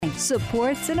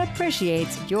supports and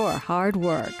appreciates your hard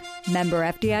work. Member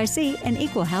FDIC and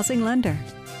Equal Housing Lender.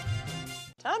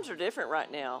 Times are different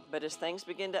right now, but as things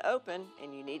begin to open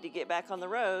and you need to get back on the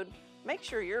road, make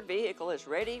sure your vehicle is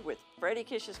ready with Freddie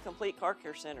Kish's Complete Car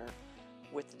Care Center.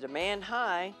 With the demand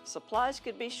high, supplies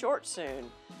could be short soon,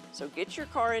 so get your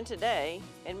car in today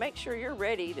and make sure you're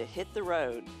ready to hit the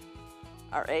road.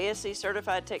 Our ASE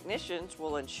certified technicians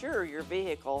will ensure your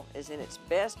vehicle is in its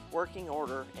best working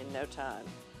order in no time.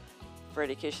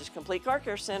 Freddie Kish's Complete Car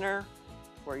Care Center,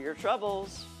 where your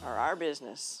troubles are our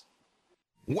business.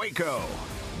 Waco.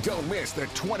 Don't miss the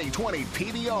 2020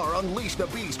 PBR Unleash the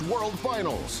Beast World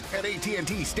Finals at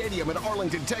AT&T Stadium in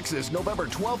Arlington, Texas, November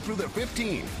 12th through the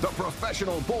 15th. The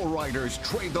professional bull riders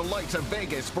trade the lights of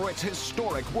Vegas for its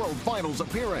historic World Finals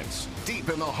appearance. Deep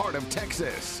in the heart of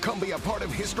Texas, come be a part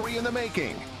of history in the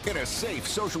making in a safe,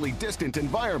 socially distant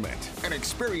environment and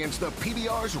experience the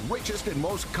PBR's richest and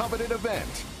most coveted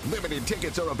event. Limited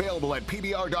tickets are available at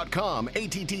PBR.com,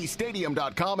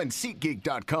 ATTStadium.com, and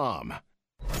SeatGeek.com.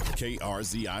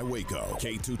 KRZI Waco,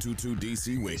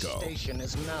 K222DC Waco. This station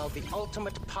is now the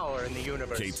ultimate power in the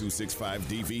universe.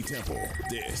 K265DV Temple.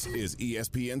 This is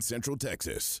ESPN Central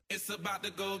Texas. It's about to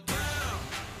go down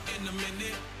in a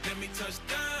minute. Let me touch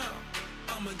down.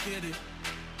 I'ma get it.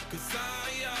 'Cause I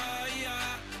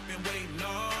been waiting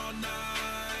all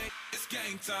night. It's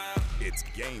game time. It's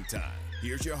game time.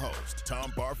 Here's your host,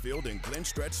 Tom Barfield and Glenn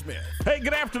Stretch Smith. Hey,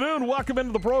 good afternoon. Welcome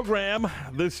into the program.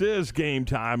 This is Game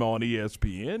Time on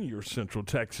ESPN, your Central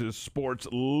Texas sports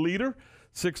leader,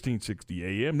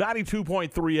 1660 AM,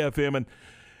 92.3 FM. And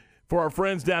for our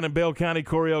friends down in Bell County,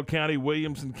 Coryell County,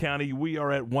 Williamson County, we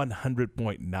are at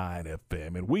 100.9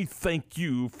 FM. And we thank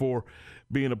you for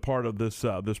being a part of this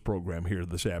program here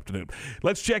this afternoon.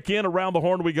 Let's check in. Around the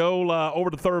horn we go, over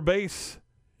to third base.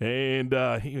 And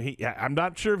I'm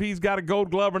not sure if he's got a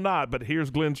gold glove or not, but here's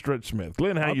Glenn Stretch Smith.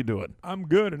 Glenn, how you doing? I'm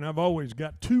good, and I've always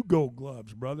got 2 gold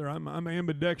gloves, brother. I'm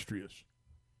ambidextrous.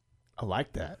 I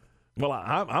like that. Well,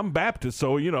 I'm Baptist,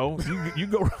 so, you know, you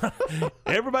go –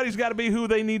 everybody's got to be who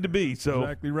they need to be. So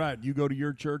Exactly right. You go to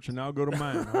your church, and I'll go to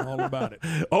mine. I'm all about it.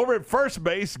 Over at first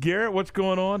base, Garrett, what's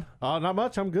going on? Not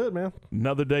much. I'm good, man.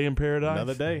 Another day in paradise?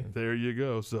 Another day. There you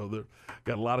go. So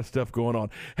got a lot of stuff going on.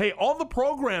 Hey, on the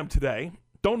program today –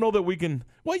 don't know that we can.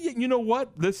 Well, you know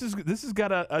what? This has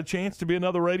got a chance to be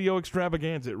another radio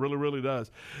extravaganza. It really, really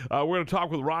does. We're going to talk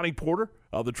with Ronnie Porter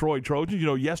of the Troy Trojans. You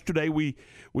know, yesterday we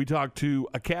talked to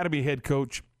Academy head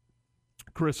coach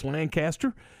Chris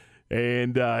Lancaster,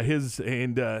 and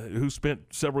who spent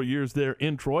several years there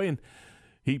in Troy, and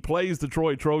he plays the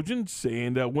Troy Trojans,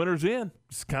 and winner's in.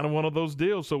 It's kind of one of those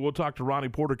deals. So we'll talk to Ronnie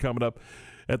Porter coming up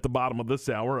at the bottom of this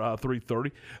hour,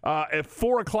 3:30. At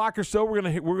 4 o'clock or so, we're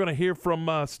gonna hear from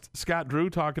Scott Drew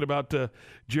talking about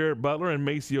Jarrett Butler and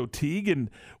Maceo Teague and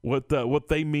what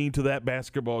they mean to that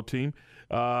basketball team.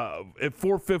 At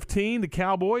 4:15, the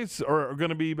Cowboys are going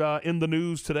to be in the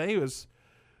news today.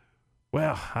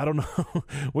 Well, I don't know.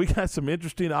 We got some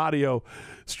interesting audio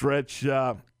Stretch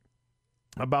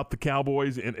about the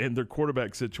Cowboys and their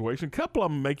quarterback situation. A couple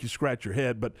of them make you scratch your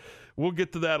head, but we'll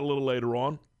get to that a little later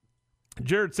on.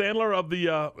 Jared Sandler of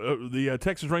the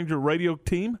Texas Ranger radio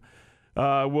team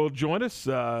will join us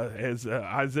as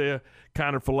Isaiah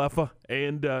Kiner-Falefa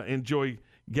and Joey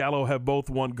Gallo have both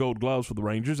won gold gloves for the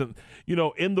Rangers. And, you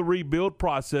know, in the rebuild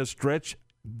process, Stretch,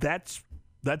 that's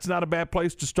not a bad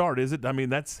place to start, is it? I mean,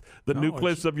 that's the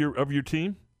nucleus of your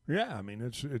team. Yeah, I mean,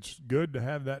 it's good to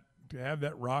have that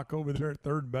rock over there at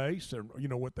third base, or, you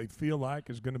know, what they feel like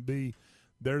is going to be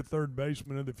their third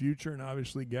baseman of the future. And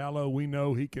obviously Gallo, we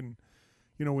know he can –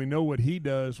 you know, we know what he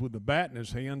does with the bat in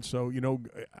his hand. So, you know,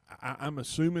 I'm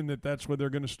assuming that's where they're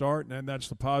going to start, and that's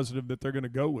the positive that they're going to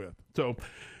go with. So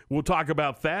we'll talk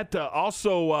about that.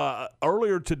 Also,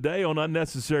 earlier today on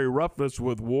Unnecessary Roughness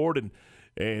with Ward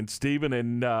and Steven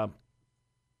and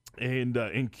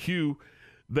Q,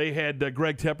 they had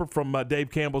Greg Tepper from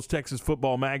Dave Campbell's Texas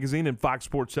Football Magazine and Fox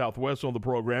Sports Southwest on the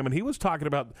program, and he was talking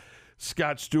about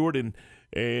Scott Stewart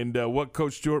and what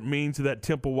Coach Stewart means to that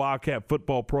Temple Wildcat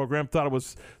football program. Thought it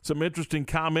was some interesting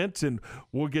comments, and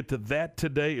we'll get to that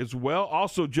today as well.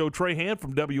 Also, Joe Trahan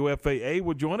from WFAA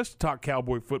will join us to talk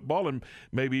Cowboy football and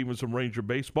maybe even some Ranger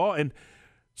baseball. And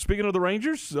speaking of the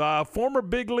Rangers, former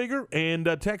big leaguer and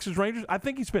Texas Rangers, I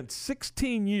think he spent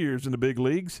 16 years in the big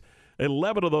leagues,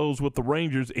 11 of those with the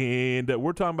Rangers, and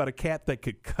we're talking about a cat that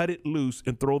could cut it loose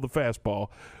and throw the fastball.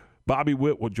 Bobby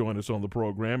Witt will join us on the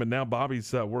program, and now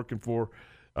Bobby's working for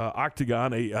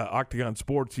Octagon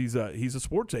Sports. He's a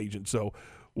sports agent, so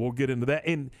we'll get into that.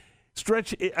 And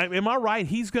Stretch, am I right?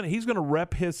 He's gonna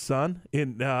rep his son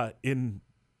in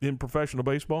in professional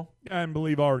baseball? I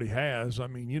believe already has. I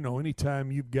mean,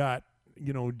 anytime you've got,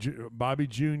 Bobby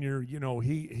Jr.,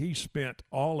 he spent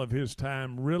all of his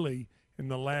time really in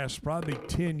the last probably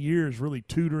 10 years really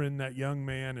tutoring that young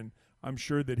man, and I'm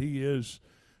sure that he is,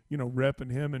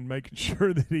 repping him and making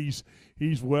sure that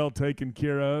he's well taken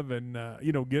care of and,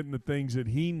 getting the things that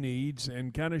he needs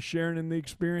and kind of sharing in the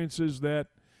experiences that,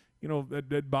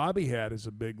 that Bobby had as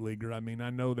a big leaguer. I mean, I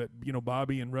know that,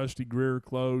 Bobby and Rusty Greer are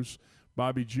close.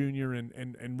 Bobby Jr.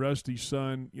 and Rusty's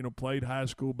son, played high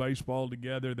school baseball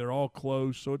together. They're all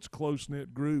close, so it's a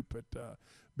close-knit group. But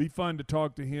be fun to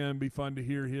talk to him, be fun to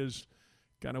hear his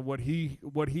kind of what he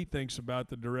thinks about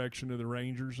the direction of the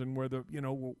Rangers and where the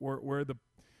where the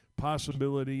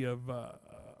possibility of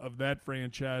that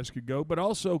franchise could go. But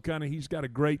also kind of he's got a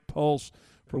great pulse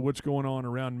for what's going on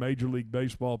around Major League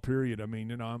Baseball, period. I mean,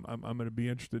 I'm going to be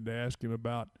interested to ask him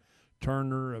about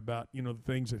Turner, about, the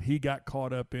things that he got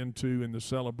caught up into in the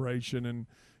celebration and,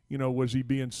 was he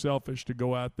being selfish to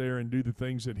go out there and do the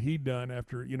things that he done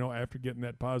after getting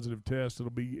that positive test.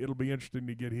 It'll be interesting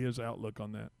to get his outlook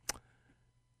on that.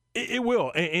 It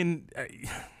will. And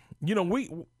we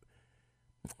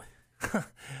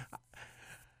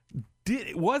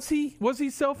was he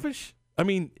selfish? I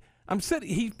mean,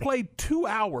 he played 2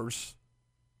 hours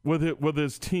with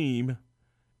his team.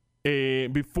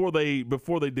 And before they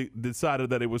decided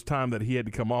that it was time that he had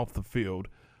to come off the field,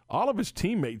 all of his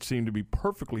teammates seemed to be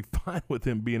perfectly fine with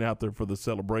him being out there for the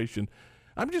celebration.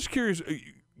 I'm just curious,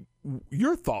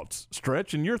 your thoughts,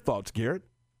 Stretch, and your thoughts, Garrett.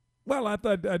 Well, I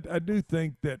do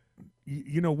think that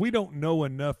we don't know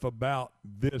enough about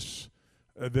this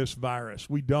virus.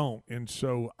 We don't, and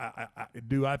so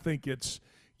I think it's.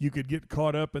 You could get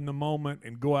caught up in the moment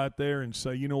and go out there and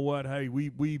say, you know what, hey,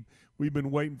 we've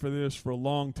been waiting for this for a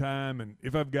long time, and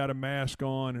if I've got a mask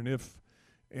on and if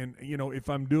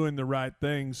I'm doing the right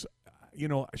things,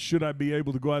 should I be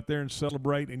able to go out there and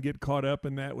celebrate and get caught up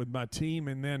in that with my team?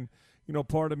 And then,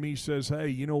 part of me says, hey,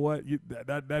 you know what,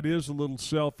 that is a little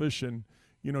selfish, and,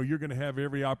 you're going to have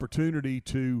every opportunity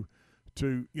to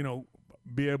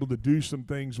be able to do some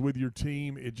things with your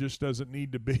team. It just doesn't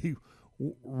need to be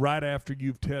right after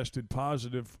you've tested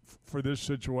positive for this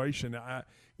situation. I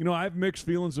have mixed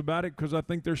feelings about it because I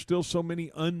think there's still so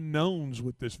many unknowns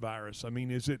with this virus. I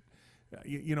mean, is it,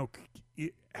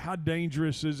 how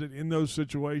dangerous is it in those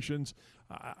situations?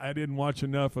 I didn't watch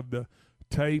enough of the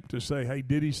tape to say, hey,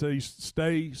 did he say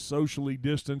stay socially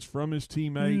distanced from his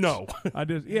teammates? No. I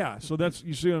did. Yeah. So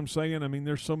you see what I'm saying? I mean,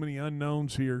 there's so many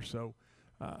unknowns here. So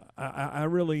I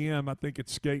really am. I think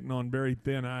it's skating on very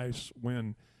thin ice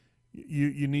when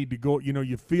you need to go,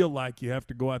 you feel like you have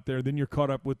to go out there. Then you're caught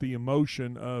up with the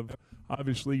emotion of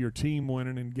obviously your team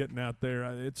winning and getting out there.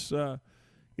 It's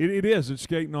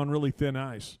skating on really thin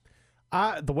ice.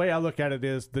 The way I look at it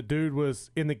is the dude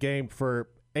was in the game for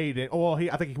 8 innings. Well,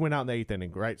 I think he went out in the 8th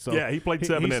inning, right? So yeah, he played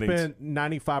 7 innings. He spent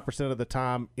 95% of the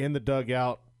time in the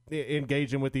dugout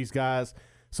engaging with these guys.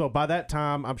 So by that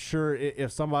time, I'm sure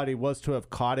if somebody was to have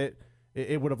caught it,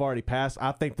 it would have already passed.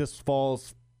 I think this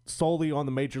falls solely on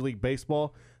the Major League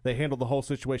Baseball. They handled the whole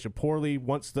situation poorly.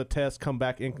 Once the tests come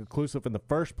back inconclusive in the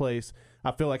first place,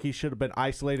 I feel like he should have been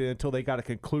isolated until they got a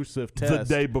conclusive test.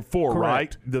 The day before,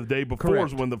 Correct. right? The day before Correct.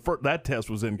 is when that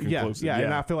test was inconclusive. Yeah,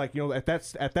 and I feel like at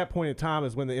that point in time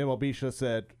is when the MLB should have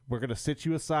said, we're going to sit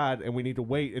you aside and we need to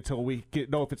wait until we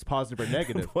know if it's positive or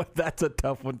negative. Boy, that's a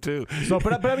tough one too. So,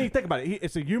 but I mean, think about it.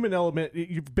 It's a human element.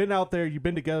 You've been out there. You've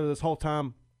been together this whole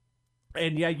time.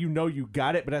 And, yeah, you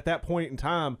got it. But at that point in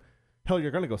time, hell,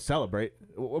 you're going to go celebrate.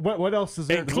 What else is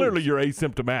there? And clearly you're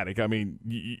asymptomatic. I mean,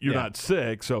 you're not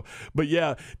sick. So, but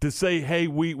yeah, to say, hey,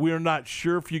 we're not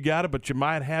sure if you got it, but you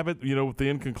might have it, with the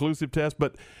inconclusive test.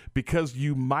 But because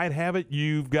you might have it,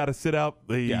 you've got to sit out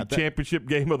the championship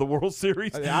game of the World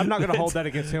Series. I'm not going to hold that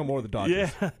against him or the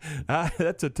Dodgers. Yeah,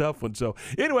 that's a tough one. So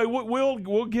anyway,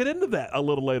 we'll get into that a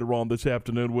little later on this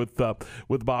afternoon with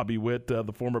Bobby Witt,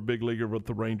 the former big leaguer with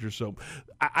the Rangers. So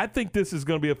I think this is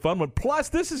going to be a fun one. Plus,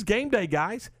 this is game day,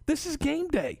 guys. This is game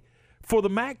day for the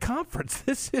MAC Conference.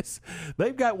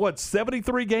 They've got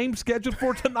 73 games scheduled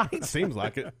for tonight. Seems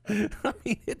like it. I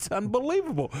mean, it's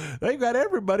unbelievable. They've got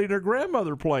everybody and their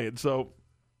grandmother playing. So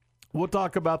we'll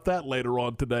talk about that later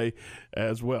on today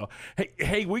as well.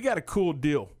 Hey, we got a cool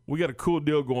deal. We got a cool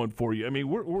deal going for you. I mean,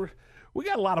 we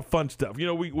got a lot of fun stuff.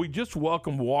 We just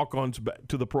welcomed walk-ons back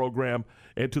to the program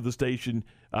and to the station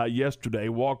yesterday.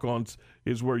 Walk-ons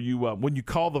is where you when you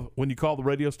call the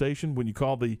radio station, when you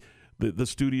call the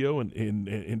studio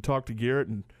and talk to Garrett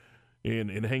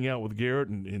and hang out with Garrett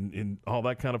and all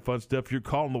that kind of fun stuff. You're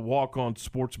calling the Walk-On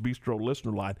Sports Bistro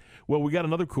listener line. Well, we got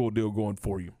another cool deal going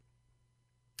for you.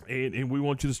 And we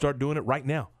want you to start doing it right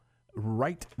now.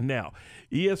 Right now.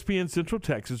 ESPN Central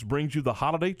Texas brings you the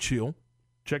Holiday Chill.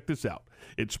 Check this out.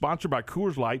 It's sponsored by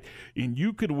Coors Light, and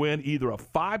you could win either a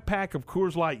 5-pack of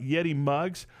Coors Light Yeti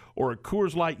mugs or a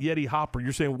Coors Light Yeti hopper.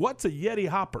 You're saying, what's a Yeti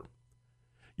hopper?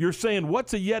 You're saying,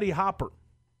 what's a Yeti hopper?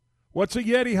 What's a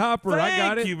Yeti hopper? I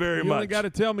got it. Thank you very much. You only got to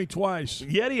tell me twice.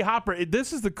 Yeti hopper.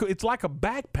 It's like a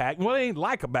backpack. Well, it ain't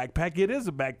like a backpack. It is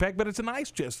a backpack, but it's an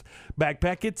ice chest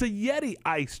backpack. It's a Yeti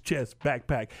ice chest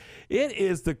backpack. It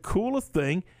is the coolest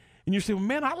thing. And you say, well,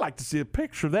 man, I'd like to see a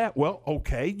picture of that. Well,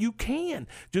 okay, you can.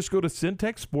 Just go to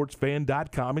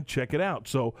syntechsportsfan.com and check it out.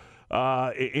 So,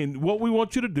 and what we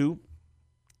want you to do,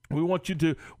 we want you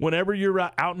to, whenever you're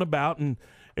out and about and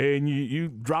you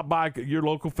drop by your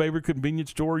local favorite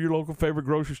convenience store, your local favorite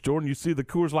grocery store, and you see the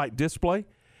Coors Light display,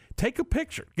 take a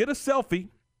picture, get a selfie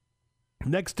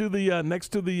next to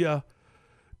the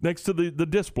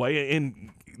display.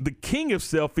 And the king of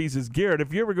selfies is Garrett.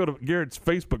 If you ever go to Garrett's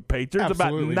Facebook page, there's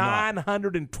Absolutely about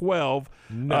 912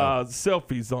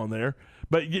 selfies on there.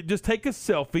 But you just take a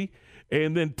selfie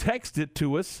and then text it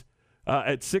to us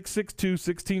at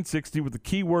 662-1660 with the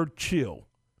keyword chill.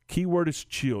 Keyword is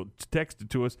chill. Text it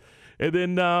to us. And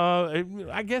then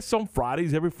I guess on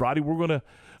Fridays, every Friday, we're going to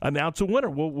announce a winner.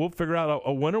 We'll figure out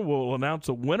a winner. We'll announce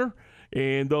a winner,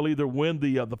 and they'll either win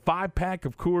the 5-pack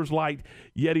of Coors Light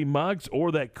Yeti mugs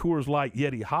or that Coors Light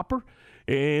Yeti hopper.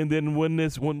 And then when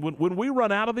we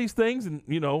run out of these things, and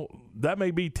that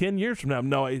may be 10 years from now.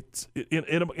 No, it's in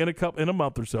a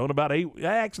month or so, in about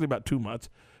 2 months,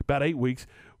 about 8 weeks.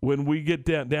 When we get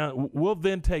down, we'll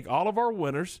then take all of our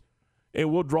winners and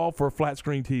we'll draw for a flat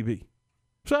screen TV.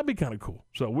 So that'd be kind of cool.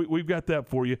 So we've got that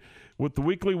for you, with the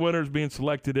weekly winners being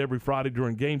selected every Friday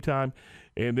during game time,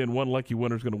 and then one lucky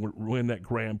winner is going to win that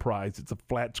grand prize. It's a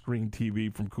flat screen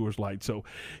TV from Coors Light. So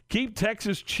keep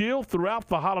Texas chill throughout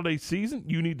the holiday season.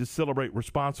 You need to celebrate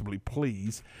responsibly,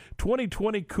 please.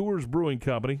 2020 Coors Brewing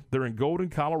Company. They're in Golden,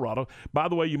 Colorado. By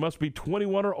the way, you must be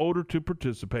 21 or older to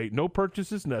participate. No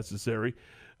purchase is necessary.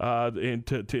 And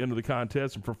to enter the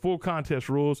contest. And for full contest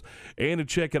rules and to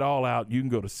check it all out, you can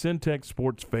go to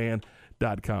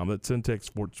syntechsportsfan.com. That's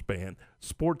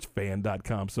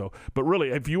syntechsportsfan.com. So, but really,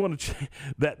 if you want to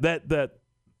that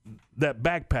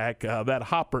backpack, that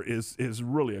hopper is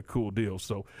really a cool deal.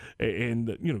 So,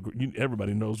 and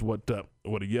everybody knows what a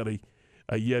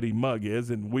Yeti mug is,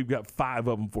 and we've got 5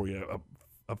 of them for you,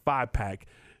 a 5-pack.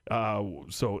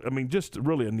 So I mean, just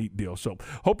really a neat deal. So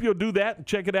hope you'll do that and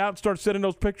check it out and start sending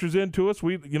those pictures in to us.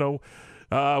 We'd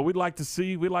like to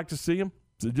see them.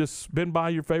 So just spin by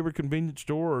your favorite convenience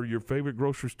store or your favorite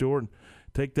grocery store and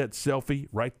take that selfie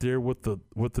right there with the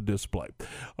display.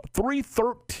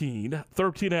 13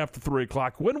 after 3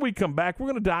 o'clock. When we come back, we're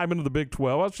going to dive into the Big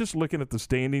 12. I was just looking at the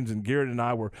standings, and Garrett and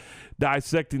I were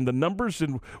dissecting the numbers,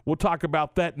 and we'll talk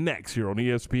about that next here on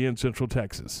ESPN Central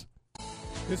Texas.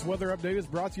 This weather update is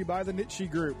brought to you by the Nitsche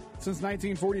Group. Since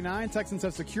 1949, Texans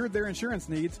have secured their insurance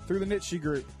needs through the Nitsche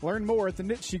Group. Learn more at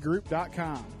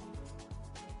thenitschegroup.com.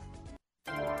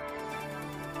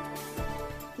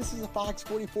 This is a Fox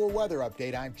 44 weather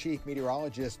update. I'm Chief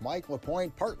Meteorologist Mike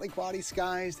LaPointe. Partly cloudy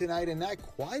skies tonight and not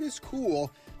quite as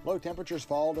cool. Low temperatures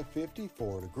fall to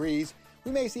 54 degrees.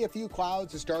 We may see a few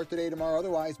clouds to start the day tomorrow,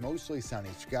 otherwise mostly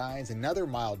sunny skies. Another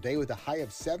mild day with a high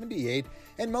of 78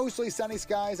 and mostly sunny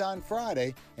skies on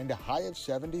Friday and a high of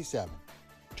 77.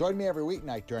 Join me every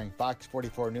weeknight during Fox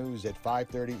 44 News at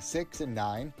 5:30, 6, and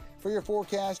 9 for your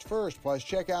forecast first. Plus,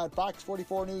 check out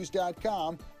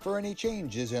fox44news.com for any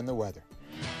changes in the weather.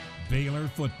 Baylor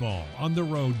football on the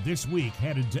road this week,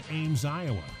 headed to Ames,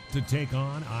 Iowa to take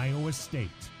on Iowa State.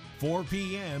 4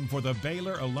 p.m. for the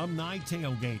Baylor Alumni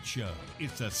Tailgate Show.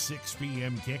 It's a 6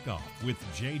 p.m. kickoff with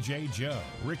J.J. Joe,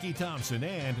 Ricky Thompson,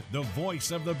 and the voice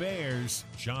of the Bears,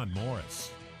 John Morris.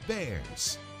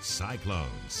 Bears,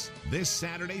 Cyclones, this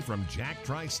Saturday from Jack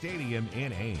Trice Stadium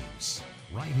in Ames.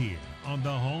 Right here on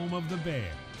the home of the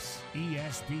Bears,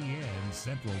 ESPN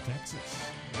Central Texas.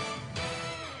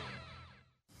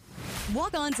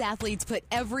 Walk-On's athletes put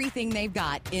everything they've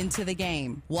got into the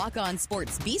game. Walk-On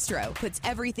Sports Bistro puts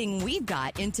everything we've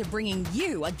got into bringing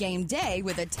you a game day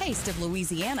with a taste of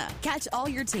Louisiana. Catch all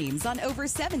your teams on over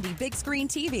 70 big screen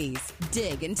TVs.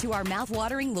 Dig into our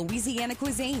mouth-watering Louisiana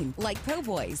cuisine like po'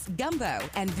 boys, gumbo,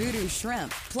 and voodoo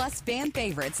shrimp, plus fan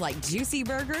favorites like juicy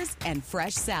burgers and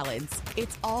fresh salads.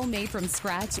 It's all made from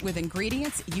scratch with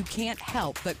ingredients you can't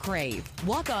help but crave.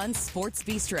 Walk-On Sports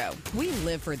Bistro. We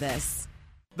live for this.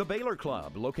 The Baylor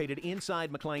Club, located inside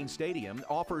McLean Stadium,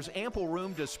 offers ample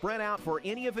room to spread out for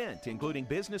any event, including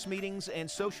business meetings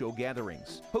and social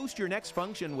gatherings. Host your next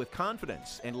function with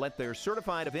confidence and let their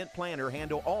certified event planner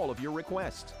handle all of your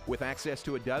requests. With access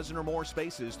to a dozen or more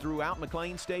spaces throughout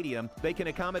McLean Stadium, they can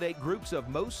accommodate groups of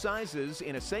most sizes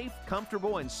in a safe,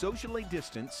 comfortable, and socially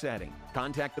distant setting.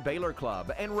 Contact the Baylor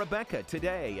Club and Rebecca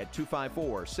today at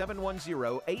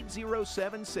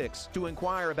 254-710-8076 to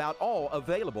inquire about all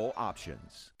available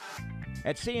options.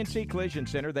 At CNC Collision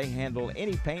Center, they handle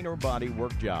any paint or body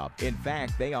work job. In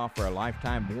fact, they offer a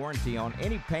lifetime warranty on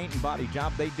any paint and body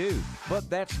job they do. But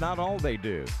that's not all they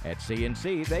do. At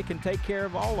CNC, they can take care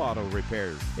of all auto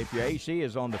repairs. If your AC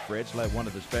is on the fritz, let one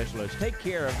of the specialists take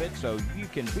care of it so you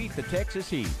can beat the Texas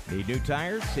heat. Need new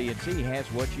tires? CNC has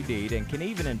what you need and can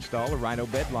even install a Rhino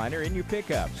bed liner in your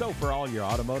pickup. So for all your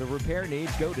automotive repair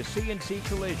needs, go to CNC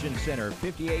Collision Center,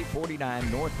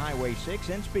 5849 North Highway 6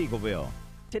 in Spiegelville.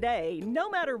 Today, no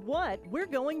matter what, we're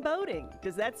going boating.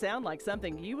 Does that sound like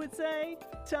something you would say?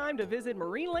 Time to visit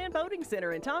Marineland Boating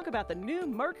Center and talk about the new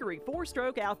Mercury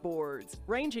 4-stroke outboards.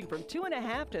 Ranging from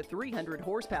 2.5 to 300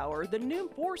 horsepower, the new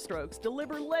 4-strokes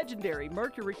deliver legendary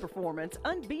Mercury performance,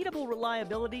 unbeatable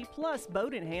reliability, plus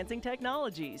boat-enhancing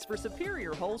technologies for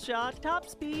superior hole shot, top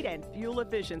speed, and fuel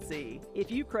efficiency.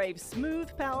 If you crave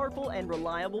smooth, powerful, and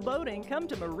reliable boating, come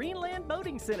to Marineland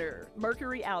Boating Center.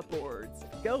 Mercury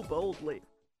Outboards. Go boldly.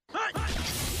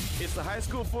 It's the high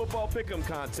school football pick'em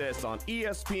contest on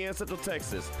ESPN Central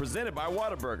Texas, presented by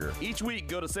Whataburger. Each week,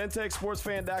 go to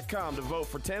centexsportsfan.com to vote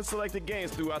for 10 selected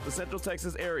games throughout the Central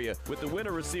Texas area, with the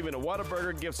winner receiving a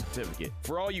Whataburger gift certificate.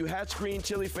 For all you Hatch Green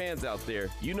Chili fans out there,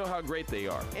 you know how great they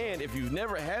are. And if you've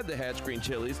never had the Hatch Green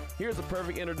Chilies, here's a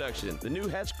perfect introduction: the new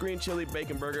Hatch Green Chili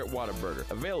Bacon Burger at Whataburger,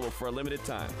 available for a limited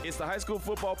time. It's the high school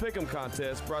football pick'em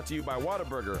contest, brought to you by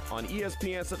Whataburger on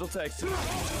ESPN Central Texas.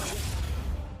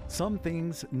 Some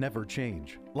things never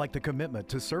change, like the commitment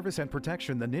to service and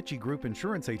protection the Nitsche Group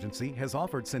Insurance Agency has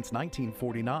offered since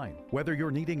 1949. Whether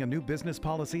you're needing a new business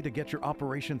policy to get your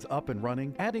operations up and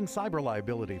running, adding cyber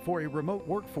liability for a remote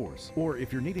workforce, or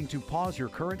if you're needing to pause your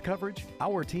current coverage,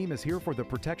 our team is here for the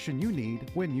protection you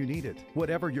need when you need it.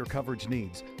 Whatever your coverage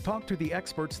needs, talk to the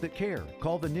experts that care.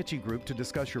 Call the Nitsche Group to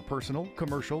discuss your personal,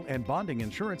 commercial, and bonding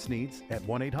insurance needs at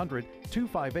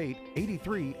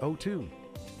 1-800-258-8302.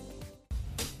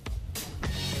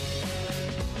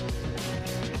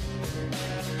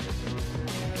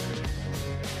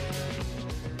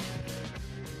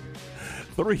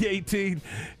 .18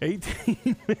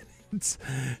 minutes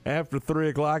after 3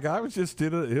 o'clock. I was just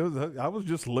I was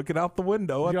just looking out the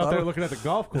window. You're out there looking at the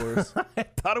golf course. I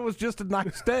thought it was just a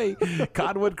nice day.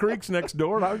 Cottonwood Creek's next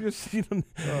door, and I was just, Oh,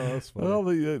 that's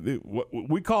funny. well,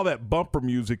 we call that bumper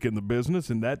music in the business,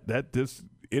 and that just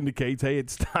indicates, hey,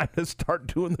 it's time to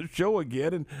start doing the show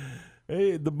again. And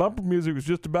hey, the bumper music was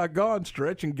just about gone,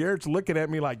 Stretch, and Garrett's looking at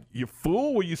me like, you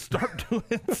fool, will you start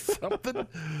doing something?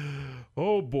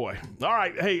 Oh, boy. All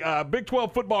right, hey, Big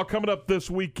 12 football coming up this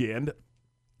weekend.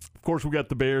 Of course, we got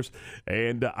the Bears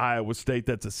and Iowa State.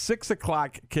 That's a 6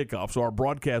 o'clock kickoff, so our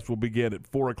broadcast will begin at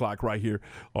 4 o'clock right here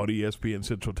on ESPN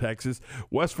Central Texas.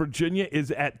 West Virginia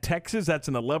is at Texas. That's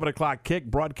an 11 o'clock kick.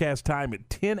 Broadcast time at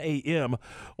 10 a.m.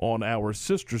 on our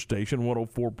sister station,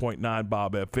 104.9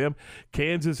 Bob FM.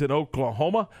 Kansas and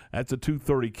Oklahoma, that's a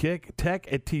 2:30 kick.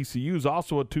 Tech at TCU is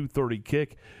also a 2:30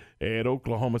 kick. And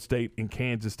Oklahoma State and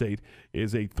Kansas State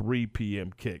is a 3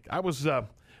 p.m. kick. I was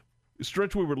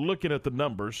Stretch, we were looking at the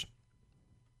numbers,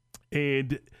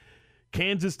 and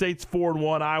Kansas State's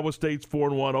 4-1, Iowa State's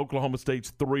 4-1, Oklahoma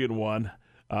State's 3-1.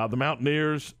 The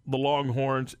Mountaineers, the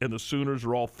Longhorns, and the Sooners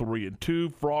are all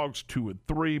 3-2. Frogs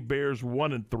 2-3. Bears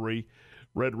 1-3.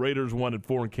 Red Raiders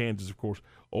 1-4, and Kansas, of course,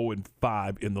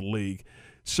 0-5 in the league.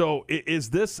 So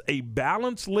is this a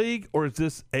balanced league, or is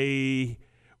this we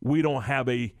don't have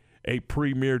a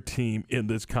premier team in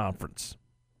this conference?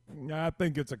 I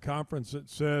think it's a conference that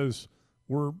says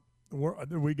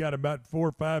we got about 4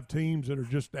 or 5 teams that are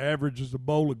just average as a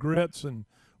bowl of grits, and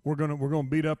we're gonna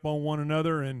beat up on one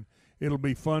another, and it'll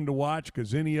be fun to watch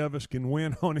because any of us can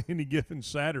win on any given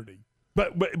Saturday.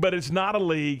 But it's not a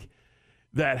league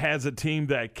that has a team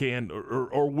that can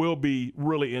or will be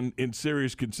really in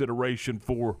serious consideration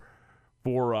for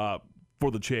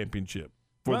the championship,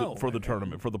 for the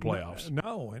tournament, for the playoffs.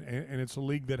 No, and it's a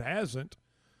league that hasn't,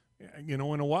 in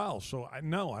a while. So I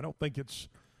don't think it's.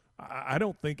 I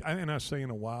don't think, and I say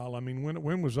in a while. I mean,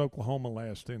 when was Oklahoma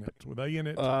last in it? Were they in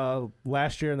it?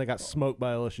 Last year, and they got smoked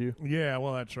by LSU. Yeah,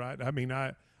 well, that's right. I mean,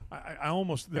 I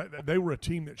almost they were a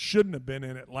team that shouldn't have been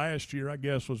in it last year, I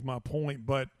guess was my point.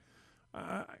 But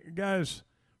guys,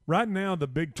 right now the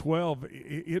Big 12,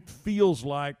 it feels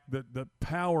like the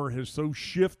power has so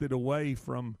shifted away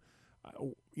from,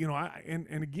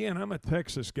 and again, I'm a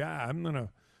Texas guy. I'm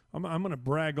gonna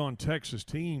brag on Texas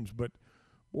teams, but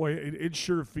boy, it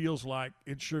sure feels like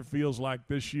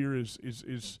this year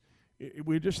is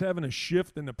we're just having a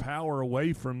shift in the power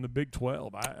away from the Big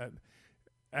 12.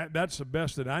 That's the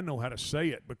best that I know how to say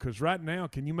it, because right now,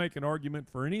 can you make an argument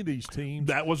for any of these teams?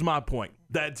 That was my point.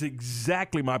 That's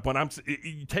exactly my point.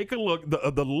 You take a look,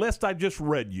 the list I just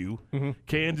read you,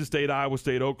 Kansas State, Iowa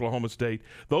State, Oklahoma State,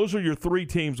 those are your three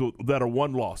teams that are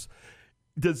one loss.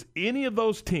 Does any of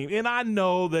those teams, and I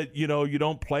know that you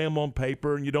don't play them on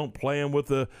paper and you don't play them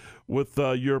with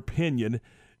your opinion,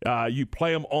 you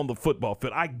play them on the football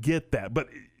field. I get that, but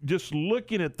just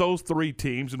looking at those three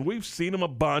teams, and we've seen them a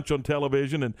bunch on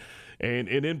television and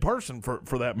in person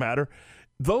for that matter,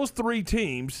 those three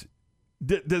teams,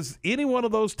 does any one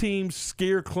of those teams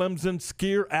scare Clemson,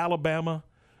 scare Alabama,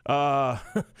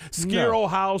 scare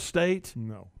Ohio State?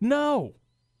 No.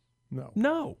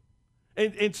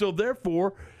 And so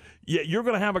therefore, you're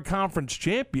going to have a conference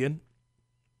champion,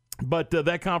 but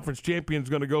that conference champion is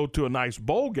going to go to a nice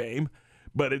bowl game,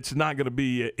 but it's not going to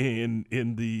be in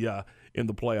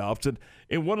the playoffs.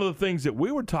 And one of the things that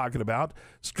we were talking about,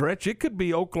 Stretch, it could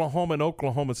be Oklahoma and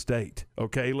Oklahoma State,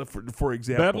 okay, for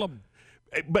example. Bedlam.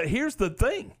 But here's the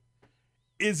thing.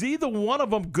 Is either one of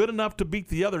them good enough to beat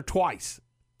the other twice?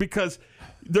 Because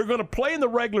they're going to play in the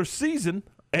regular season,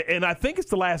 and I think it's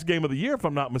the last game of the year, if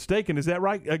I'm not mistaken. Is that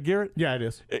right, Garrett? Yeah, it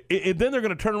is. And then they're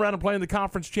going to turn around and play in the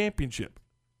conference championship.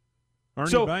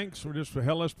 Ernie Banks, let's play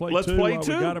two. Let's play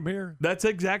two. We got him here. That's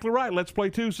exactly right. Let's play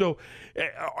two. So,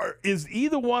 is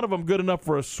either one of them good enough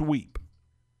for a sweep?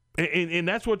 And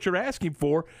that's what you're asking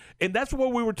for. And that's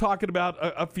what we were talking about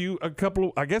a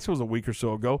couple. I guess it was a week or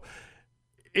so ago.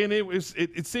 And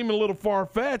it seemed a little far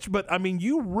fetched, but I mean,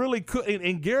 you really could.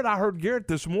 And Garrett, I heard Garrett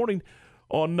this morning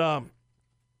on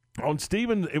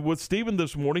Stephen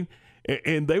this morning,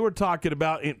 and they were talking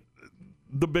about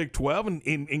the Big 12,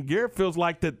 and Garrett feels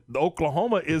like that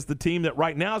Oklahoma is the team that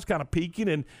right now is kind of peaking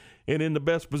and in the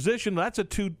best position. That's a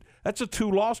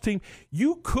two-loss team.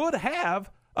 You could have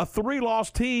a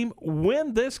 3-loss team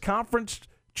win this conference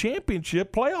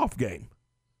championship playoff game.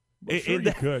 Well, sure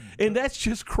you could. And that's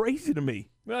just crazy to me.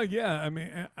 Well, yeah, I mean,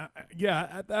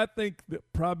 I think that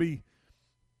probably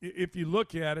if you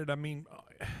look at it, I mean,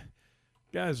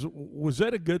 guys, was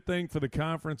that a good thing for the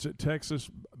conference that Texas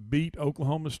beat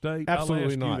Oklahoma State? Absolutely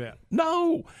I'll ask not. you that.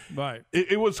 No. Right.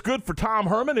 It was good for Tom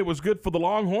Herman. It was good for the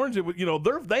Longhorns. It was,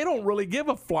 they don't really give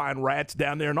a flying rat's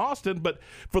down there in Austin, but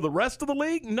for the rest of the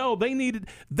league, no, they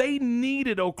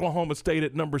needed Oklahoma State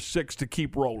at number 6 to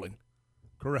keep rolling.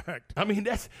 Correct. I mean,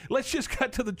 let's just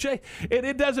cut to the chase. And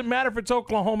it doesn't matter if it's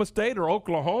Oklahoma State or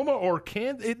Oklahoma or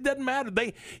Kansas. It doesn't matter.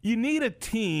 You need a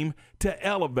team to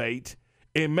elevate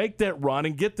and make that run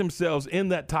and get themselves in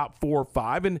that top 4 or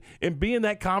 5 and be in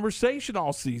that conversation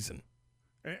all season.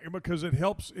 Because it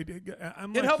helps. It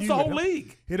helps the whole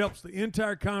league. It helps the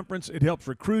entire conference. It helps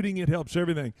recruiting. It helps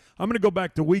everything. I'm going to go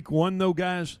back to week 1, though,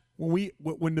 guys.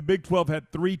 When the Big 12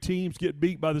 had 3 teams get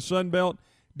beat by the Sun Belt,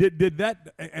 did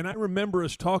that? And I remember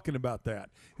us talking about that.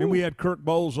 And we had Kirk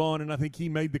Bowles on, and I think he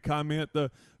made the comment the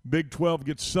Big 12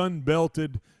 gets Sun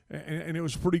Belted, and it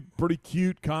was pretty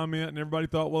cute comment, and everybody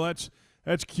thought, well,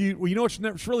 that's cute. Well,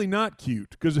 it's really not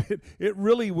cute, because it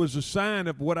really was a sign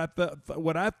of what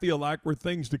I feel like were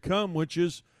things to come, which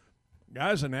is,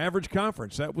 guys, an average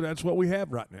conference. That's what we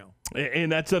have right now,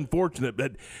 and that's unfortunate.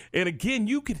 And again,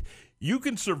 you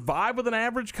can survive with an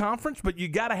average conference, but you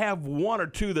got to have 1 or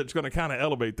 2 that's going to kind of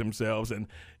elevate themselves, and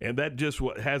that just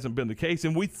what hasn't been the case.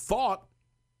 And we thought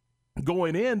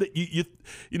going in that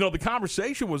the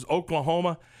conversation was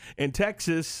Oklahoma and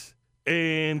Texas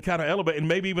and kind of elevate, and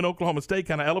maybe even Oklahoma State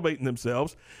kind of elevating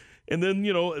themselves, and then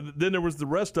then there was the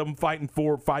rest of them fighting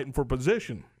for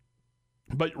position.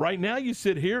 But right now you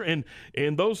sit here and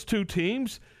those 2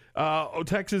 teams,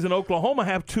 Texas and Oklahoma,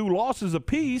 have 2 losses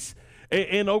apiece,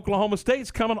 and Oklahoma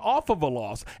State's coming off of a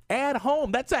loss at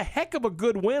home. That's a heck of a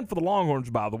good win for the Longhorns,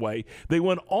 by the way. They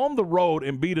went on the road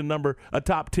and beat a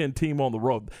top 10 team on the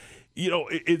road.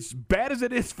 As bad as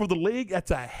it is for the league,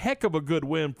 that's a heck of a good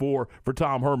win for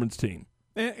Tom Herman's team.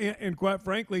 And quite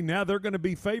frankly, now they're going to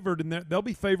be favored, they'll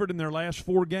be favored in their last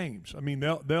 4 games. I mean,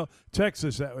 they'll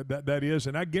Texas that is,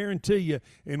 and I guarantee you,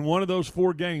 in one of those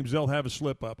 4 games, they'll have a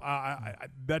slip up.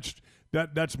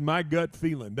 That's my gut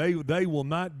feeling. They will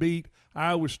not beat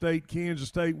Iowa State, Kansas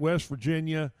State, West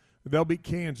Virginia. They'll beat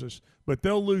Kansas, but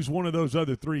they'll lose one of those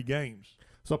other 3 games.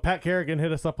 So Pat Kerrigan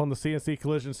hit us up on the CNC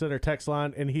Collision Center text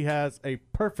line, and he has a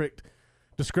perfect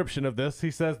description of this.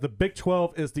 He says the Big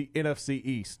 12 is the NFC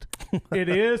East. It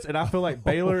is, and I feel like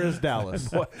Baylor is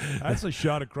Dallas. That's a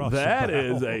shot across That the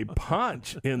bow. is a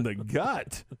punch in the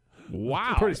gut.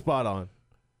 Wow. Pretty spot on.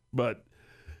 But,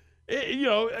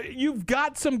 you've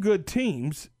got some good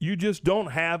teams. You just don't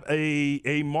have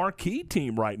a marquee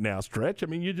team right now, Stretch. I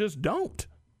mean, you just don't.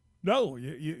 No,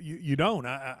 you don't.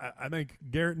 I think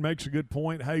Garrett makes a good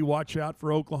point. Hey, watch out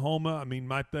for Oklahoma. I mean,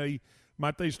 might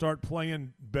they start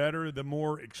playing better the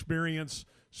more experience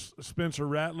Spencer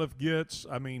Ratliff gets?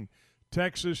 I mean,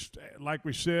 Texas, like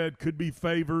we said, could be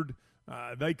favored.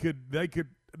 They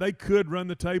could run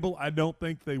the table. I don't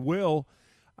think they will.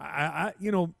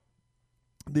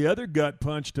 The other gut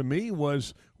punch to me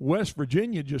was West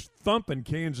Virginia just thumping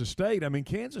Kansas State. I mean,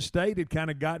 Kansas State had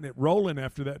kind of gotten it rolling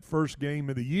after that first game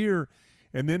of the year,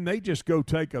 and then they just go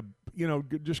take a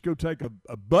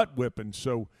butt whipping.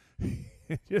 So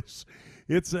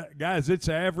guys, it's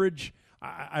average.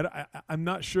 I'm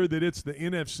not sure that it's the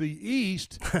NFC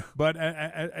East, but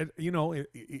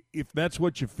if that's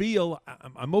what you feel,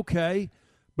 I'm okay.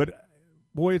 But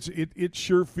boy, it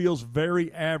sure feels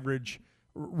very average.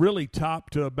 Really top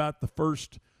to about the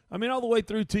first, all the way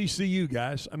through TCU,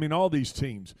 guys. All these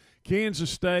teams. Kansas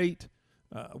State,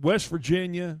 West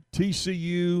Virginia,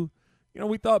 TCU.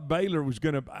 We thought Baylor was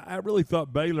going to – I really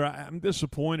thought Baylor – I'm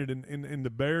disappointed in the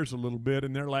Bears a little bit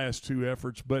in their last two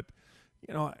efforts. But,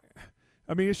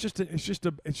 it's just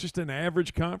an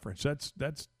average conference.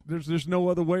 There's no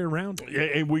other way around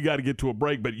it. And we got to get to a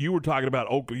break. But you were talking about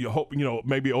you hope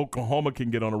maybe Oklahoma can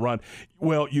get on a run.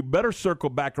 Well, you better circle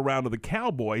back around to the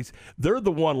Cowboys. They're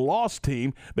the one-loss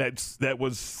team that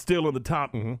was still in the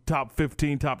top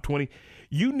 15, top 20.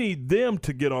 You need them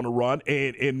to get on a run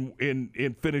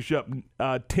and finish up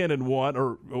 10-1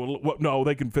 or no,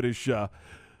 they can finish.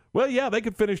 They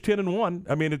could finish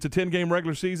 10-1. It's a 10-game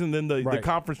regular season, then the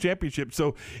conference championship.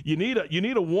 So you need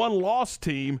a one-loss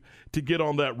team to get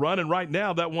on that run. And right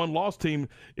now, that one-loss team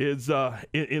is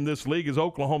in this league is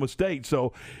Oklahoma State.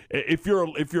 So if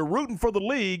you're rooting for the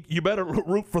league, you better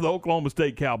root for the Oklahoma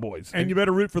State Cowboys. And you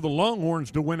better root for the Longhorns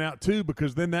to win out too,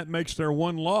 because then that makes their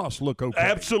one loss look okay.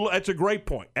 Absolutely, that's a great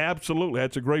point. Absolutely,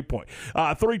 that's a great point.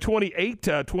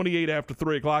 3:28, 28 after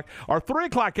 3 o'clock. Our 3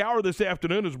 o'clock hour this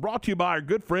afternoon is brought to you by our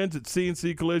good friends at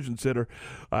CNC Collision Center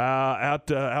out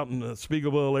in the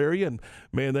Spiegelville area. And,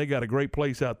 man, they got a great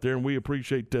place out there, and we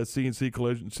appreciate CNC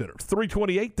Collision Center.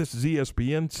 3:28, this is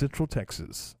ESPN Central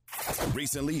Texas.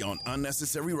 Recently on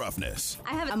Unnecessary Roughness.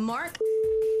 I have a Mark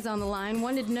on the line,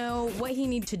 wanted to know what he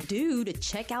needed to do to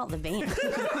check out the van.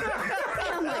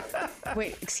 I'm like,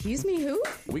 wait, excuse me, who?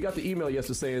 We got the email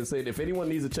yesterday saying if anyone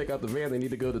needs to check out the van, they need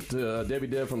to go to Debbie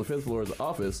Deb from the 5th floor's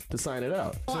office to sign it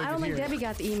out. Well, I don't think Debbie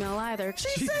got the email either.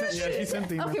 She sent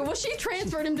the email. Okay, well, she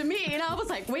transferred him to me, and I was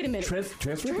like, wait a minute.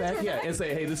 Transfer back? Yeah, and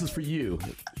say, hey, this is for you,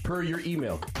 per your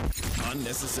email.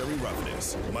 Unnecessary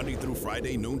Roughness, Monday through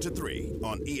Friday, noon to 3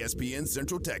 on ESPN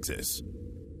Central Texas.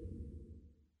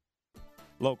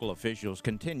 Local officials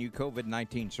continue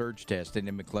COVID-19 surge testing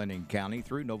in McLennan County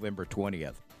through November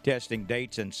 20th. Testing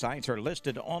dates and sites are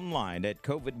listed online at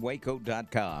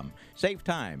covidwaco.com. Save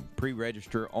time.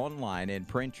 Pre-register online and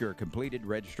print your completed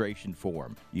registration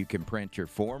form. You can print your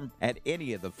form at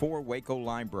any of the 4 Waco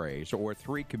libraries or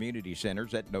 3 community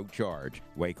centers at no charge.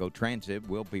 Waco Transit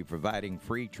will be providing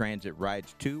free transit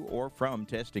rides to or from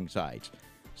testing sites.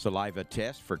 Saliva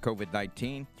test for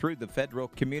COVID-19 through the federal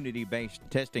community-based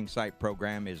testing site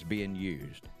program is being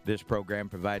used. This program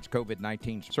provides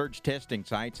COVID-19 surge testing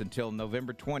sites until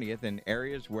November 20th in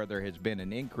areas where there has been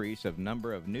an increase of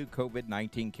number of new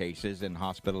COVID-19 cases and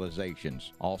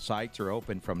hospitalizations. All sites are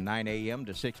open from 9 a.m.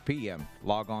 to 6 p.m.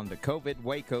 Log on to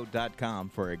covidwaco.com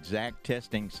for exact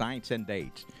testing sites and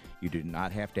dates. You do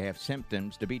not have to have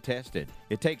symptoms to be tested.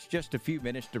 It takes just a few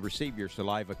minutes to receive your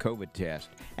saliva COVID test.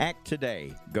 Act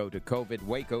today. Go to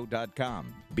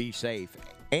covidwaco.com. Be safe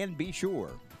and be sure.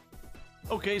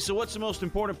 Okay, so what's the most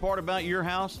important part about your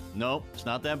house? Nope, it's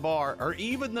not that bar or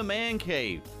even the man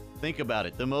cave. Think about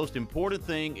it. The most important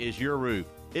thing is your roof.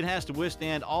 It has to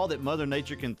withstand all that Mother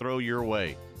Nature can throw your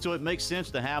way. So it makes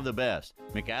sense to have the best.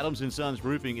 McAdams & Sons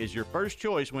Roofing is your first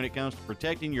choice when it comes to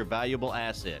protecting your valuable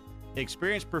asset.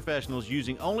 Experienced professionals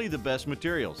using only the best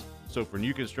materials. So for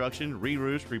new construction,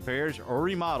 re-roofs, repairs, or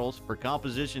remodels for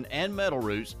composition and metal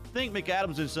roofs, think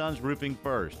McAdams & Sons Roofing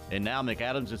first. And now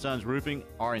McAdams & Sons Roofing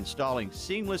are installing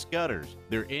seamless gutters.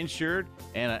 They're insured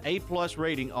and an A+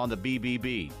 rating on the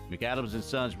BBB. McAdams &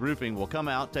 Sons Roofing will come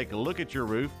out, take a look at your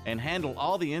roof, and handle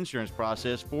all the insurance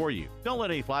process for you. Don't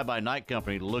let any fly-by-night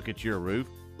company look at your roof.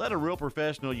 Let a real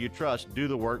professional you trust do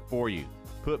the work for you.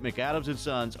 Put McAdams &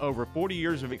 Sons over 40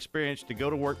 years of experience to go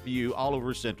to work for you all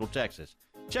over Central Texas.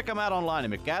 Check them out online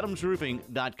at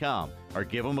McAdamsRoofing.com or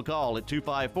give them a call at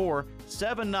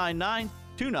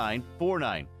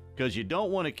 254-799-2949 because you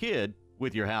don't want a kid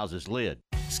with your house's lid.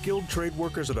 Skilled trade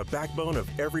workers are the backbone of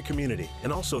every community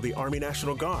and also the Army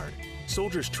National Guard.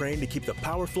 Soldiers trained to keep the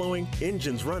power flowing,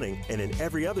 engines running, and in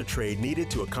every other trade needed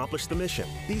to accomplish the mission.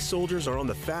 These soldiers are on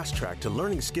the fast track to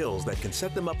learning skills that can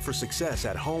set them up for success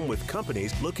at home with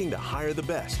companies looking to hire the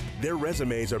best. Their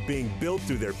resumes are being built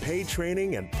through their paid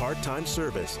training and part-time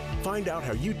service. Find out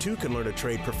how you too can learn a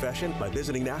trade profession by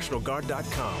visiting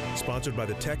NationalGuard.com. Sponsored by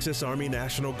the Texas Army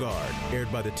National Guard.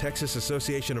 Aired by the Texas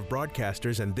Association of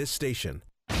Broadcasters and this station.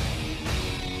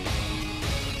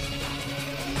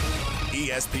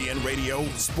 ESPN Radio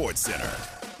Sports Center.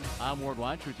 I'm Ward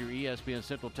Weitz with your ESPN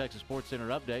Central Texas Sports Center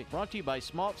update, brought to you by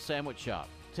Smalt Sandwich Shop.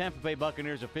 Tampa Bay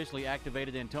Buccaneers officially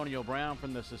activated Antonio Brown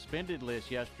from the suspended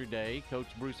list yesterday. Coach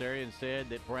Bruce Arians said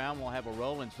that Brown will have a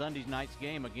role in Sunday night's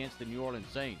game against the New Orleans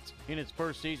Saints. In his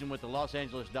first season with the Los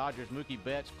Angeles Dodgers, Mookie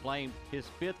Betts claimed his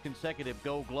 5th consecutive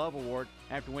Gold Glove award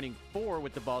after winning 4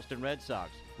 with the Boston Red Sox.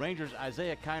 Rangers'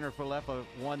 Isaiah Kiner-Falefa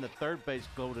won the third base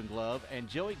Golden Glove, and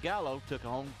Joey Gallo took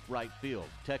home right field.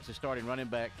 Texas starting running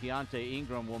back Keontae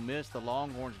Ingram will miss the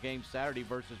Longhorns game Saturday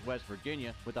versus West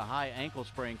Virginia with a high ankle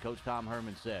sprain, Coach Tom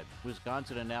Herman said.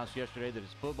 Wisconsin announced yesterday that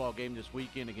its football game this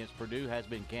weekend against Purdue has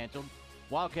been canceled.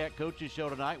 Wildcat Coaches Show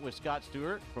tonight with Scott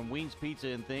Stewart from Wings Pizza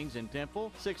and Things in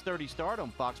Temple. 6:30 start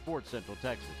on Fox Sports Central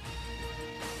Texas.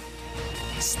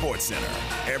 Sports Center,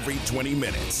 every 20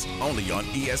 minutes, only on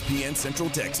ESPN Central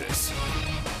Texas.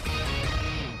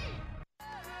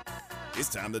 It's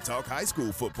time to talk high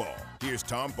school football. Here's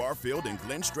Tom Barfield and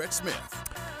Glenn Stretch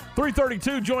Smith.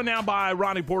 3:32, joined now by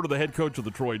Ronnie Porter, the head coach of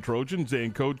the Troy Trojans.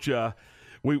 And, Coach,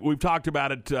 we've talked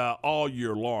about it all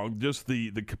year long, just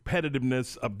the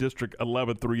competitiveness of District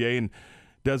 11 3A, and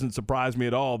doesn't surprise me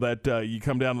at all that you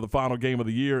come down to the final game of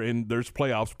the year and there's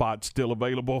playoff spots still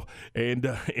available and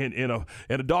in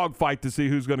a dogfight to see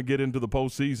who's going to get into the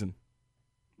postseason.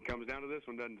 Comes down to this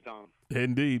one, doesn't it, Tom?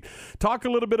 Indeed. Talk a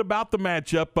little bit about the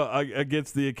matchup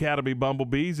against the Academy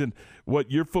Bumblebees and what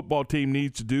your football team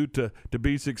needs to do to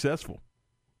be successful.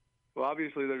 Well,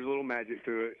 obviously there's a little magic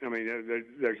to it. I mean,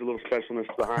 there's a little specialness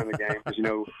behind the game. As you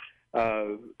know,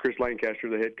 Chris Lancaster,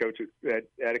 the head coach at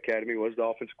Academy, was the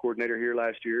offensive coordinator here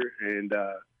last year, and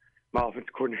my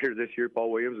offensive coordinator this year, Paul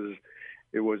Williams,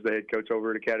 was the head coach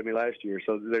over at Academy last year.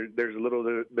 So there's a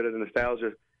little bit of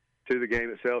nostalgia to the game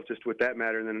itself, just with that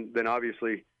matter. And then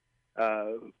obviously,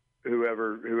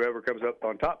 whoever comes up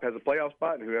on top has a playoff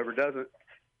spot, and whoever doesn't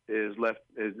is left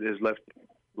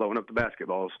blowing up the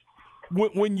basketballs.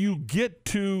 When you get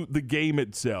to the game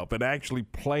itself and actually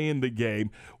playing the game,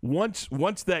 once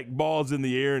that ball's in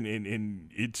the air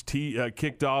and it's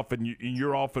kicked off and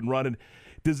you're off and running,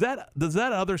 does that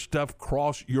other stuff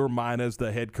cross your mind as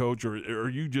the head coach, or are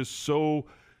you just so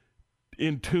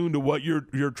in tune to what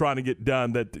you're trying to get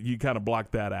done that you kind of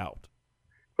block that out?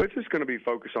 Well, it's just going to be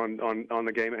focused on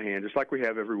the game at hand, just like we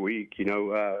have every week. You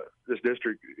know, this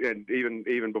district, and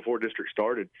even before district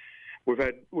started, we've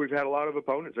had a lot of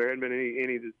opponents. There hadn't been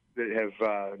any that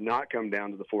have not come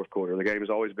down to the fourth quarter. The game has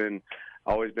always been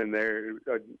there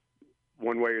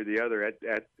one way or the other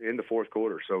in the fourth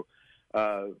quarter. So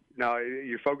now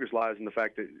your focus lies in the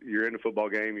fact that you're in a football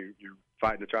game. You're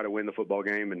fighting to try to win the football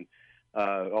game, and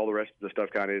all the rest of the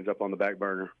stuff kind of ends up on the back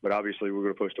burner. But obviously, we're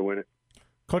going to push to win it.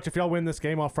 Coach, if y'all win this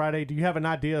game on Friday, do you have an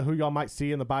idea who y'all might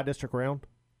see in the bi-district round?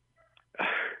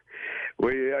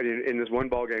 In this one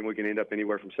ball game, we can end up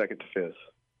anywhere from 2nd to 5th.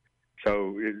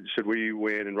 So should we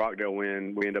win and Rockdale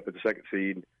win, we end up at the 2nd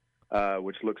seed,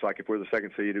 which looks like if we're the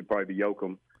 2nd seed, it'd probably be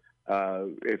Yoakum.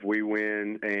 If we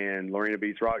win and Lorena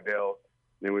beats Rockdale,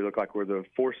 then we look like we're the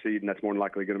 4th seed, and that's more than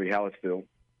likely going to be Hallettsville.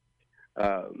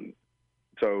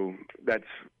 So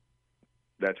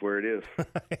that's where it is.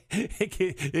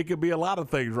 It could be a lot of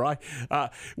things, right?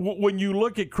 When you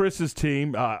look at Chris's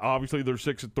team, obviously they're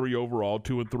 6-3 overall,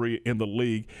 2-3 in the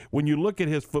league. When you look at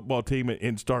his football team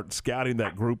and start scouting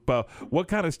that group, what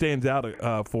kind of stands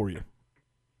out for you?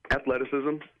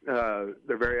 Athleticism.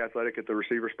 They're very athletic at the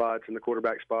receiver spots and the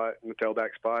quarterback spot and the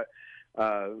tailback spot.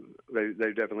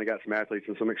 They've definitely got some athletes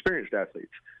and some experienced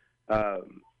athletes.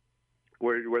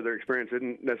 Where their experience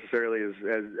isn't necessarily as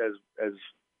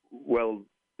well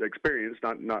experienced,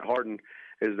 not hardened,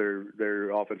 is their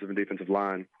offensive and defensive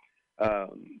line.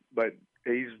 But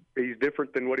he's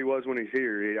different than what he was when he's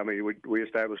here. I mean, we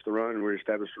established the run, and we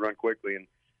established the run quickly, and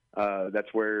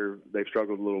that's where they've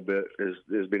struggled a little bit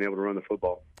is being able to run the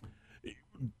football.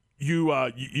 You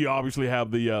obviously have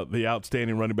the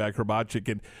outstanding running back Hrbacek,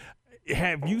 and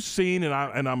have you seen,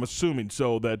 and I'm assuming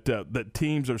so, that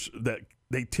teams that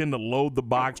they tend to load the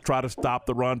box, try to stop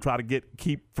the run, try to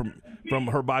keep from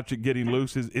Herbacek getting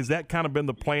loose. Is that kind of been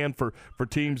the plan for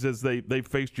teams as they've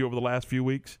faced you over the last few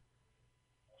weeks?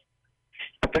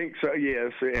 I think so.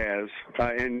 Yes, it has.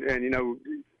 And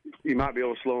you might be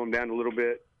able to slow them down a little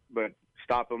bit, but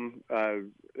stop them.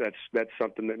 That's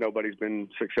something that nobody's been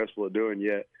successful at doing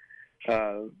yet.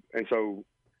 And so,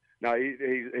 no,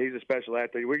 he's a special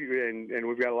athlete. And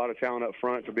we've got a lot of talent up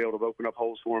front to be able to open up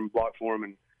holes for him, block for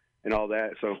him, and all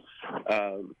that. So,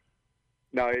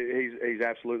 no, he's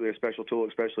absolutely a special tool,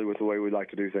 especially with the way we like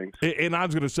to do things. And I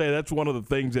was going to say that's one of the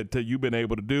things that you've been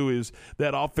able to do is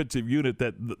that offensive unit,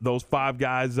 that those 5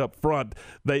 guys up front,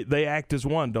 they act as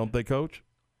one, don't they, Coach?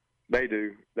 They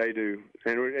do,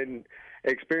 and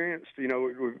experienced.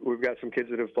 We've got some kids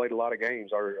that have played a lot of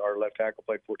games. Our left tackle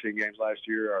played 14 games last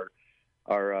year.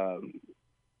 Our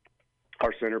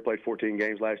center played 14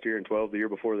 games last year and 12 the year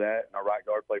before that. And our right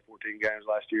guard played 14 games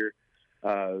last year.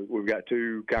 We've got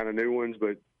 2 kind of new ones,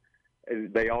 but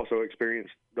they also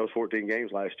experienced those 14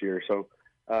 games last year. So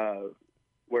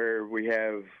where we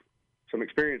have some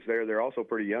experience there, they're also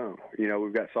pretty young.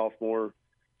 We've got sophomore,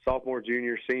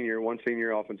 junior, senior, 1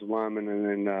 senior offensive lineman,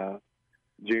 and then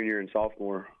junior and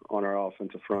sophomore on our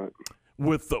offensive front.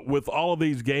 With all of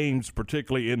these games,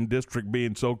 particularly in district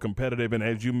being so competitive, and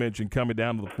as you mentioned, coming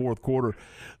down to the fourth quarter,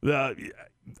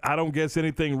 I don't guess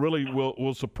anything really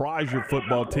will surprise your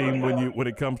football team when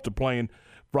it comes to playing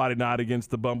Friday night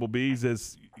against the Bumblebees.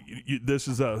 As this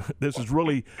is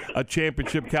really a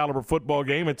championship caliber football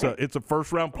game. It's a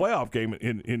first round playoff game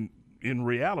in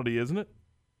reality, isn't it?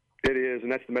 It is,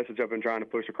 and that's the message I've been trying to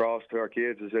push across to our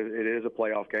kids. Is that it is a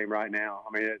playoff game right now.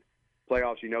 I mean,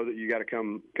 playoffs, that you got to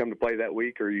come to play that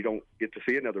week, or you don't get to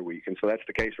see another week, and so that's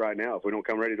the case right now. If we don't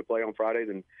come ready to play on Friday,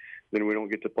 then we don't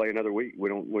get to play another week. We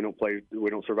don't play. We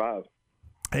don't survive.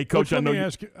 Hey, Coach, let me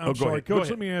ask you. I'm sorry,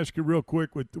 Coach. Let me ask you real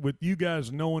quick. With you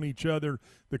guys knowing each other,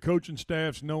 the coaching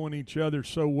staffs knowing each other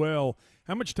so well,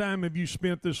 how much time have you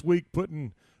spent this week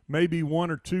putting maybe 1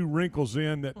 or 2 wrinkles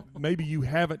in that maybe you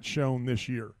haven't shown this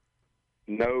year?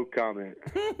 No comment.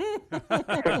 I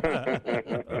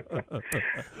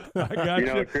got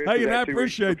you. Hey, and I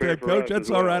appreciate that, Coach. That's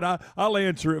all right. I'll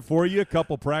answer it for you. A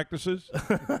couple practices.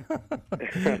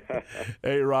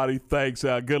 Hey, Ronnie, thanks.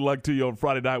 Good luck to you on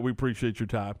Friday night. We appreciate your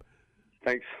time.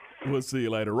 Thanks. We'll see you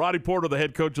later. Ronnie Porter, the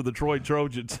head coach of the Troy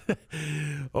Trojans.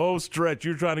 Oh, Stretch,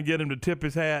 you're trying to get him to tip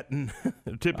his hat and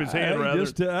tip his hand, rather.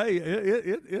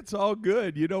 It's all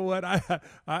good. You know what? I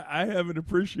have an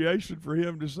appreciation for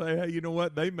him to say, hey, you know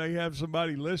what? They may have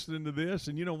somebody listening to this,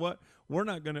 and you know what? We're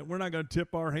not gonna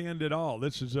tip our hand at all.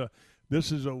 This is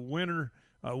a winner.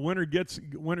 Winner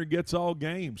gets all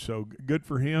games, so good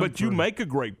for him. But you make a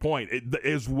great point.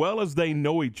 As well as they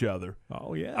know each other.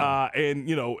 Oh yeah.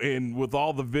 And with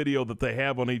all the video that they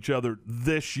have on each other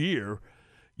this year,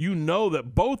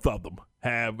 that both of them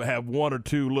have 1 or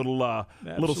 2 little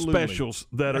specials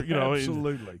that are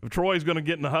absolutely. If Troy's going to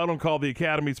get in the huddle and call the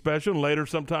Academy special, and later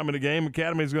sometime in the game,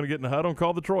 Academy is going to get in the huddle and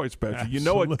call the Troy special.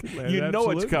 Absolutely. You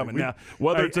know it's coming. Now,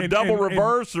 whether it's a double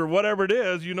reverse or whatever it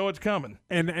is, it's coming.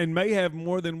 And may have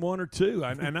more than 1 or 2.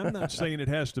 And I'm not saying it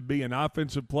has to be an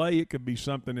offensive play. It could be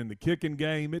something in the kicking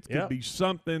game. It could be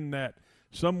something that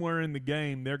somewhere in the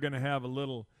game they're going to have a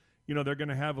little. They're going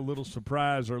to have a little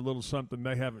surprise or a little something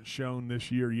they haven't shown this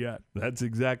year yet. That's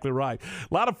exactly right.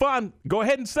 A lot of fun. Go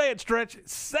ahead and say it, Stretch.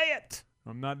 Say it.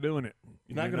 I'm not doing it.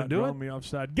 You're not going to do it? Me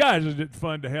offside. Guys, is it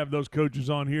fun to have those coaches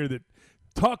on here that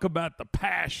talk about the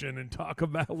passion and talk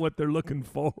about what they're looking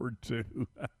forward to?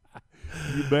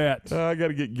 You bet. I got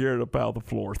to get Garrett up out of the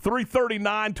floor.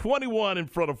 3:39, 21 in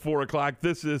front of 4 o'clock.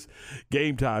 This is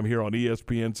Game Time here on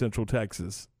ESPN Central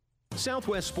Texas.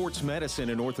 Southwest Sports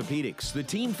Medicine and Orthopedics, the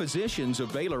team physicians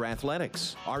of Baylor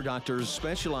Athletics. Our doctors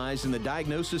specialize in the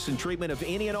diagnosis and treatment of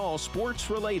any and all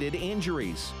sports-related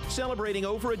injuries. Celebrating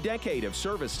over a decade of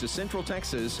service to Central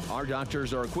Texas, our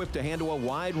doctors are equipped to handle a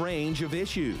wide range of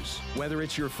issues. Whether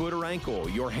it's your foot or ankle,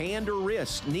 your hand or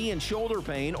wrist, knee and shoulder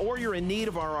pain, or you're in need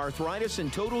of our arthritis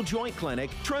and total joint clinic,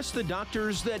 trust the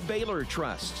doctors that Baylor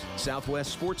trusts.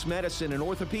 Southwest Sports Medicine and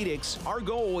Orthopedics, our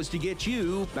goal is to get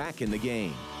you back in the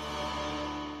game.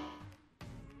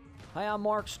 Hi, I'm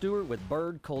Mark Stewart with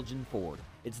Bird Colgin Ford.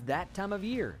 It's that time of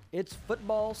year. It's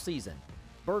football season.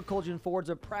 Bird Colgin Ford's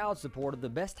a proud supporter of the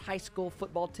best high school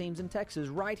football teams in Texas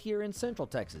right here in Central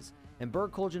Texas. And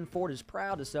Bird Colgin Ford is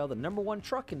proud to sell the #1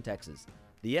 truck in Texas,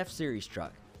 the F-Series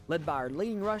truck, led by our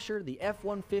leading rusher, the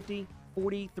F-150,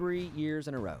 43 years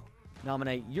in a row.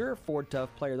 Nominate your Ford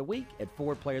Tough Player of the Week at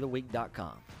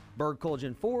FordPlayerOfTheWeek.com. Bird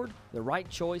Colgin Ford, the right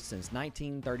choice since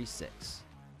 1936.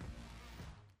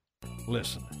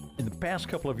 Listen, In the past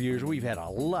couple of years, we've had a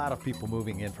lot of people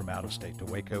moving in from out of state to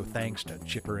Waco thanks to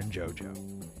Chipper and JoJo.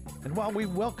 And while we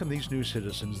welcome these new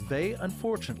citizens, they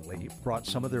unfortunately brought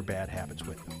some of their bad habits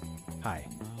with them. Hi,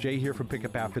 Jay here from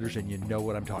Pickup Outfitters, and you know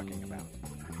what I'm talking about.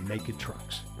 Naked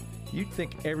trucks. You'd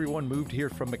think everyone moved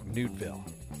here from McNewtville,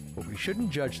 but we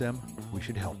shouldn't judge them, we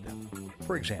should help them.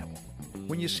 For example,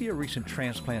 when you see a recent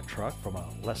transplant truck from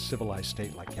a less civilized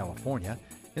state like California,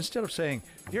 instead of saying,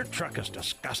 "Your truck is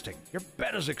disgusting, your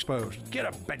bed is exposed, get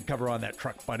a bed cover on that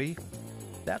truck, buddy,"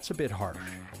 that's a bit harsh.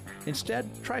 Instead,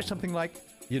 try something like,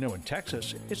 "You know, in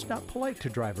Texas, it's not polite to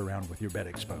drive around with your bed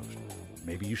exposed.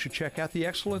 Maybe you should check out the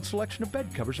excellent selection of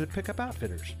bed covers at Pickup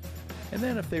Outfitters." And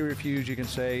then if they refuse, you can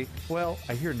say, "Well,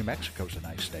 I hear New Mexico's a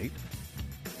nice state."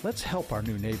 Let's help our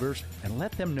new neighbors and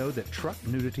let them know that truck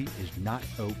nudity is not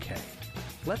okay.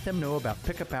 Let them know about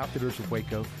Pickup Outfitters of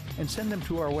Waco and send them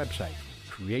to our website,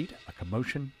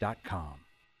 createacommotion.com.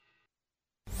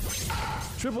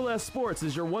 Triple S Sports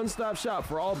is your one-stop shop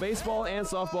for all baseball and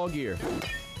softball gear.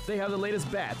 They have the latest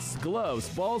bats, gloves,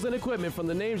 balls, and equipment from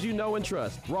the names you know and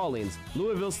trust. Rawlings,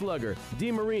 Louisville Slugger,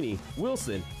 DeMarini,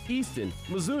 Wilson, Easton,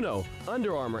 Mizuno,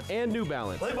 Under Armour, and New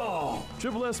Balance. Play ball!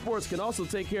 Triple S Sports can also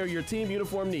take care of your team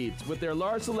uniform needs with their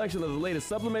large selection of the latest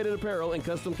sublimated apparel and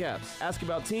custom caps. Ask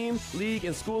about team, league,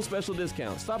 and school special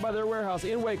discounts. Stop by their warehouse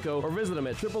in Waco or visit them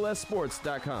at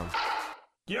triplessports.com.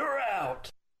 You're out!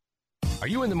 Are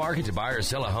you in the market to buy or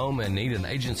sell a home and need an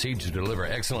agency to deliver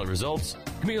excellent results?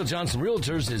 Camille Johnson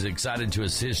Realtors is excited to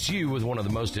assist you with one of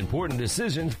the most important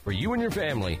decisions for you and your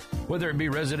family. Whether it be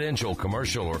residential,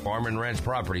 commercial, or farm and ranch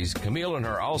properties, Camille and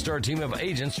her all-star team of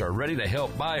agents are ready to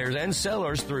help buyers and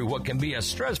sellers through what can be a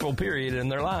stressful period in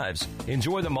their lives.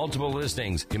 Enjoy the multiple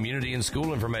listings, community and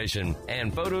school information,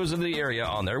 and photos of the area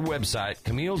on their website,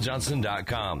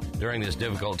 CamilleJohnson.com. During this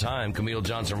difficult time, Camille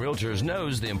Johnson Realtors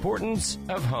knows the importance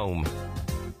of home.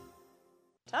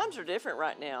 Times are different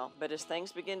right now, but as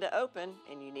things begin to open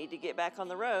and you need to get back on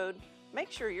the road,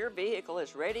 make sure your vehicle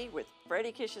is ready with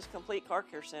Freddie Kish's Complete Car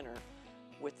Care Center.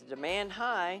 With the demand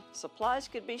high, supplies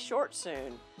could be short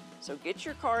soon, so get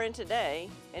your car in today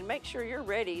and make sure you're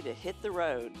ready to hit the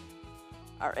road.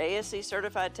 Our ASE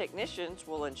certified technicians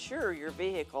will ensure your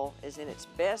vehicle is in its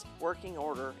best working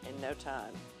order in no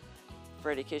time.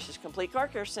 Freddie Kish's Complete Car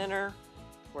Care Center,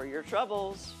 where your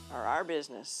troubles are our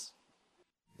business.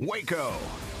 Waco.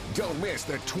 Don't miss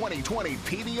the 2020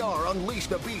 PBR Unleash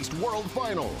the Beast World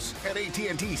Finals at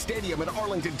AT&T Stadium in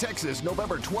Arlington, Texas,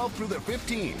 November 12th through the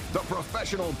 15th. The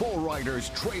professional bull riders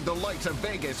trade the lights of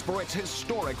Vegas for its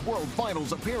historic World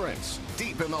Finals appearance.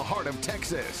 Deep in the heart of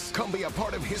Texas, come be a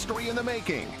part of history in the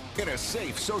making in a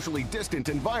safe, socially distant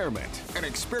environment and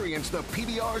experience the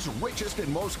PBR's richest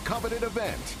and most coveted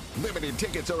event. Limited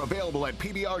tickets are available at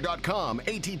PBR.com,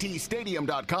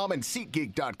 ATTStadium.com, and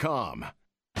SeatGeek.com.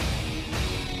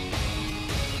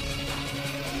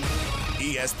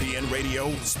 ESPN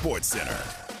Radio Sports Center.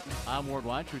 I'm Ward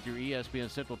Weitz with your ESPN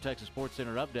Central Texas Sports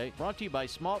Center update, brought to you by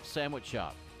Smalt Sandwich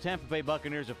Shop. Tampa Bay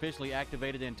Buccaneers officially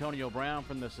activated Antonio Brown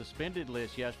from the suspended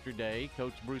list yesterday.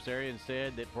 Coach Bruce Arians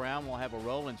said that Brown will have a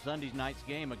role in Sunday night's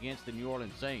game against the New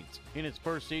Orleans Saints. In his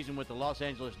first season with the Los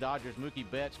Angeles Dodgers, Mookie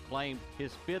Betts claimed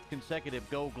his 5th consecutive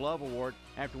Gold Glove award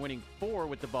after winning 4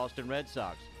 with the Boston Red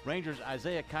Sox. Rangers'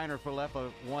 Isaiah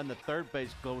Kiner-Falefa won the third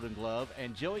base Golden Glove,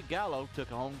 and Joey Gallo took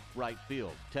home right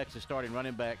field. Texas starting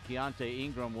running back Keontae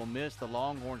Ingram will miss the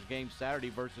Longhorns game Saturday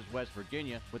versus West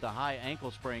Virginia with a high ankle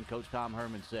sprain, Coach Tom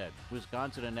Herman said.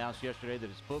 Wisconsin announced yesterday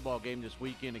that its football game this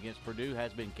weekend against Purdue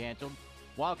has been canceled.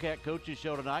 Wildcat Coaches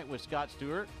show tonight with Scott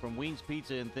Stewart from Wings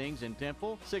Pizza and Things in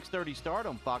Temple. 6:30 start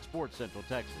on Fox Sports Central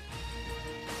Texas.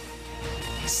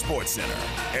 Sports Center,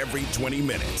 every 20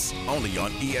 minutes, only on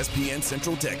ESPN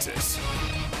Central Texas.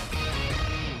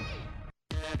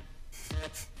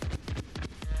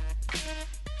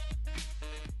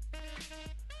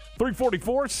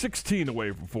 .344, 16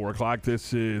 away from 4 o'clock.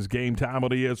 This is Game Time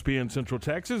on ESPN Central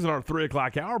Texas, and our 3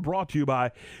 o'clock hour brought to you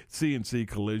by CNC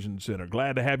Collision Center.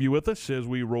 Glad to have you with us as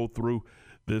we roll through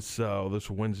this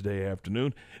Wednesday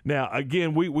afternoon. Now,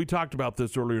 again, we talked about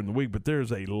this earlier in the week, but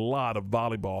there's a lot of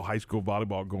volleyball, high school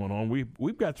volleyball going on.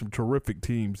 We've got some terrific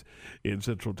teams in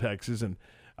Central Texas, and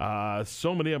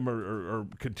so many of them are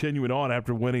continuing on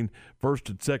after winning first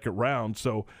and second rounds.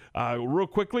 So real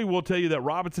quickly, we'll tell you that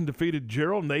Robinson defeated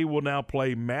Gerald, and they will now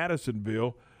play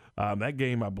Madisonville. That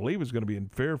game, I believe, is going to be in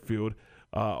Fairfield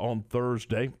on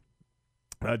Thursday.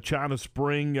 China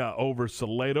Spring over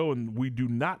Salado, and we do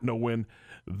not know when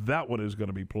that one is going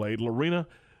to be played. Lorena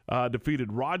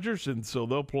defeated Rogers, and so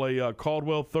they'll play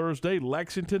Caldwell Thursday.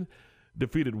 Lexington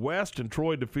defeated West, and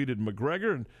Troy defeated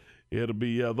McGregor. And It'll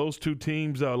be those two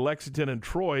teams, Lexington and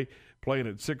Troy, playing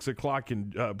at 6 o'clock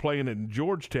and playing in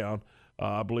Georgetown,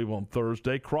 I believe, on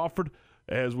Thursday. Crawford,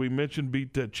 as we mentioned,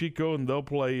 beat Chico, and they'll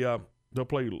play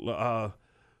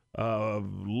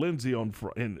Lindsay on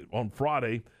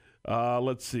Friday.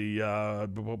 Let's see.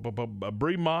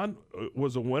 Bremont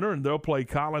was a winner, and they'll play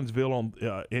Collinsville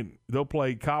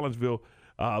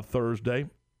Thursday.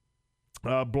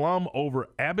 Blum over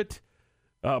Abbott.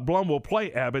 Blum will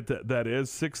play Abbott. That is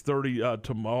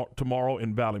 6:30 tomorrow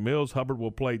in Valley Mills. Hubbard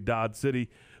will play Dodge City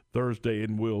Thursday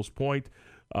in Wills Point.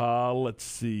 Let's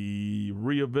see.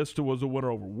 Rio Vista was a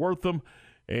winner over Wortham.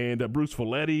 And Bruce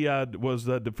Folletti was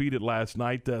defeated last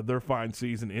night. Their fine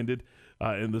season ended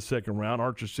in the second round.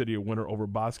 Archer City a winner over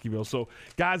Bosqueville. So,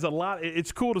 guys,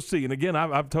 it's cool to see. And again,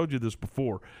 I've told you this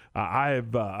before.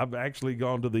 I've actually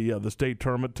gone to the state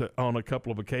tournament on a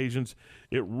couple of occasions.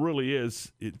 It really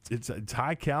is. It's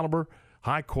high caliber,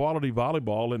 high quality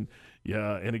volleyball, and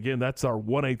again, that's our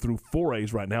 1A through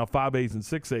 4As right now. 5As and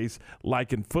 6As,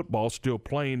 like in football, still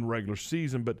playing regular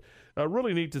season, but.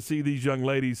 Really neat to see these young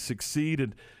ladies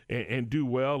succeed and do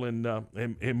well and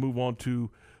move on to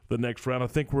the next round. I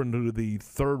think we're into the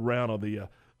third round of the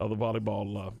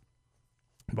volleyball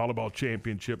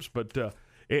championships. But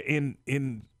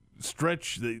in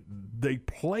stretch, they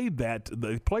play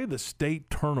the state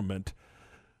tournament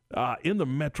in the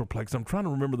Metroplex. I'm trying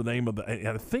to remember the name of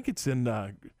I think it's in.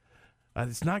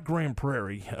 It's not Grand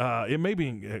Prairie. It may be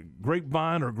in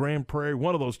Grapevine or Grand Prairie,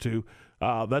 one of those two.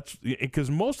 That's because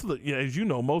most of as you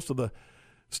know, most of the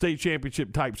state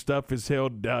championship type stuff is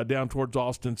held down towards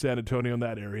Austin, San Antonio, in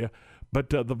that area. But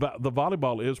the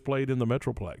volleyball is played in the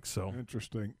Metroplex. So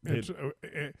interesting.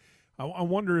 I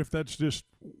wonder if that's just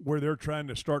where they're trying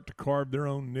to start to carve their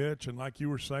own niche. And like you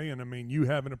were saying, I mean, you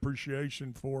have an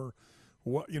appreciation for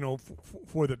what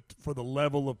for the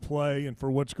level of play and for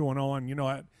what's going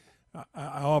on.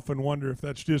 I often wonder if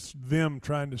that's just them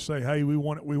trying to say, "Hey, we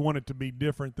want it to be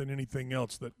different than anything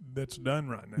else that's done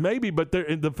right now." Maybe, but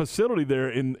the facility there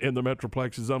in the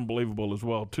Metroplex is unbelievable as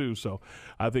well too. So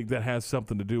I think that has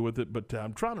something to do with it. But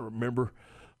I'm trying to remember.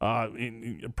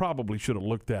 Probably should have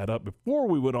looked that up before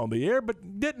we went on the air,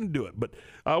 but didn't do it. But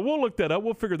we'll look that up.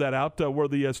 We'll figure that out where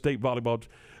the state volleyball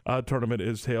tournament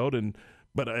is held.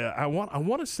 But I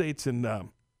want to say it's in.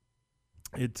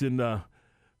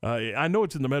 I know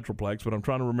it's in the Metroplex, but I'm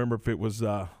trying to remember if it was.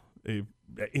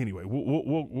 Anyway,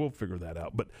 we'll figure that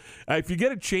out. But if you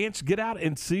get a chance, get out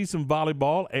and see some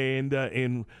volleyball,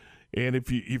 and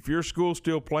if your school's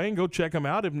still playing, go check them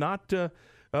out. If not,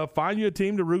 find you a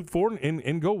team to root for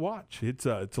and go watch. It's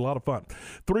a lot of fun.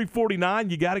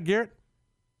 349, you got it, Garrett?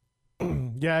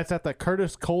 Yeah, it's at the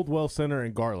Curtis Coldwell Center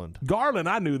in Garland. Garland,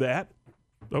 I knew that.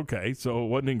 Okay, so it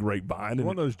wasn't in Grapevine.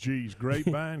 One of those G's,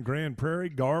 Grapevine, Grand Prairie,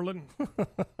 Garland.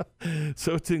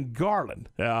 So it's in Garland,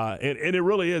 and it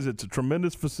really is. It's a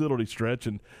tremendous facility stretch,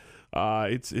 and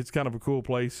it's kind of a cool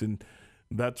place, and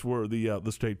that's where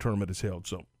the state tournament is held.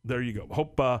 So there you go.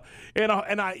 Hope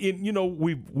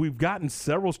we've gotten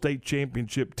several state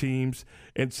championship teams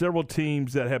and several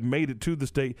teams that have made it to the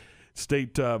state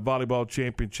volleyball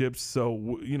championships.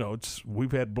 So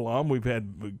we've had Blum, we've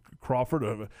had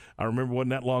Crawford. I remember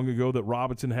wasn't that long ago that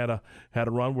Robinson had a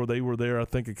run where they were there, I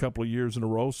think, a couple of years in a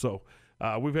row. So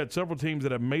we've had several teams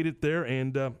that have made it there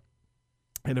and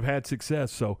have had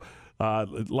success. So a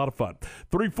lot of fun.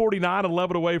 3:49,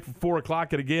 11 away from 4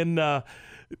 o'clock, and again.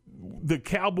 The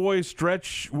Cowboys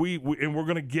stretch. We're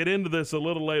going to get into this a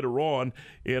little later on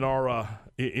in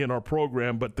our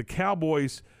program, but the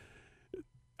Cowboys.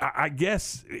 I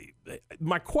guess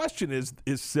my question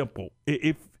is simple.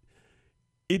 If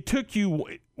it took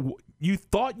you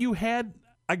thought you had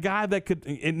a guy that could,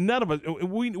 and none of us,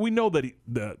 we know that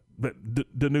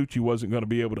Danucci wasn't going to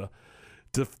be able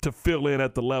to fill in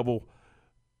at the level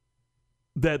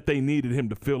that they needed him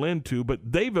to fill into,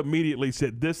 but they've immediately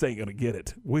said this ain't going to get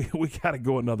it. We got to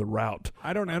go another route.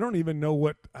 I don't even know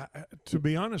what. To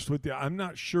be honest with you, I'm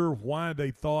not sure why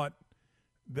they thought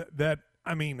that.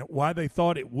 I mean, why they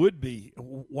thought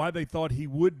why they thought he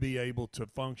would be able to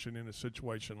function in a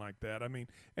situation like that. I mean,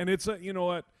 and it's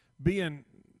being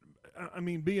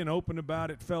open about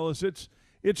it, fellas.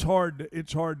 It's hard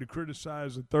to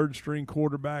criticize a third string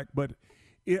quarterback, but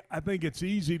I think it's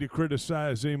easy to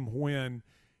criticize him when,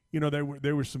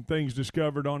 there were some things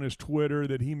discovered on his Twitter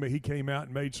that he came out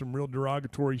and made some real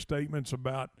derogatory statements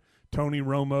about Tony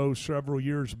Romo several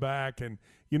years back. And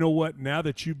you know what? Now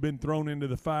that you've been thrown into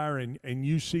the fire and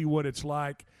you see what it's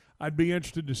like, I'd be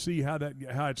interested to see how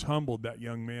it's humbled that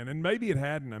young man. And maybe it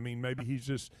hadn't. I mean, maybe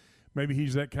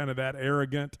he's that kind of that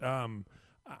arrogant.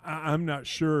 I'm not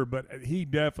sure, but he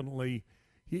definitely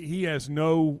he has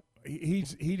no he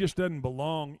just doesn't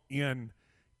belong in.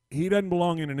 He doesn't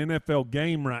belong in an NFL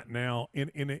game right now,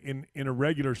 in a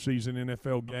regular season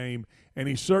NFL game, and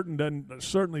he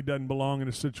certainly doesn't belong in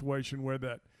a situation where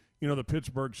the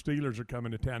Pittsburgh Steelers are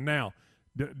coming to town. Now,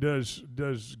 does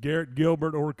Garrett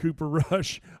Gilbert or Cooper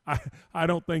Rush? I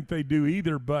don't think they do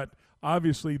either, but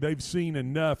obviously they've seen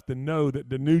enough to know that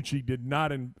DiNucci did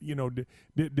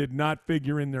not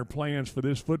figure in their plans for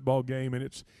this football game, and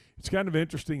it's kind of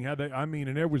interesting how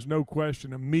and there was no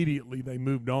question immediately they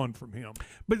moved on from him.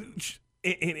 But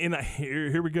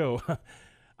here we go.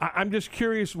 I'm just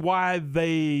curious why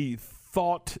they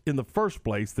thought in the first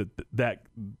place that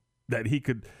he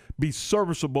could be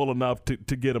serviceable enough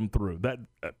to get him through.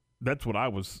 That's what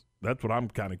I'm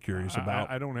kind of curious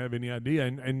about. I don't have any idea,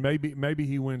 and maybe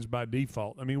he wins by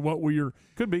default. I mean,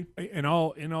 could be in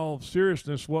all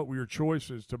seriousness? What were your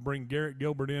choices to bring Garrett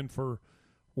Gilbert in for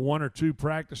 1 or 2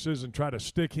 practices and try to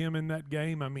stick him in that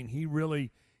game? I mean, he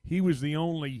was the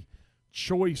only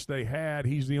choice they had.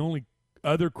 He's the only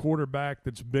other quarterback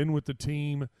that's been with the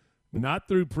team, not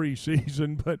through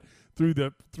preseason, but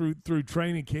through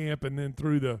training camp and then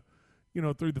through the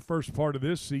first part of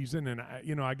this season. And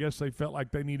I guess they felt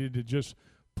like they needed to just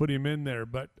put him in there.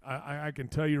 But I can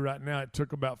tell you right now, it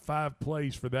took about 5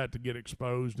 plays for that to get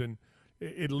exposed, and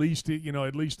at least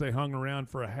they hung around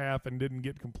for a half and didn't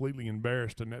get completely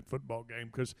embarrassed in that football game,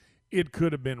 because it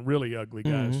could have been really ugly,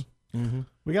 guys. Mm-hmm.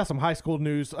 We got some high school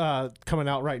news coming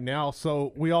out right now.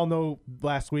 So we all know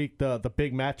last week the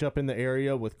big matchup in the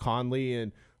area with Conley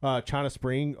and China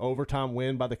Spring, overtime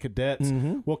win by the Cadets.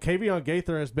 Mm-hmm. Well, Kavion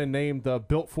Gaither has been named the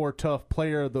Built for Tough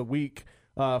Player of the Week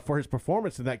for his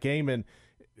performance in that game. And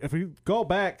if we go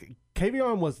back,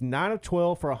 Kavion was 9 of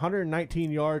 12 for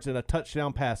 119 yards and a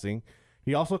touchdown passing.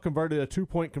 He also converted a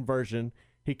 2-point conversion.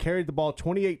 He carried the ball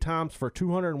 28 times for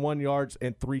 201 yards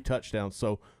and 3 touchdowns.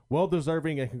 So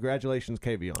well-deserving, and congratulations,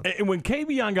 Kavion. And when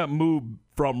Kavion got moved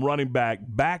from running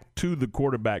back to the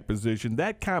quarterback position,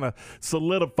 that kind of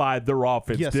solidified their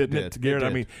offense, didn't it, Garrett? I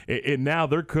mean, and now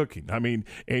they're cooking. I mean,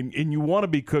 and you want to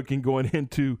be cooking going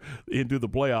into the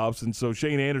playoffs. And so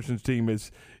Shane Anderson's team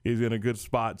is in a good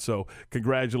spot. So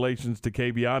congratulations to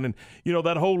Kavion. And,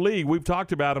 that whole league, we've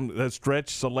talked about them, that stretch,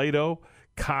 Salado,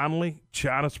 Conley,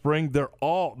 China Spring, they're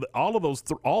all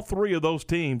 3 of those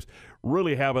teams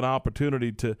really have an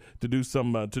opportunity to do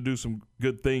some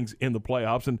good things in the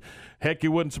playoffs. And heck, it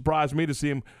wouldn't surprise me to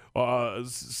see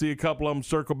a couple of them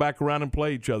circle back around and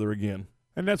play each other again.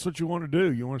 And that's what you want to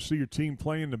do. You want to see your team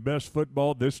playing the best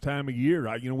football this time of year.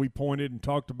 We pointed and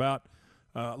talked about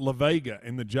La Vega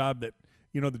and the job that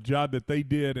they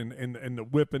did and the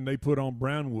whipping they put on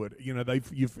Brownwood.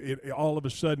 All of a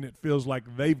sudden it feels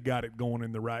like they've got it going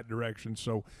in the right direction.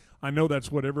 So I know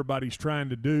that's what everybody's trying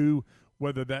to do,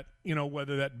 whether that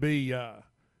be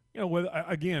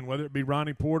whether it be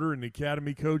Ronnie Porter and the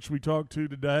academy coach we talked to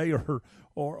today, or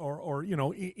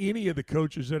any of the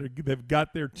coaches they've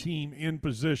got their team in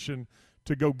position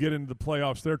to go get into the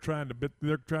playoffs. They're trying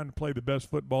to play the best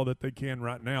football that they can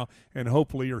right now, and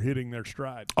hopefully are hitting their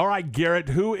stride. All right, Garrett,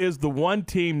 who is the one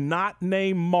team not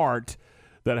named Mart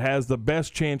that has the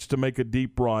best chance to make a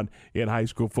deep run in high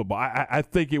school football? I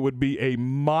think it would be a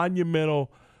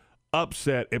monumental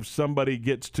upset if somebody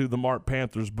gets to the Mart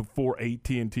Panthers before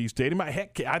AT&T Stadium.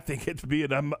 Heck, I think it'd be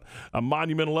a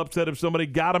monumental upset if somebody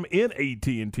got them in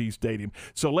AT&T Stadium.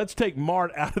 So let's take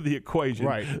Mart out of the equation.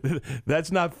 Right. That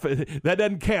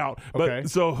doesn't count. Okay. But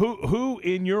so who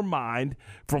in your mind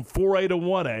from 4A to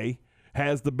 1A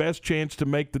has the best chance to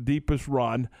make the deepest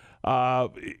run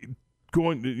trying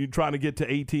to get to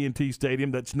AT&T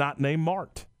Stadium that's not named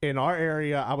Mart? In our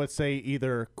area, I would say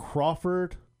either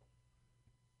Crawford,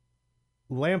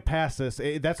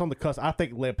 Lampasas, that's on the cusp. I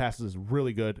think Lampasas is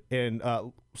really good. And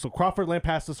so Crawford,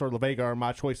 Lampasas, or La Vega are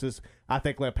my choices. I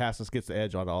think Lampasas gets the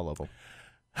edge on all of them.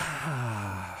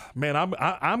 Man,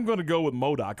 I'm going to go with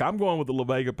Modoc. I'm going with the La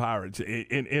Vega Pirates.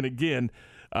 And again,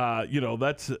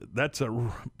 it's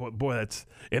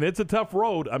a tough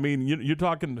road. I mean, you're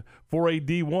talking 4A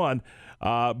D1,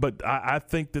 but I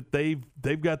think that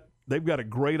they've got a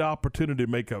great opportunity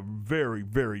to make a very,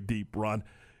 very deep run.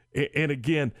 And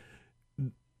again,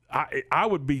 I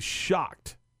would be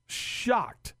shocked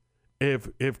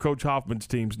if Coach Hoffman's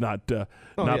team's not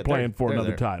playing for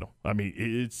another title. I mean,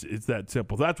 it's that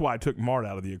simple. That's why I took Mart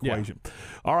out of the equation. Yeah.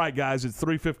 All right, guys, it's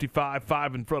 3:55,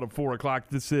 5 in front of 4 o'clock.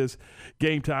 This is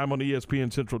Game Time on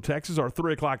ESPN Central Texas. Our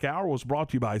 3 o'clock hour was brought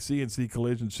to you by CNC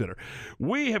Collision Center.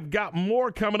 We have got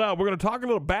more coming up. We're going to talk a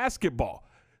little basketball.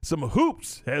 some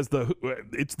hoops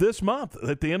it's this month.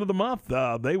 At the end of the month,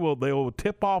 they will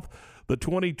tip off the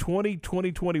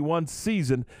 2020-2021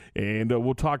 season, and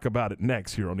we'll talk about it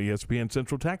next here on ESPN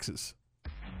Central Texas.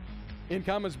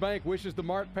 Incommons Bank wishes the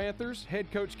Mart Panthers, head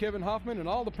coach Kevin Hoffman, and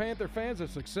all the Panther fans a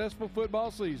successful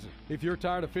football season. If you're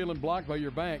tired of feeling blocked by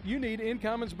your bank, you need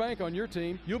Incommons Bank on your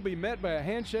team. You'll be met by a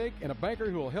handshake and a banker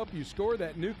who will help you score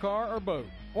that new car or boat,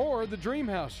 or the dream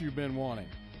house you've been wanting.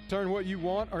 Turn what you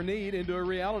want or need into a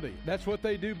reality. That's what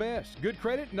they do best. Good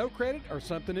credit, no credit, or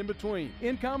something in between.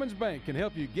 Incommons Bank can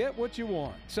help you get what you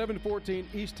want. 714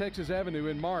 East Texas Avenue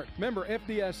in Mart. Member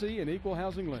FDIC and Equal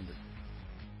Housing Lender.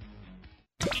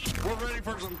 We're ready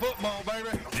for some football, baby.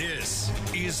 This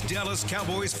is Dallas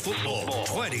Cowboys football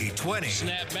 2020.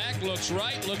 Snap back, looks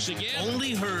right, looks again.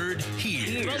 Only heard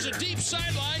here. Throws a deep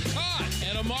sideline, caught.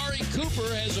 And Amari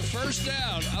Cooper has a first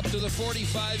down up to the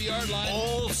 45-yard line.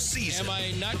 All season. Am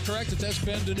I not correct that that's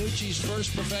Ben DiNucci's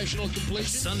first professional completion?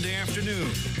 Sunday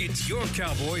afternoon, it's your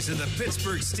Cowboys and the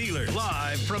Pittsburgh Steelers.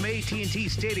 Live from AT&T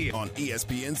Stadium on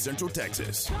ESPN Central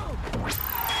Texas.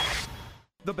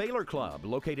 The Baylor Club,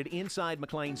 located inside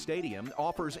McLean Stadium,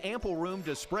 offers ample room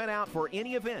to spread out for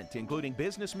any event, including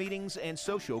business meetings and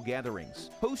social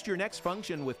gatherings. Host your next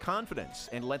function with confidence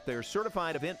and let their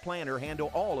certified event planner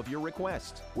handle all of your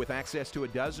requests. With access to a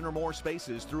dozen or more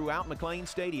spaces throughout McLean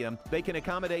Stadium, they can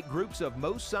accommodate groups of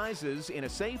most sizes in a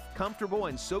safe, comfortable,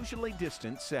 and socially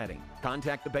distant setting.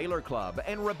 Contact the Baylor Club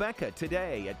and Rebecca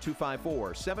today at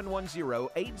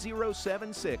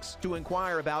 254-710-8076 to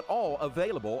inquire about all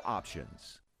available options.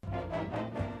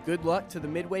 Good luck to the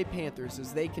Midway Panthers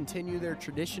as they continue their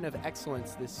tradition of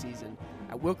excellence this season.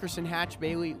 At Wilkerson Hatch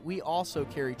Bailey, we also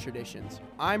carry traditions.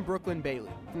 I'm Brooklyn Bailey.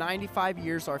 For 95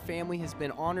 years, our family has been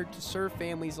honored to serve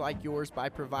families like yours by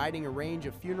providing a range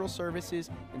of funeral services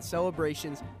and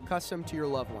celebrations custom to your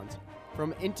loved ones.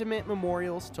 From intimate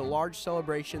memorials to large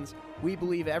celebrations, we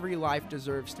believe every life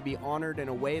deserves to be honored in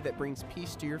a way that brings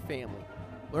peace to your family.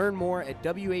 Learn more at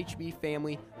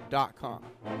WHBfamily.com.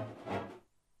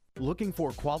 Looking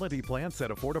for quality plants at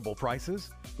affordable prices?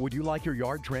 Would you like your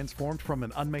yard transformed from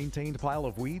an unmaintained pile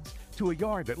of weeds to a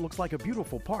yard that looks like a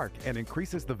beautiful park and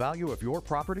increases the value of your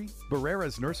property?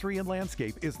 Barrera's Nursery and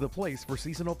Landscape is the place for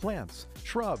seasonal plants,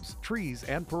 shrubs, trees,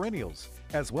 and perennials,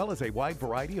 as well as a wide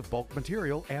variety of bulk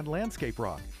material and landscape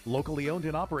rock. Locally owned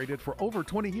and operated for over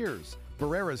 20 years.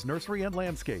 Barrera's Nursery and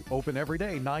Landscape, open every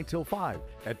day 9 till 5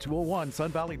 at 201 Sun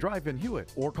Valley Drive in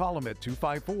Hewitt, or call them at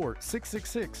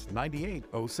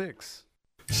 254-666-9806.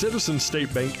 Citizens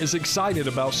State Bank is excited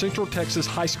about Central Texas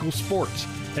high school sports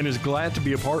and is glad to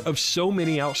be a part of so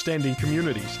many outstanding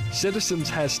communities. Citizens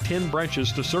has 10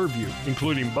 branches to serve you,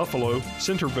 including Buffalo,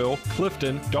 Centerville,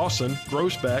 Clifton, Dawson,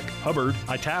 Groesbeck, Hubbard,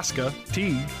 Itasca,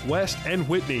 Teague, West, and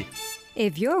Whitney.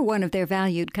 If you're one of their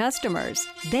valued customers,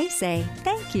 they say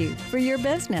thank you for your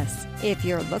business. If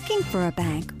you're looking for a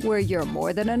bank where you're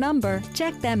more than a number,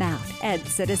 check them out at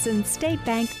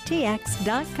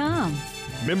citizensstatebanktx.com.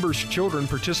 Members' children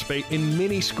participate in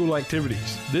many school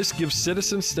activities. This gives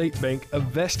Citizens State Bank a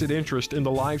vested interest in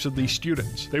the lives of these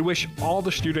students. They wish all the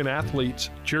student athletes,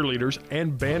 cheerleaders,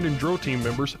 and band and drill team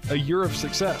members a year of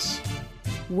success.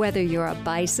 Whether you're a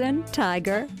bison,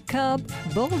 tiger, cub,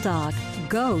 bulldog,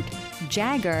 goat,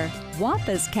 jagger,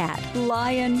 Wampus cat,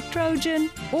 lion, Trojan,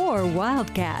 or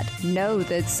wildcat, know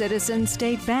that Citizens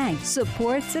State Bank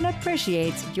supports and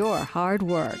appreciates your hard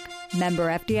work. Member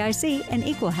FDIC and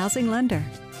Equal Housing Lender.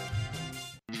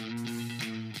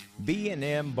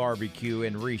 B&M Barbecue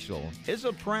in Riesel is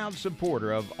a proud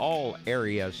supporter of all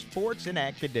area sports and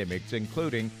academics,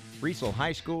 including Riesel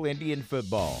High School Indian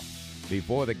football.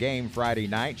 Before the game Friday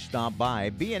night, stop by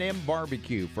B&M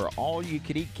Barbecue for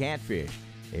all-you-can-eat catfish.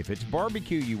 If it's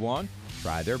barbecue you want,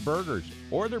 try their burgers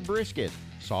or their brisket,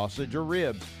 sausage or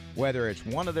ribs. Whether it's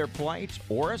one of their plates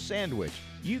or a sandwich,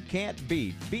 you can't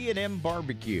beat B&M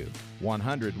Barbecue,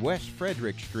 100 West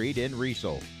Frederick Street in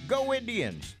Riesel. Go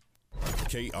Indians!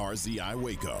 KRZI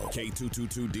Waco,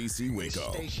 K222DC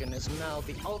Waco. This station is now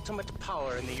the ultimate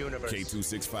power in the universe.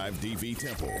 K265DV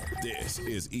Temple. This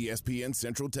is ESPN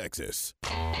Central Texas.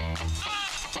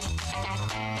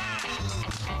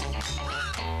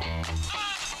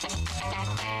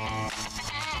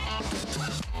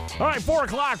 All right, 4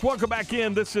 o'clock. Welcome back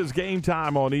in. This is Game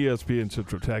Time on ESPN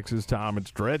Central Texas. Tom and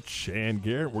Stretch and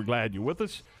Garrett, we're glad you're with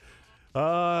us.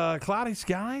 Cloudy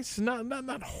skies,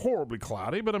 not horribly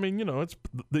cloudy, but I mean, you know, it's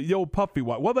the old puffy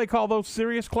white. What do they call those,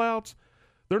 serious clouds?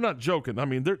 They're not joking. I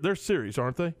mean, they're serious,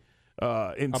 aren't they?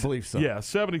 I believe so. Yeah,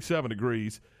 77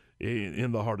 degrees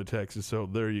in the heart of Texas. So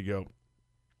there you go.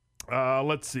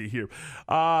 Let's see here.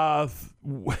 I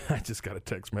just got a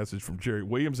text message from Jerry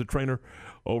Williams, a trainer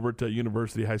over at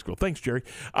University High School. Thanks, Jerry.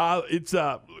 We're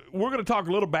going to talk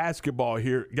a little basketball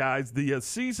here, guys. The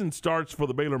season starts for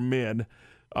the Baylor men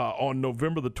on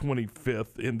November the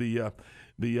 25th in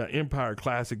the Empire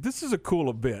Classic. This is a cool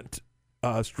event,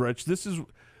 Stretch. This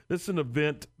is an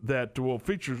event that will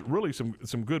feature really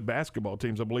some good basketball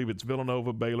teams. I believe it's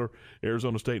Villanova, Baylor,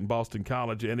 Arizona State, and Boston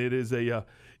College, and it's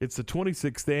the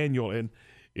 26th annual, and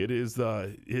it is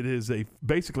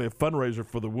basically a fundraiser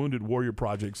for the Wounded Warrior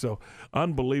Project. So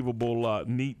unbelievable,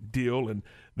 neat deal, and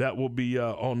that will be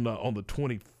on the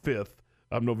 25th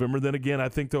of November. Then again, I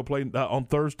think they'll play on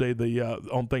Thursday,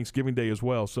 on Thanksgiving Day as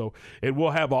well. So it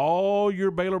will have all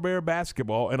your Baylor Bear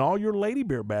basketball and all your Lady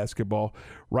Bear basketball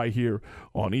right here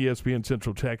on ESPN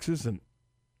Central Texas, and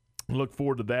look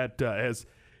forward to that.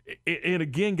 And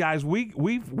again, guys,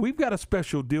 we've got a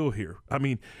special deal here. I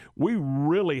mean, we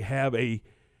really have a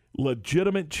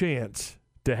legitimate chance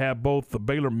to have both the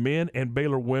Baylor men and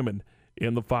Baylor women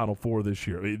in the Final Four this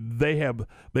year.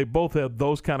 They both have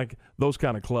those kind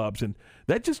of clubs, and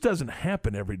that just doesn't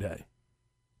happen every day.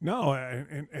 No,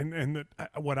 and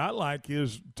what I like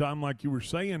is, Tom, like you were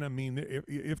saying, I mean,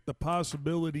 if the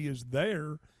possibility is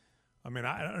there, I mean,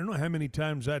 I don't know how many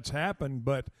times that's happened,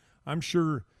 but I'm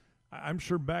sure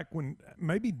back when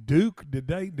maybe Duke did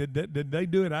they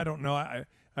do it? I don't know.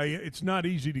 It's not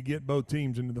easy to get both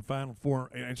teams into the Final Four,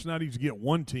 and it's not easy to get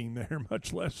one team there,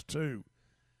 much less two.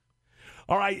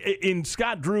 All right, and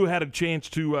Scott Drew had a chance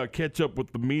to catch up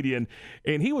with the media,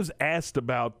 and he was asked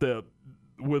about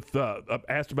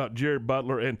Jared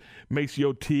Butler and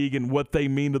Maceo Teague and what they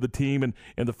mean to the team, and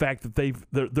the fact that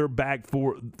they're back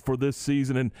for this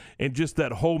season, and just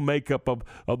that whole makeup of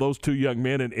those two young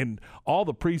men, and all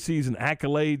the preseason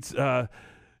accolades,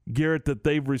 Garrett, that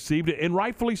they've received, and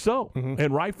rightfully so. Mm-hmm.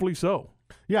 And rightfully so.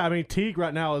 Yeah, I mean, Teague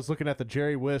right now is looking at the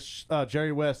Jerry West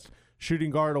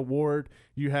Shooting Guard Award.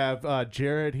 You have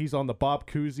Jared. He's on the Bob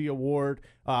Cousy Award.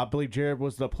 I believe Jared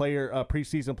was the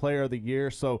preseason player of the year.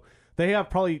 So they have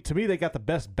probably, to me, they got the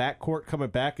best backcourt coming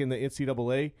back in the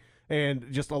NCAA, and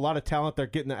just a lot of talent. They're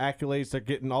getting the accolades. They're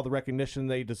getting all the recognition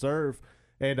they deserve,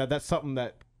 and that's something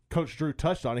that Coach Drew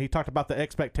touched on. He talked about the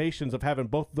expectations of having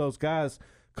both of those guys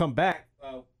come back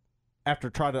after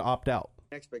trying to opt out.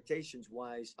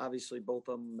 Expectations-wise, obviously both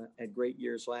of them had great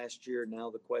years last year. Now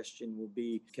the question will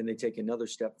be, can they take another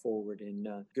step forward? And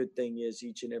good thing is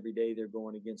each and every day they're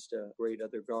going against great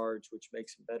other guards, which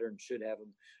makes them better and should have them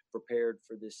prepared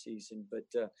for this season.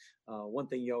 But one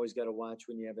thing you always got to watch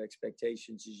when you have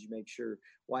expectations is you make sure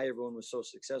why everyone was so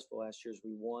successful last year is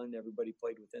we won. Everybody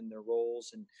played within their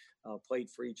roles and played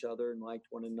for each other and liked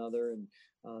one another. And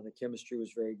the chemistry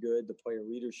was very good. The player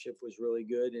leadership was really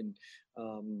good.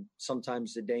 And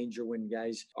sometimes the danger when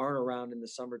guys aren't around in the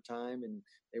summertime and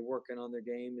they're working on their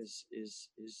game is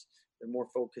they're more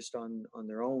focused on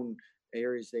their own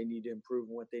areas they need to improve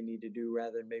and what they need to do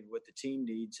rather than maybe what the team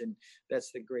needs. And that's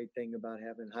the great thing about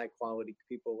having high quality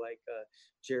people like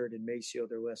Jared and Maceo.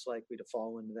 They're less likely to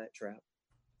fall into that trap.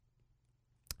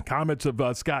 Comments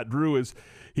of Scott Drew as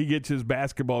he gets his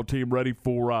basketball team ready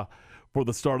for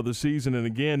the start of the season. And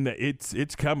again,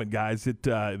 it's coming, guys. At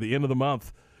the end of the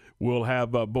month, we'll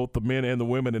have both the men and the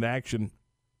women in action.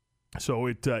 So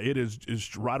it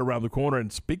is right around the corner.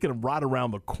 And speaking of right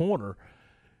around the corner,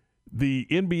 the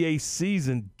NBA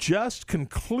season just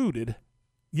concluded,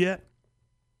 yet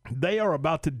they are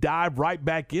about to dive right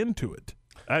back into it.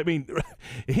 I mean,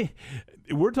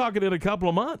 we're talking in a couple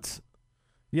of months.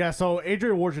 Yeah, so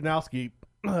Adrian Wojnarowski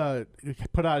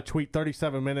put out a tweet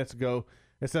 37 minutes ago.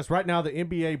 It says, right now the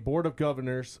NBA Board of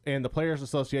Governors and the Players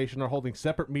Association are holding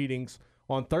separate meetings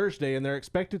on Thursday, and they're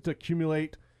expected to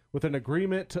accumulate with an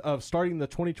agreement of starting the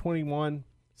 2021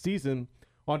 season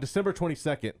on December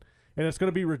 22nd, and it's going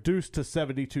to be reduced to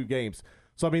 72 games.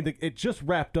 So, I mean, it just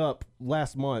wrapped up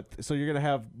last month, so you're going to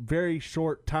have very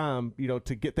short time,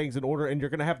 to get things in order, and you're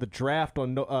going to have the draft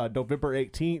on November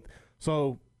 18th.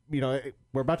 So,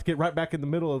 we're about to get right back in the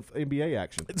middle of NBA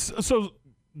action. So,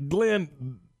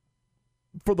 Glenn,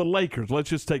 for the Lakers, let's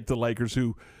just take the Lakers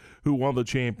who won the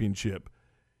championship.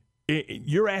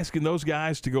 You're asking those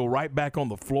guys to go right back on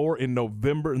the floor in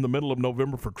November, in the middle of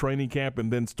November for training camp,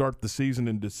 and then start the season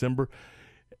in December.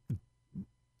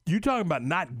 You're talking about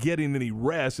not getting any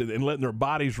rest and letting their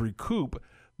bodies recoup.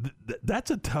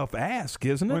 That's a tough ask,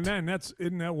 isn't it? Well,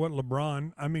 isn't that what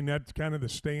LeBron? I mean, that's kind of the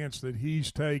stance that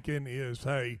he's taken. Is,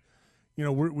 hey,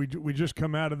 we just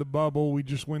come out of the bubble, we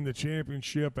just win the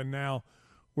championship, and now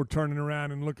we're turning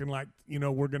around and looking like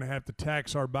we're going to have to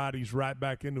tax our bodies right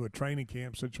back into a training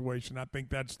camp situation. I think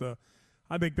that's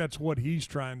what he's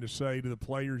trying to say to the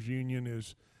players' union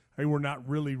is, hey, we're not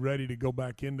really ready to go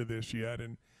back into this yet.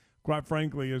 And quite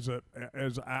frankly, as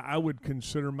I would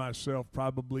consider myself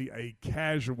probably a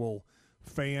casual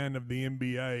fan of the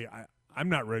NBA, I'm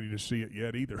not ready to see it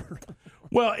yet either.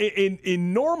 Well,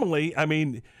 in normally, I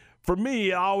mean, for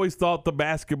me, I always thought the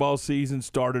basketball season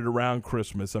started around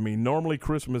Christmas. I mean, normally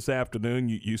Christmas afternoon,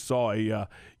 you saw a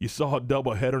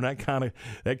doubleheader, and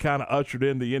that kind of ushered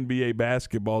in the NBA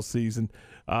basketball season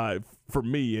for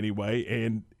me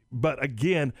anyway. But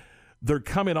again, they're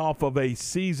coming off of a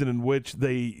season in which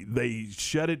they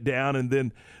shut it down and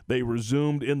then they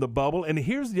resumed in the bubble. And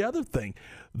here's the other thing.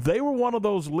 They were one of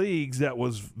those leagues that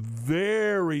was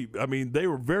they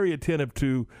were very attentive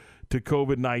to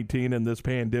COVID-19 and this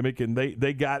pandemic, and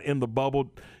they got in the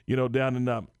bubble, down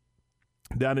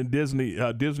in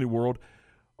Disney World.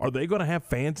 Are they going to have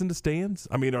fans in the stands?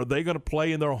 I mean, are they going to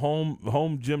play in their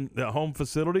home gym, home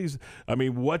facilities? I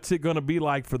mean, what's it going to be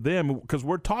like for them? Because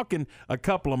we're talking a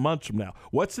couple of months from now.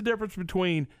 What's the difference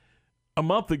between a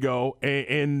month ago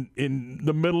and in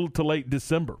the middle to late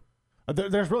December?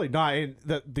 There's really not.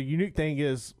 The unique thing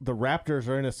is the Raptors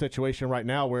are in a situation right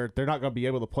now where they're not going to be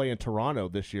able to play in Toronto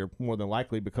this year, more than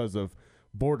likely because of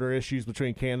border issues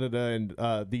between Canada and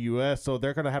the U.S., so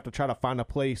they're going to have to try to find a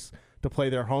place to play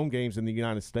their home games in the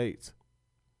United States.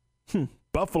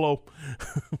 Buffalo.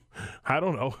 I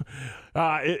don't know.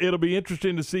 It'll be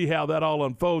interesting to see how that all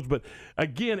unfolds. But,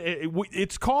 again,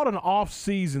 it's called an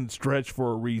off-season stretch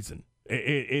for a reason,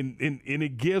 and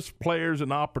it gives players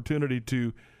an opportunity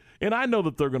to – and I know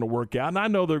that they're going to work out, and I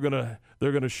know they're going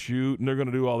to shoot, and they're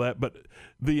going to do all that. But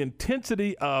the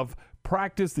intensity of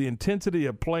practice, the intensity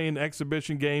of playing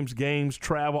exhibition games,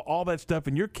 travel, all that stuff,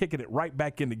 and you're kicking it right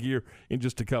back into gear in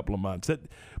just a couple of months.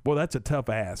 That's a tough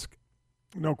ask.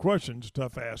 No question, it's a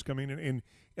tough ask. I mean, and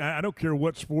I don't care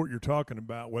what sport you're talking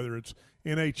about, whether it's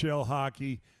NHL,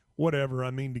 hockey, whatever. I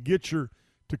mean,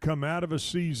 to come out of a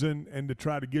season and to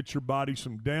try to get your body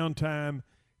some downtime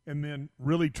and then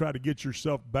really try to get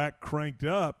yourself back cranked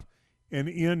up and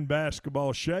in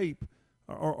basketball shape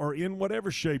or in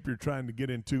whatever shape you're trying to get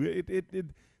into.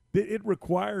 It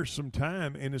requires some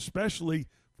time, and especially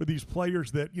for these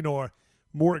players that, are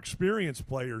more experienced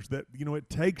players that, it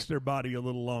takes their body a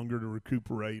little longer to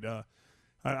recuperate.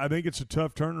 I think it's a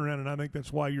tough turnaround, and I think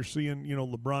that's why you're seeing,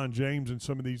 LeBron James and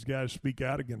some of these guys speak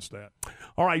out against that.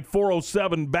 All right,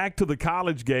 4:07, back to the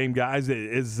college game, guys,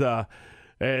 and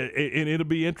it'll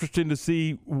be interesting to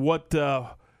see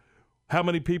how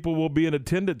many people will be in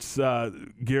attendance,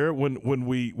 Garrett, when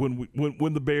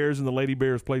the Bears and the Lady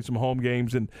Bears play some home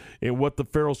games, and what the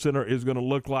Farrell Center is going to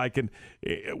look like, and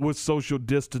with social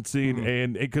distancing,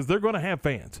 and because they're going to have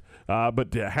fans,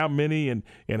 but how many and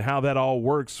how that all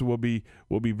works will be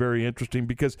very interesting,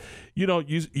 because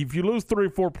if you lose 3 or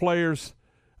 4 players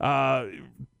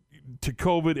to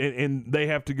COVID and they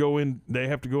have to go into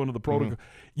the protocol.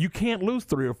 You can't lose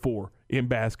 3 or 4 in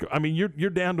basketball. I mean, you're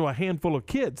down to a handful of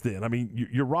kids then. I mean,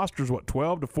 your roster's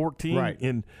 12 to 14, right?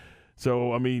 And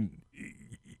so, I mean,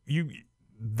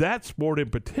 that sport in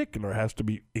particular has to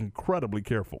be incredibly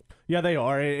careful. Yeah, they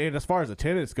are. And as far as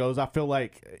attendance goes, I feel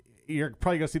like you're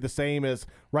probably going to see the same as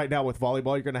right now with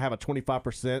volleyball. You're going to have a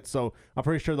 25%. So I'm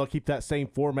pretty sure they'll keep that same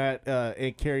format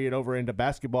and carry it over into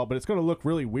basketball. But it's going to look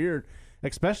really weird,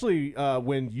 especially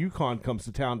when UConn comes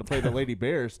to town to play the Lady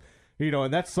Bears.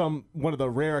 And that's one of the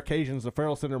rare occasions the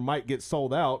Farrell Center might get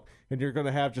sold out, and you're going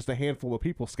to have just a handful of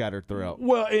people scattered throughout.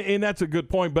 Well, and that's a good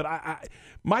point. But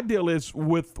my deal is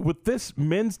with this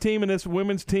men's team and this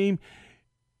women's team,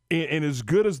 and as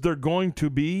good as they're going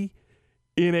to be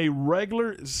in a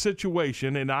regular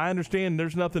situation, and I understand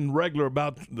there's nothing regular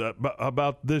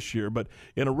about this year, but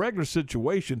in a regular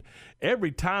situation,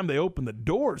 every time they open the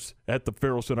doors at the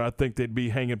Farrell Center, I think they'd be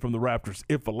hanging from the Raptors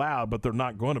if allowed, but they're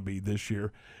not going to be this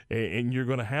year. And you're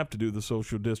going to have to do the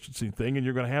social distancing thing, and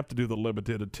you're going to have to do the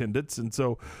limited attendance, and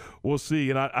so we'll see.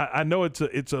 And I know it's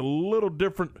a little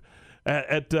different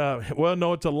it's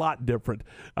a lot different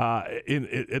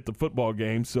at the football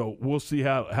game. So we'll see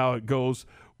how it goes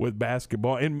with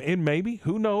basketball, and maybe,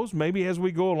 who knows, maybe as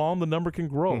we go along the number can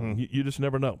grow. You just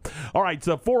never know. All right,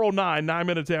 so 4:09, 9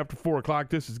 minutes after 4 o'clock.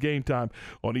 This is Game Time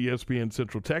on ESPN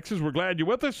Central Texas. We're glad you're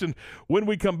with us, and when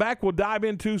we come back, we'll dive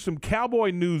into some Cowboy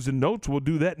news and notes. We'll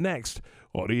do that next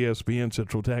on ESPN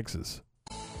Central Texas.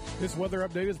 This weather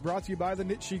update is brought to you by the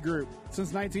Nitsche Group.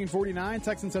 Since 1949,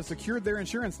 Texans have secured their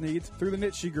insurance needs through the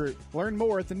Nitsche Group. Learn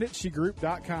more at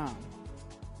thenitschegroup.com.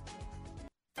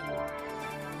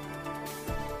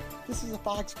 This is a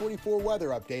Fox 44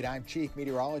 weather update. I'm Chief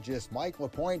Meteorologist Mike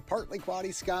LaPointe. Partly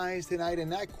cloudy skies tonight and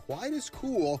not quite as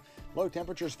cool. Low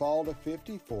temperatures fall to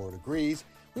 54 degrees.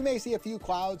 We may see a few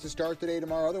clouds to start the day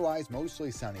tomorrow. Otherwise,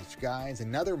 mostly sunny skies.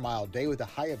 Another mild day with a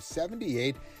high of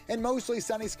 78 and mostly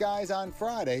sunny skies on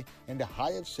Friday and a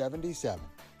high of 77.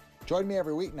 Join me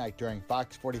every weeknight during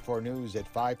Fox 44 News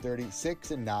at 5:30,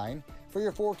 6, and 9 for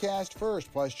your forecast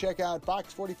first. Plus, check out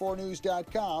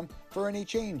fox44news.com for any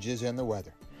changes in the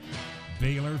weather.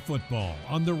 Baylor football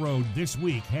on the road this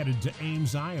week, headed to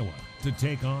Ames, Iowa to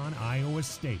take on Iowa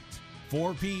State.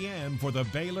 4 p.m. for the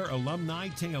Baylor Alumni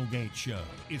Tailgate Show.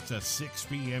 It's a 6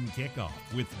 p.m. kickoff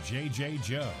with J.J.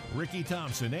 Joe, Ricky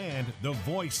Thompson, and the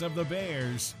voice of the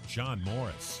Bears, John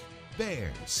Morris.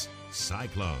 Bears,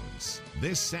 Cyclones,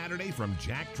 this Saturday from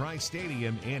Jack Trice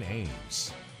Stadium in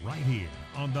Ames. Right here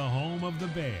on the home of the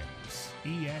Bears,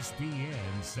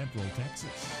 ESPN Central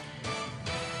Texas.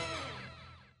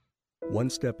 One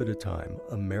step at a time,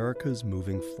 America's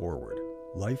moving forward.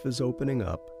 Life is opening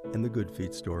up, and the Good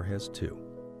Feet store has too.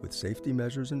 With safety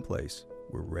measures in place,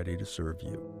 we're ready to serve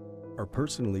you. Our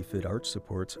personally fit arch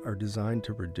supports are designed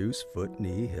to reduce foot,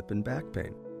 knee, hip, and back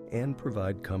pain and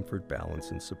provide comfort,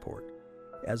 balance, and support.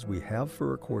 As we have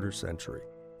for a quarter century,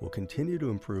 we'll continue to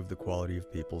improve the quality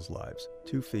of people's lives,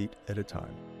 2 feet at a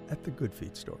time, at the Good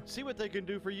Feet store. See what they can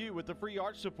do for you with the free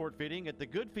arch support fitting at the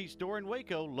Good Feet store in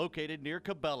Waco, located near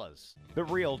Cabela's. The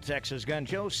Real Texas Gun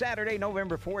Show, Saturday,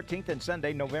 November 14th and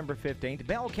Sunday, November 15th,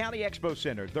 Bell County Expo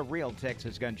Center. The Real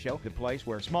Texas Gun Show, the place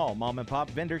where small mom-and-pop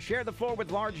vendors share the floor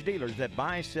with large dealers that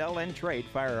buy, sell, and trade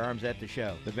firearms at the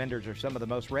show. The vendors are some of the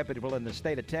most reputable in the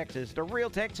state of Texas. The Real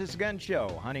Texas Gun Show,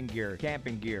 hunting gear,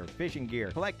 camping gear, fishing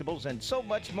gear, collectibles, and so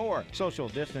much more. Social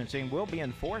distancing will be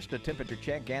enforced. A temperature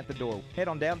check at the door. Head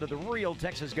on down to the Real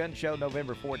Texas Gun Show,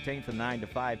 November 14th from 9 to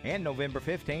 5 and November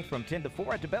 15th from 10 to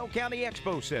 4 at the Bell County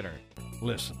Expo Center.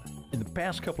 Listen, in the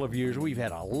past couple of years, we've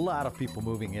had a lot of people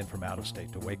moving in from out of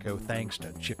state to Waco thanks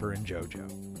to Chipper and JoJo.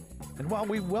 And while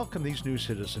we welcome these new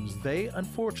citizens, they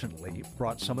unfortunately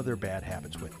brought some of their bad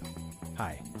habits with them.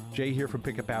 Hi, Jay here from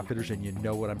Pickup Outfitters, and you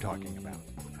know what I'm talking about.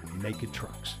 Naked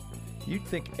trucks. You'd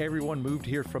think everyone moved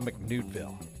here from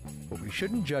McNewtville. But we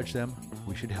shouldn't judge them,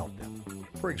 we should help them.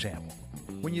 For example,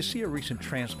 when you see a recent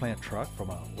transplant truck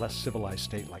from a less civilized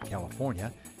state like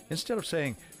California, instead of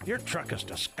saying, "Your truck is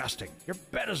disgusting, your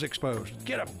bed is exposed,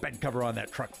 get a bed cover on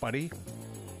that truck, buddy,"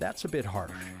 that's a bit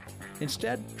harsh.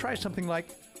 Instead, try something like,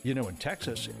 "You know, in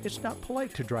Texas, it's not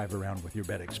polite to drive around with your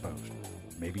bed exposed.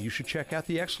 Maybe you should check out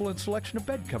the excellent selection of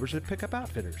bed covers at Pickup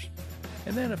Outfitters."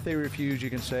 And then if they refuse,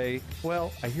 you can say,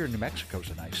 "Well, I hear New Mexico's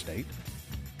a nice state."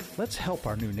 Let's help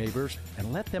our new neighbors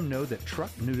and let them know that truck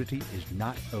nudity is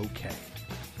not okay.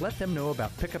 Let them know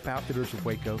about Pickup Outfitters of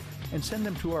Waco and send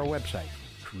them to our website,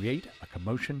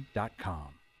 createacommotion.com.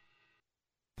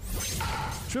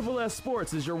 Triple S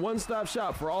Sports is your one-stop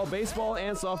shop for all baseball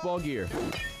and softball gear.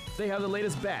 They have the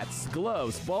latest bats,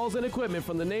 gloves, balls, and equipment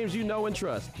from the names you know and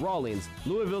trust. Rawlings,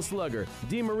 Louisville Slugger,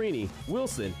 DeMarini,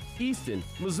 Wilson, Easton,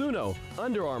 Mizuno,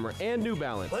 Under Armour, and New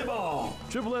Balance. Play ball!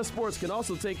 Triple S Sports can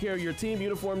also take care of your team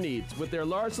uniform needs with their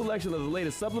large selection of the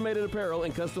latest sublimated apparel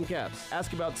and custom caps.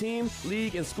 Ask about team,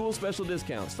 league, and school special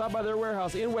discounts. Stop by their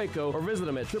warehouse in Waco or visit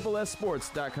them at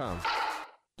triplessports.com.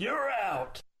 You're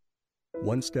out!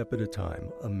 One step at a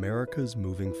time, America's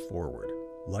moving forward.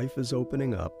 Life is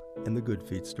opening up, and the Good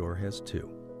Feet store has too.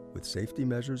 With safety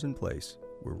measures in place,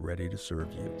 we're ready to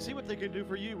serve you. See what they can do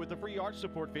for you with the free arch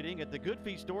support fitting at the Good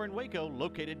Feet store in Waco,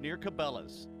 located near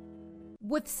Cabela's.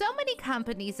 With so many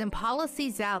companies and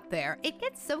policies out there, it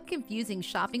gets so confusing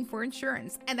shopping for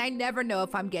insurance, and I never know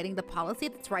if I'm getting the policy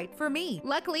that's right for me.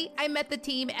 Luckily, I met the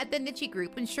team at the Niche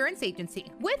Group Insurance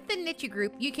Agency. With the Niche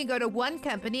Group, you can go to one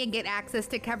company and get access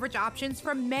to coverage options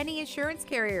from many insurance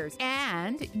carriers,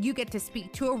 and you get to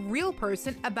speak to a real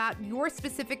person about your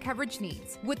specific coverage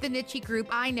needs. With the Niche Group,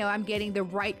 I know I'm getting the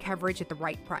right coverage at the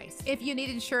right price. If you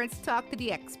need insurance, talk to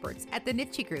the experts at the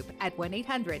Niche Group at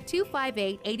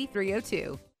 1-800-258-8302.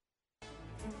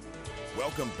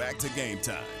 Welcome back to Game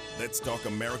Time. Let's talk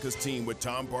America's team with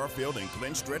Tom Barfield and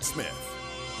Glenn Stretch Smith.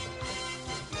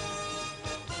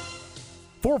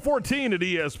 4:14 at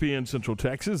ESPN Central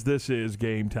Texas. This is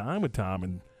Game Time with Tom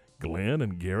and Glenn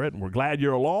and Garrett, and we're glad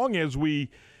you're along as we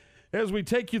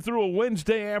take you through a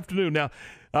Wednesday afternoon. Now,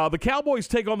 the Cowboys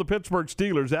take on the Pittsburgh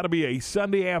Steelers. That'll be a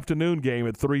Sunday afternoon game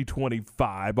at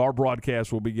 3:25. Our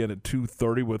broadcast will begin at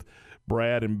 2:30 with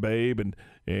Brad and Babe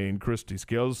and Christy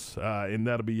Skills, and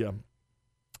that'll be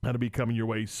coming your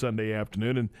way Sunday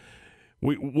afternoon. And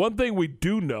one thing we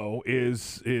do know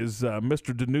is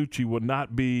Mr. DiNucci will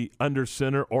not be under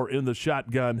center or in the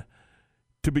shotgun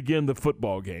to begin the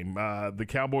football game. The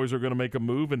Cowboys are going to make a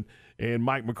move, and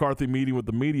Mike McCarthy, meeting with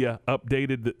the media,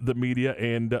 updated the media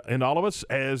and all of us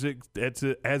as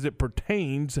it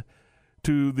pertains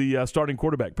to the starting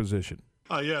quarterback position.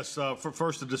 Yes, for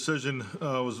first the decision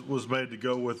was made to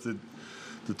go with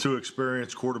the two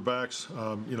experienced quarterbacks.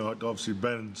 Obviously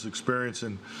Ben's experience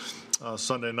in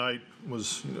Sunday night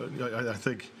was, I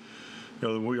think,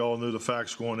 we all knew the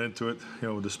facts going into it.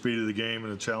 The speed of the game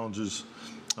and the challenges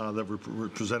that were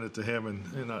presented to him,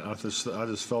 and I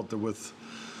just felt that with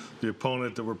the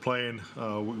opponent that we're playing,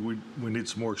 we need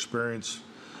some more experience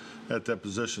at that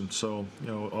position. So,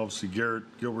 obviously Garrett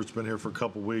Gilbert's been here for a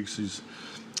couple weeks. He's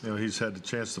had the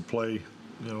chance to play,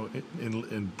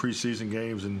 in preseason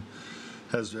games, and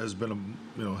has been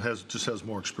has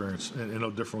more experience, and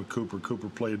no different with Cooper. Cooper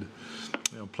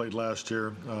played last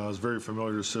year. Is very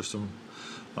familiar with the system.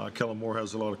 Kellen Moore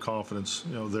has a lot of confidence,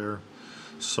 there.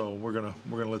 So we're gonna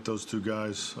let those two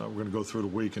guys. We're gonna go through the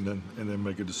week and then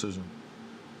make a decision.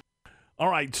 All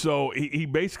right. So he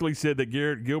basically said that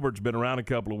Garrett Gilbert's been around a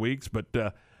couple of weeks, but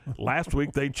last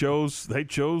week they chose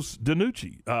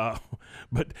DiNucci.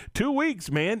 But 2 weeks,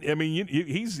 man. I mean,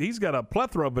 he's got a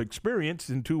plethora of experience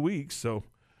in 2 weeks. So,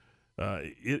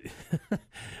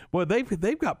 well,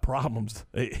 they've got problems.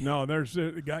 No, there's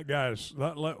guys.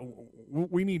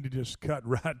 We need to just cut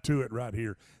right to it right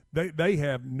here. They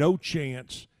have no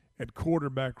chance at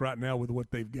quarterback right now with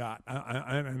what they've got.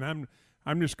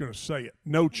 I'm just going to say it.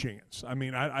 No chance. I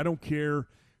mean, I don't care.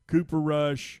 Cooper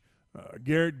Rush,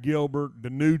 Garrett Gilbert,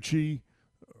 DiNucci,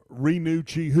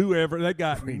 Renucci, whoever. They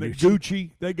got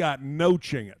Gucci. They got no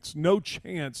chance. No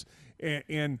chance.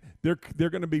 And they're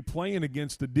going to be playing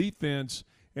against the defense.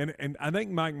 And I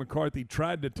think Mike McCarthy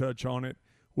tried to touch on it,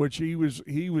 which he was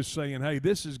saying, hey,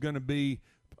 this is going to be,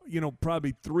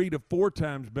 probably 3 to 4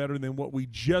 times better than what we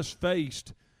just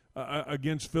faced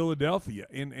against Philadelphia.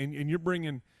 And you're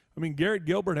bringing, Garrett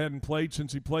Gilbert hadn't played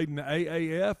since he played in the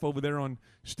AAF over there on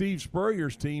Steve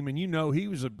Spurrier's team, and he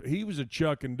was a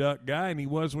chuck and duck guy, and he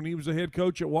was when he was the head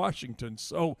coach at Washington.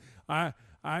 So I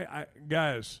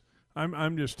guys,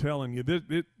 I'm just telling you,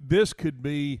 this could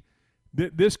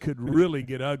really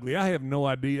get ugly. I have no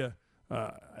idea.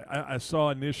 I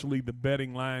saw initially the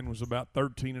betting line was about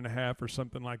 13.5 or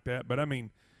something like that. But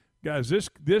guys,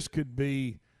 this could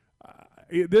be,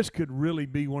 this could really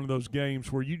be one of those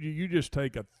games where you just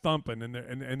take a thumping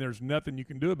and there's nothing you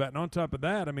can do about it. And on top of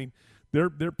that,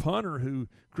 their punter, who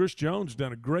Chris Jones,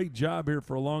 done a great job here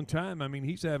for a long time.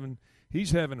 He's having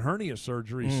hernia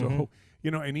surgery, so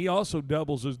and he also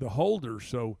doubles as the holder.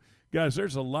 So guys,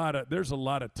 there's a lot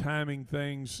of timing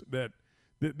things that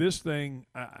this thing,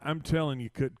 I'm telling you,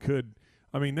 could.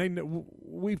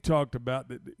 We've talked about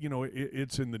that.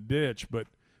 It's in the ditch, but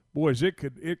boys, it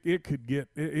could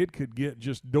get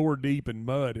just door deep in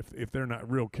mud if they're not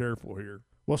real careful here.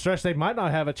 Well, Stretch, they might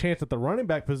not have a chance at the running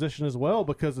back position as well,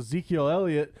 because Ezekiel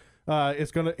Elliott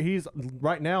he's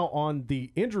right now on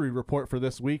the injury report for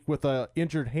this week with a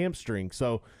injured hamstring,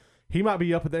 so he might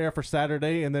be up there for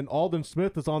Saturday, and then Aldon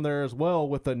Smith is on there as well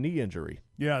with a knee injury.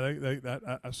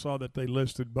 Yeah, I saw that they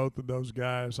listed both of those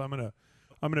guys. I'm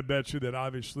gonna bet you that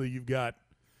obviously you've got,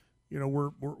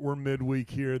 we're midweek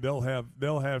here. They'll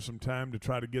have some time to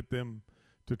try to get them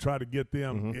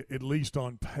at least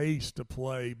on pace to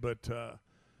play. But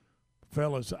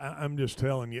fellas, I'm just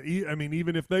telling you.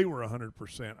 Even if they were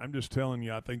 100%, I'm just telling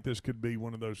you. I think this could be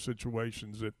one of those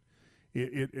situations that.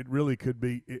 It really could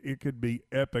be. It could be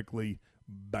epically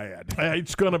bad.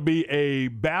 It's going to be a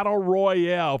battle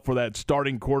royale for that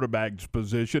starting quarterback's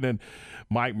position. And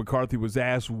Mike McCarthy was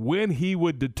asked when he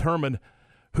would determine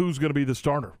who's going to be the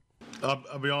starter.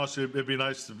 I'll be honest, it'd be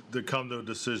nice to come to a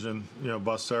decision,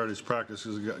 by Saturday's practice,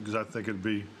 because I think it'd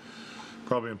be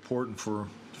probably important for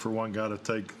one guy to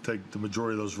take the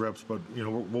majority of those reps. But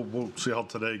we'll see how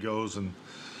today goes, and.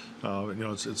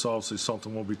 It's obviously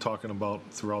something we'll be talking about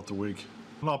throughout the week.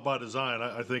 Not by design.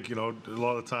 I think, a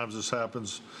lot of times this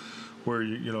happens where,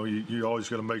 you always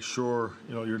got to make sure,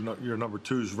 your number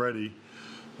 2 is ready,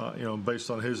 based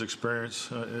on his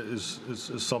experience is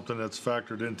something that's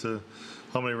factored into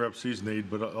how many reps he's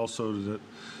need, but also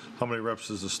how many reps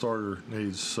does the starter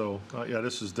needs. So,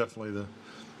 this is definitely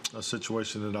a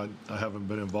situation that I haven't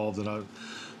been involved in. I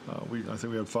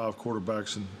think we had 5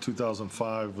 quarterbacks in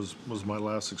 2005 was my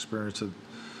last experience that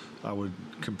I would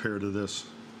compare to this.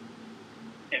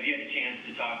 Have you had a chance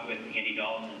to talk with Andy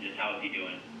Dalton? Just how is he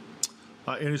doing?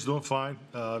 Andy's doing fine.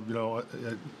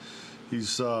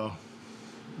 He's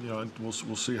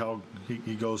we'll see how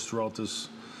he goes throughout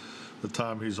the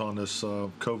time he's on this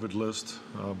COVID list.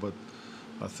 But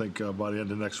I think by the end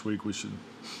of next week we should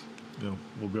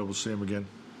we'll be able to see him again.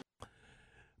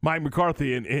 Mike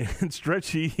McCarthy and Stretch,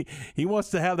 he wants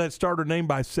to have that starter name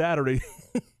by Saturday.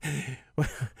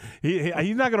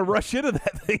 He's not going to rush into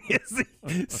that thing, is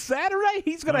he? Saturday?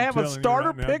 He's going to have a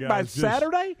starter pick by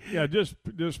Saturday?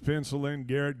 Just pencil in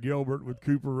Garrett Gilbert with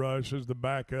Cooper Rush as the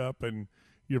backup, and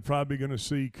you're probably going to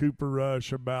see Cooper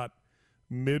Rush about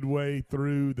midway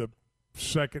through the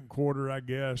second quarter, I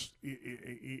guess,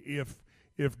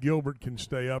 if Gilbert can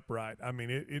stay upright. I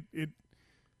mean,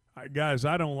 guys,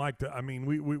 I don't like to. I mean,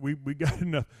 we got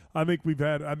enough. I think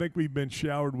we've been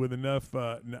showered with enough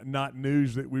not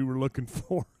news that we were looking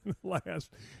for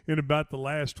in about the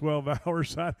last 12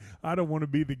 hours. I don't want to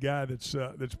be the guy that's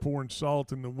pouring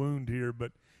salt in the wound here,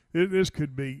 but this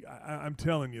could be. I'm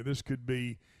telling you, this could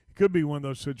be. It could be one of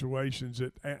those situations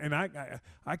that, and I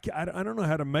don't know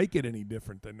how to make it any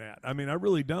different than that. I mean, I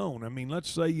really don't. I mean, let's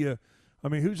say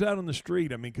who's out on the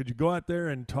street? I mean, could you go out there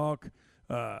and talk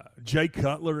Jay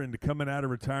Cutler into coming out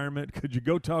of retirement? Could you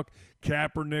go talk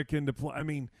Kaepernick into play? I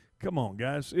mean, come on,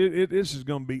 guys. This is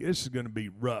going to be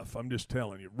rough. I'm just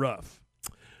telling you, rough.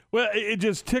 Well, it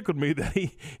just tickled me that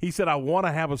he said, I want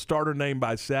to have a starter name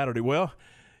by Saturday. Well,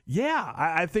 yeah,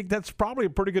 I think that's probably a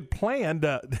pretty good plan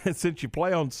since you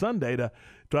play on Sunday to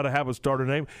try to have a starter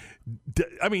name.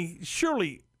 I mean,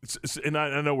 surely, and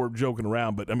I know we're joking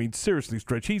around, but I mean, seriously,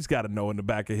 Stretch, he's got to know in the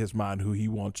back of his mind who he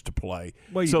wants to play,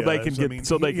 so they can get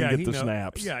the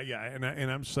snaps. Yeah,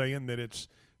 and I'm saying that it's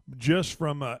just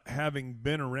from having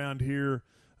been around here,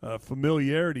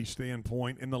 familiarity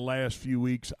standpoint in the last few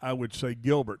weeks. I would say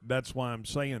Gilbert. That's why I'm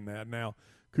saying that now.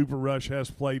 Cooper Rush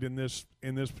has played in this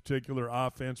particular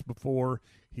offense before.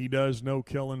 He does know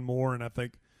Kellen Moore, and I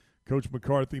think Coach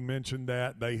McCarthy mentioned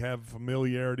that they have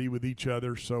familiarity with each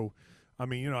other. So, I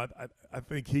mean, I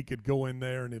think he could go in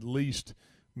there and at least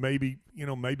maybe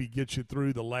get you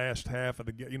through the last half of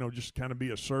the game. Just kind of be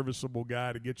a serviceable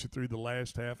guy to get you through the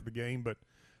last half of the game. But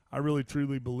I really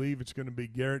truly believe it's going to be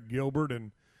Garrett Gilbert,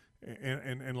 and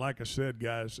like I said,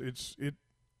 guys,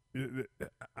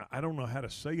 I don't know how to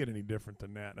say it any different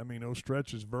than that. I mean,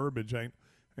 Stretch's verbiage ain't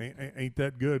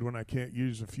that good when I can't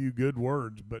use a few good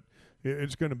words, but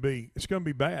it's going to be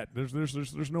bad.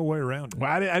 There's no way around it.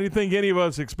 Well, I didn't think any of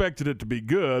us expected it to be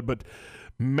good, but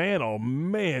man, oh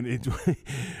man, it's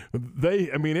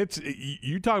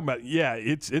you talking about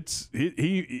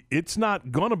it's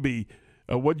not going to be.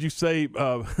 What'd you say?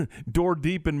 Door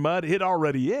deep in mud. It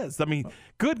already is. I mean,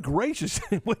 good gracious.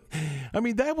 I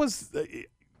mean, that was.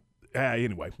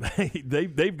 Anyway,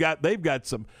 they've got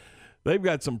some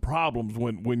problems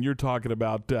when you're talking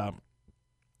about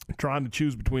trying to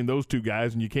choose between those two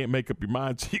guys and you can't make up your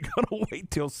mind, so you're gonna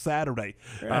wait till Saturday.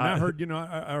 And I heard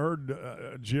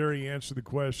Jerry answer the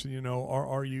question.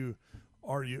 Are you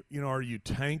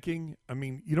tanking? I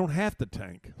mean, you don't have to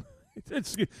tank.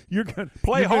 You're gonna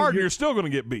play hard. You're still going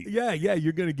to get beat. Yeah,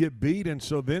 you're going to get beat, and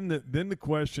so then the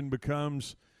question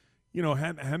becomes,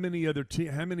 how many other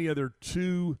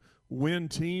 2-win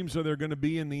teams are there going to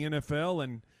be in the NFL?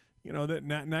 And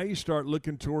that now you start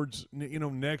looking towards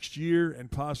next year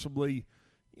and possibly,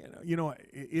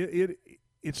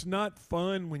 it's not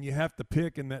fun when you have to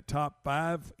pick in that top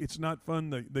 5. It's not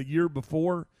fun the year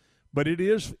before, but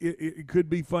it could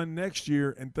be fun next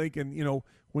year. And thinking,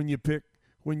 when you pick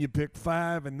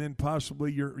 5 and then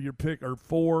possibly your pick or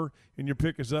 4 and your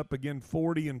pick is up again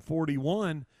 40 and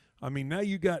 41. I mean, now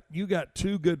you got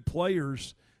 2 good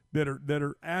players that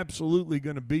are absolutely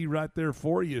going to be right there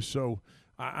for you. So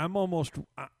I'm almost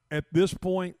at this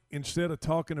point, instead of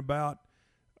talking about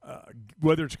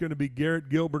whether it's going to be Garrett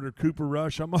Gilbert or Cooper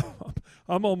Rush,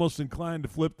 I'm almost inclined to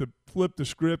flip the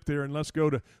script here and let's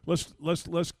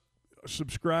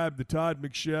subscribe to Todd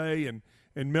McShay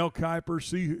and Mel Kiper,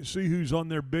 see who's on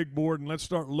their big board, and let's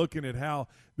start looking at how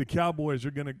the Cowboys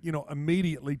are going to,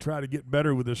 immediately try to get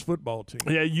better with this football team.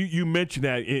 Yeah, you mentioned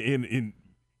that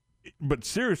but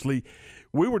seriously,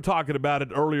 we were talking about it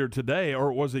earlier today,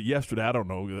 or was it yesterday? I don't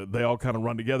know. They all kind of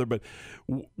run together. But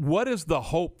what is the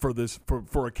hope for this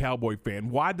for a Cowboy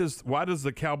fan? Why does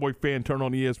the Cowboy fan turn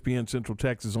on ESPN Central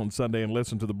Texas on Sunday and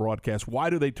listen to the broadcast? Why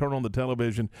do they turn on the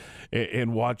television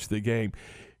and watch the game?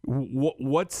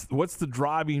 What's the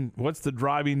driving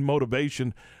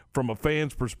motivation from a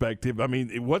fan's perspective? I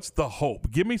mean, what's the hope?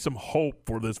 Give me some hope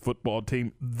for this football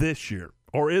team this year,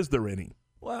 or is there any?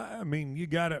 Well, I mean, you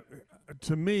got to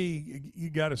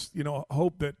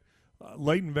hope that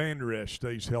Leighton Vander Esch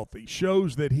stays healthy,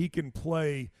 shows that he can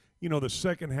play, the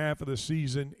second half of the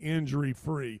season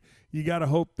injury-free. You got to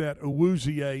hope that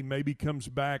Awuzie maybe comes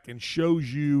back and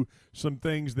shows you some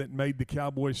things that made the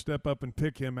Cowboys step up and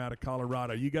pick him out of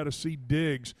Colorado. You got to see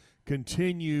Diggs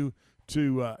continue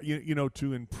to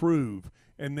to improve.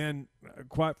 And then,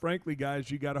 quite frankly,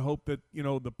 guys, you got to hope that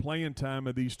the playing time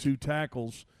of these two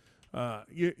tackles,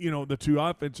 the two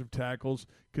offensive tackles,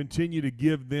 continue to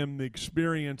give them the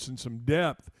experience and some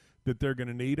depth that they're going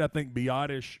to need. I think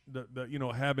Biotish,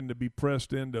 having to be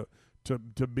pressed into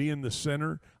to be in the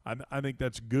center, I think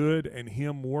that's good. And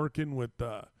him working with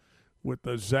the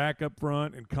Zach up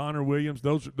front and Connor Williams,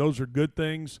 those are good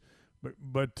things.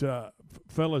 But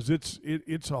fellas, it's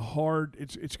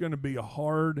going to be a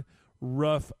hard,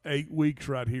 rough 8 weeks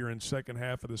right here in second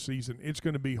half of the season. It's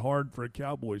going to be hard for a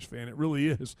Cowboys fan. It really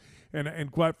is.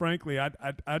 And quite frankly,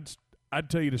 I'd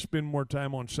tell you to spend more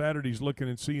time on Saturdays looking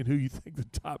and seeing who you think the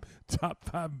top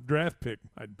 5 draft pick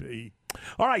might be.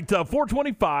 All right,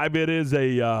 4:25. It is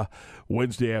a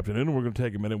Wednesday afternoon. We're going to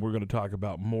take a minute. We're going to talk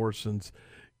about Morrison's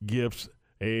gifts.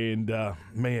 And,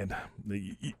 man,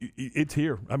 it's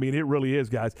here. I mean, it really is,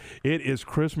 guys. It is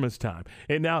Christmas time.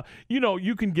 And now,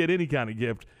 you can get any kind of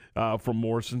gift from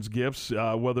Morrison's Gifts,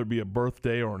 whether it be a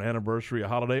birthday or an anniversary, a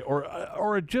holiday,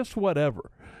 or just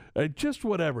whatever. Just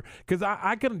whatever. Because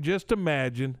I can just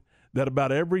imagine that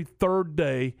about every third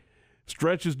day,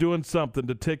 Stretch is doing something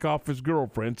to tick off his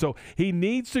girlfriend. So he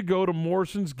needs to go to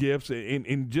Morrison's Gifts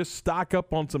and just stock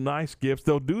up on some nice gifts.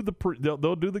 They'll do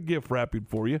the gift wrapping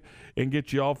for you and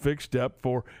get you all fixed up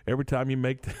for every time you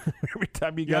make every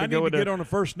time you got to go. I need to get on a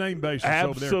first name basis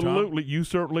over there, Tom. Absolutely, you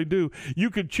certainly do. You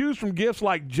could choose from gifts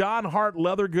like John Hart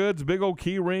leather goods, big old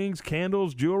key rings,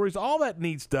 candles, jewelries, all that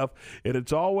neat stuff. And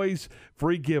it's always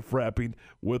free gift wrapping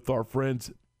with our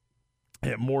friends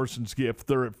at Morrison's Gift.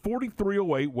 They're at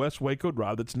 4308 West Waco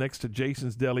Drive. That's next to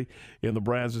Jason's Deli in the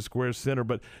Brazos Square Center.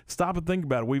 But stop and think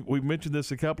about it. We've mentioned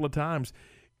this a couple of times.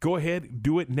 Go ahead,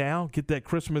 do it now. Get that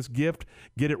Christmas gift.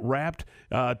 Get it wrapped.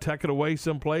 Tuck it away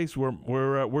someplace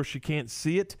where she can't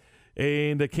see it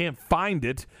and they can't find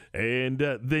it, and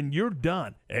then you're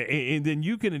done. And then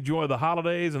you can enjoy the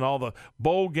holidays and all the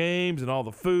bowl games and all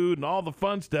the food and all the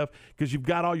fun stuff because you've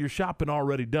got all your shopping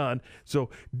already done. So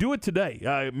do it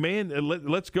today. Man,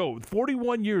 let's go.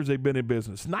 41 years they've been in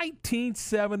business.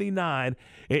 1979,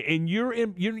 and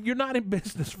you're not in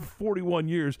business for 41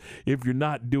 years if you're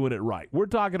not doing it right. We're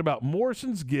talking about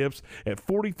Morrison's Gifts at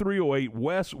 4308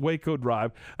 West Waco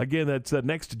Drive. Again, that's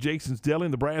next to Jason's Deli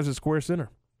in the Brazos Square Center.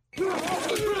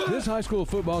 This high school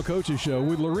football coaches show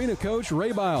with Lorena coach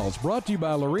Ray Biles, brought to you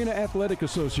by Lorena Athletic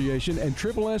Association and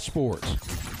Triple S Sports.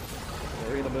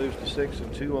 Lorena moves to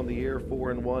 6-2 on the year,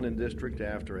 4-1 in district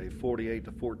after a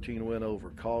 48-14 win over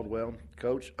Caldwell.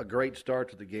 Coach, a great start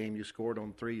to the game. You scored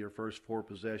on 3 your first 4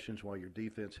 possessions, while your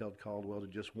defense held Caldwell to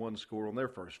just 1 score on their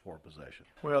first 4 possessions.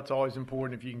 Well, it's always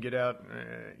important if you can get out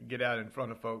in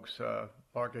front of folks,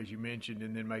 Mark, as you mentioned,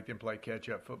 and then make them play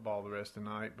catch-up football the rest of the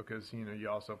night, because you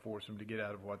also force them to get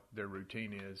out of what their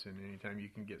routine is, and anytime you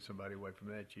can get somebody away from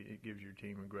that, it gives your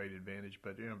team a great advantage.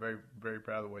 But very, very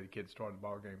proud of the way the kids started the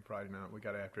ball game Friday night. We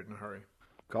got after it in a hurry.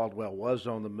 Caldwell was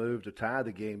on the move to tie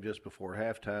the game just before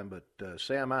halftime, but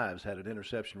Sam Ives had an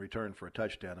interception return for a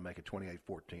touchdown to make it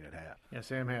 28-14 at half. Yeah,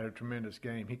 Sam had a tremendous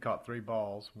game. He caught 3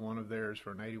 balls, one of theirs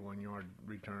for an 81-yard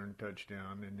return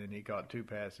touchdown, and then he caught 2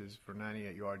 passes for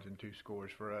 98 yards and 2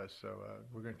 scores for us. So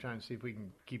we're going to try and see if we can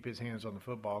keep his hands on the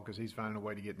football, because he's finding a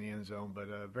way to get in the end zone. But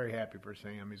very happy for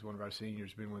Sam. He's one of our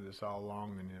seniors, been with us all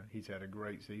along, and he's had a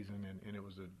great season, and it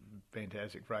was a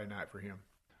fantastic Friday night for him.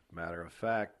 Matter of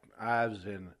fact, Ives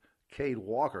and Cade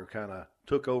Walker kind of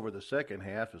took over the second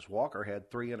half, as Walker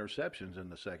had 3 interceptions in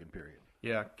the second period.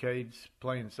 Yeah, Cade's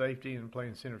playing safety and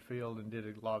playing center field and did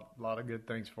a lot of good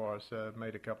things for us.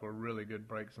 Made a couple of really good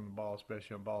breaks on the ball,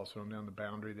 especially on balls thrown down the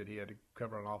boundary that he had to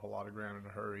cover an awful lot of ground in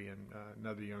a hurry. And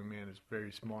another young man is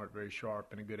very smart, very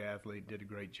sharp, and a good athlete. Did a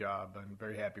great job. I'm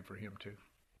very happy for him too.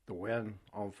 The win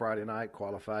on Friday night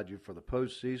qualified you for the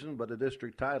postseason, but the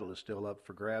district title is still up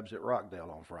for grabs at Rockdale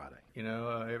on Friday.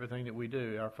 Everything that we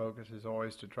do, our focus is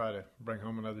always to try to bring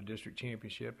home another district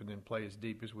championship and then play as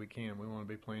deep as we can. We want to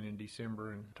be playing in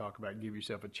December and talk about give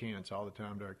yourself a chance all the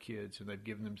time to our kids, and they've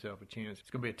given themselves a chance. It's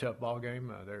going to be a tough ball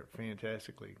game. They're a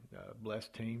fantastically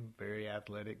blessed team, very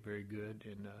athletic, very good,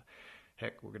 and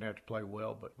heck, we're going to have to play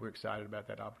well, but we're excited about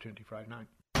that opportunity Friday night.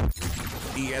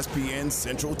 ESPN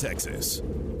Central Texas.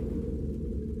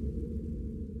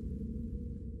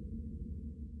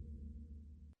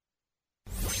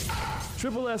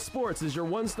 Triple S Sports is your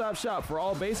one-stop shop for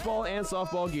all baseball and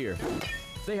softball gear.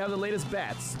 They have the latest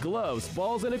bats, gloves,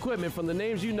 balls, and equipment from the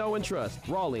names you know and trust.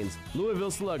 Rawlings,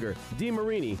 Louisville Slugger,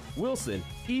 DeMarini, Wilson,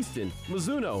 Easton,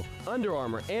 Mizuno, Under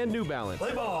Armour, and New Balance.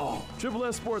 Play ball! Triple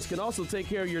S Sports can also take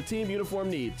care of your team uniform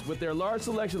needs with their large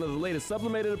selection of the latest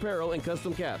sublimated apparel and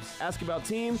custom caps. Ask about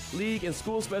team, league, and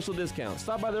school special discounts.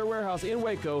 Stop by their warehouse in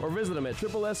Waco or visit them at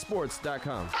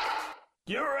triplessports.com.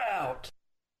 You're out!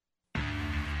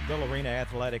 The Lorena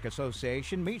Athletic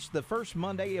Association meets the first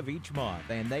Monday of each month,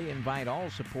 and they invite all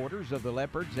supporters of the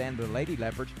Leopards and the Lady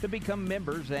Leopards to become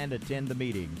members and attend the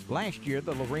meetings. Last year,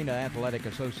 the Lorena Athletic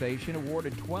Association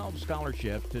awarded 12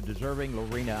 scholarships to deserving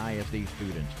Lorena ISD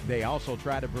students. They also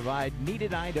try to provide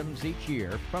needed items each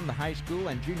year from the high school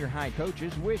and junior high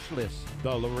coaches' wish lists.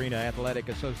 The Lorena Athletic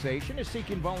Association is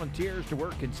seeking volunteers to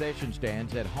work concession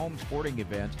stands at home sporting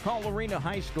events. Call Lorena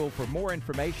High School for more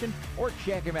information or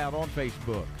check them out on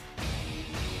Facebook.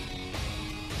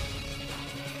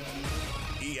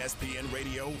 ESPN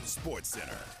Radio Sports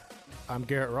Center. I'm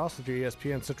Garrett Ross with your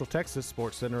ESPN Central Texas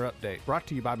Sports Center update, brought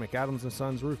to you by McAdams &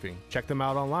 Sons Roofing. Check them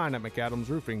out online at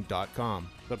mcadamsroofing.com.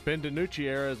 The Ben DiNucci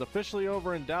era is officially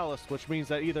over in Dallas, which means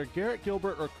that either Garrett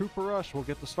Gilbert or Cooper Rush will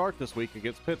get the start this week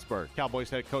against Pittsburgh. Cowboys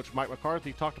head coach Mike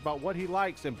McCarthy talked about what he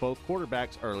likes in both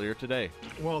quarterbacks earlier today.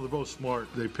 Well, they're both smart.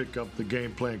 They pick up the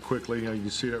game plan quickly. You can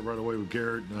see that right away with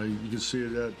Garrett. You can see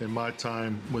that in my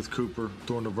time with Cooper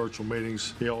during the virtual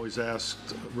meetings. He always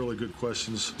asked really good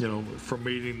questions. From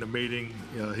meeting to meeting,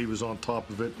 he was on top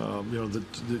of it.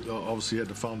 Obviously, he had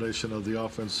the foundation of the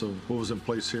offense of what was in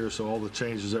place here. So all the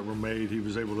changes that were made, he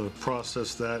was able to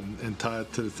process that and tie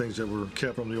it to the things that were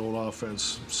kept from the old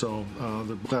offense. So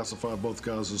they classify both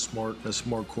guys as smart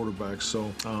quarterbacks.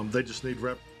 So they just need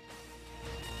rep.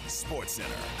 Sports Center,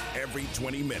 every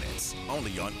 20 minutes,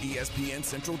 only on ESPN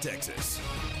Central Texas.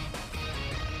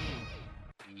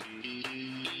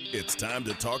 It's time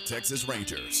to talk Texas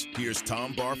Rangers. Here's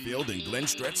Tom Barfield and Glenn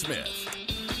Stretch Smith.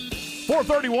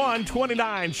 4:31,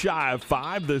 29 shy of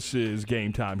 5. This is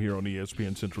Game Time here on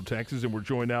ESPN Central Texas, and we're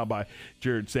joined now by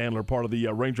Jared Sandler, part of the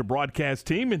Ranger broadcast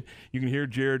team. And you can hear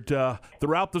Jared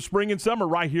throughout the spring and summer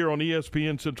right here on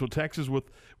ESPN Central Texas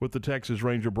with the Texas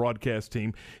Ranger broadcast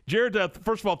team. Jared,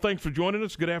 first of all, thanks for joining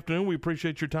us. Good afternoon. We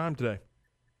appreciate your time today.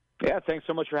 Yeah, thanks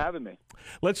so much for having me.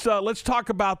 Let's talk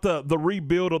about the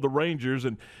rebuild of the Rangers,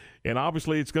 and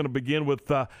obviously it's going to begin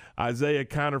with Isaiah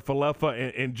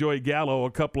Kiner-Falefa and Joey Gallo,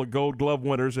 a couple of Gold Glove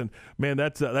winners, and man,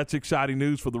 that's exciting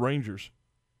news for the Rangers.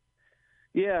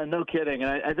 Yeah, no kidding,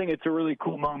 and I think it's a really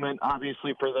cool moment,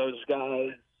 obviously, for those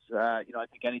guys. I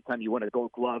think anytime you win a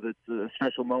Gold Glove, it's a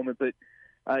special moment, but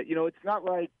it's not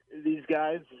like these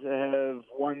guys have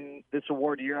won this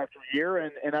award year after year,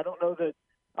 and I don't know that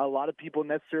a lot of people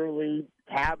necessarily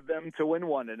have them to win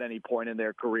one at any point in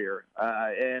their career.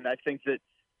 And I think that,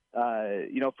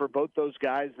 for both those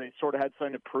guys, they sort of had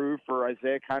something to prove. For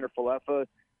Isaiah Kiner-Falefa,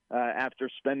 after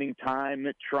spending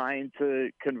time trying to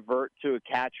convert to a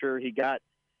catcher, he got,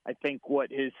 I think,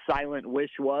 what his silent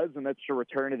wish was, and that's to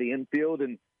return to the infield,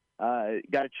 and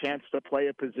got a chance to play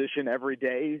a position every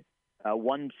day,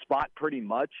 one spot pretty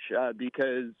much,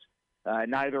 because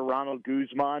neither Ronald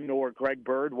Guzman nor Greg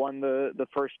Bird won the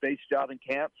first base job in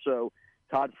camp. So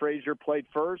Todd Frazier played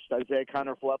first, Isaiah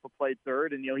Kiner-Falefa played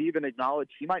third, and he even acknowledged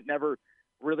he might never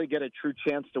really get a true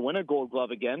chance to win a Gold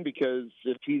Glove again, because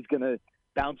if he's going to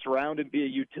bounce around and be a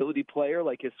utility player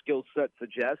like his skill set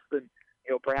suggests, then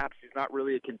perhaps he's not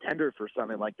really a contender for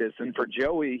something like this. And for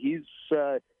Joey, he's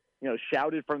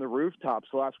shouted from the rooftops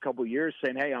the last couple of years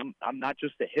saying, "Hey, I'm not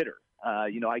just a hitter.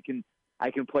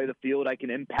 I can play the field. I can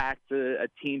impact a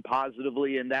team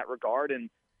positively in that regard." And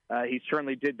he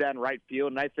certainly did that in right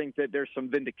field. And I think that there's some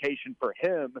vindication for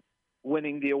him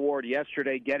winning the award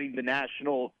yesterday, getting the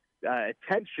national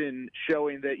attention,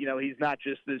 showing that, he's not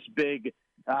just this big,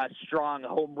 strong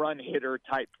home run hitter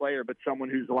type player, but someone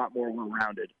who's a lot more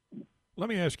well-rounded. Let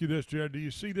me ask you this, Jared. Do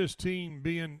you see this team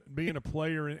being a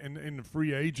player in the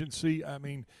free agency? I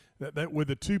mean, that with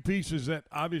the two pieces that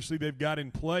obviously they've got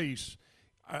in place,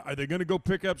 are they going to go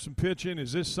pick up some pitching?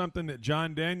 Is this something that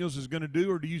John Daniels is going to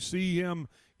do, or do you see him,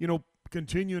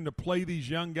 continuing to play these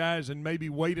young guys and maybe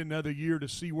wait another year to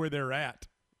see where they're at?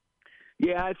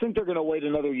 Yeah, I think they're going to wait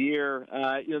another year.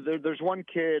 There's one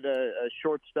kid, a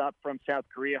shortstop from South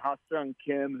Korea, Ha-Sung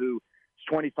Kim, who's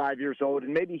 25 years old,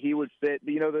 and maybe he would fit.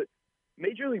 But, the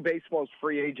Major League Baseball's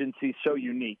free agency is so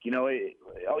unique.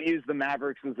 I'll use the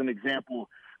Mavericks as an example.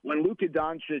 When Luka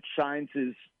Doncic signs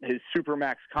his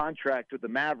Supermax contract with the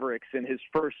Mavericks in his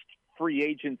first free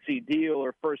agency deal,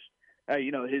 or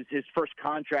his first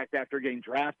contract after getting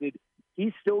drafted,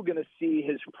 he's still going to see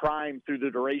his prime through the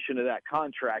duration of that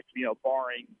contract,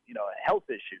 barring, health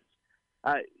issues.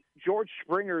 George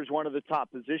Springer is one of the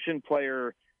top position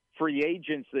player free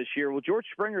agents this year. Well, George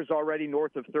Springer is already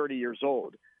north of 30 years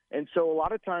old. And so a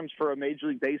lot of times for a Major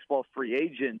League Baseball free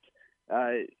agent,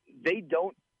 they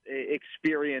don't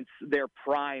experience their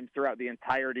prime throughout the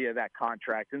entirety of that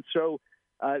contract. And so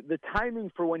the timing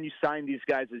for when you sign these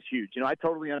guys is huge. I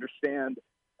totally understand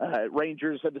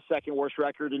Rangers have the second worst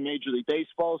record in Major League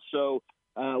Baseball. So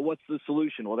what's the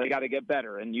solution? Well, they got to get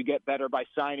better, and you get better by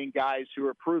signing guys who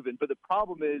are proven. But the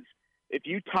problem is, if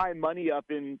you tie money up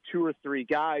in 2 or 3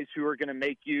 guys who are going to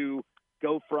make you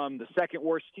go from the second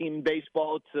worst team in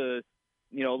baseball to,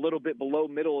 a little bit below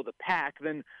middle of the pack,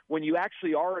 then when you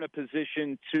actually are in a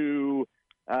position to,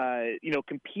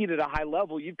 compete at a high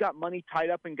level, you've got money tied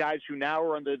up in guys who now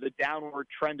are under the downward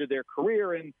trend of their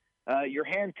career, and you're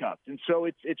handcuffed. And so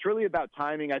it's really about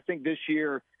timing. I think this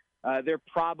year they're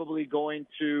probably going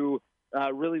to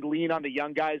really lean on the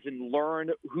young guys and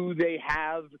learn who they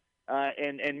have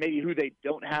and maybe who they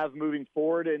don't have moving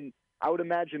forward. And I would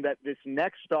imagine that this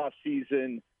next off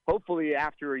season, hopefully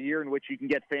after a year in which you can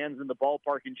get fans in the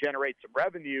ballpark and generate some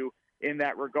revenue in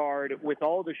that regard, with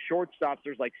all the shortstops,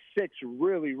 there's like 6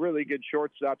 really, really good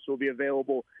shortstops will be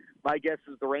available. My guess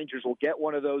is the Rangers will get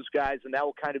one of those guys, and that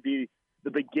will kind of be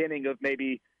the beginning of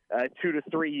maybe a 2 to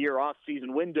 3 year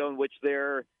off-season window in which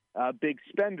they're big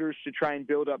spenders to try and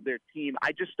build up their team.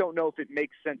 I just don't know if it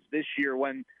makes sense this year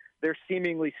when they're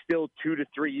seemingly still 2 to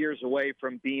 3 years away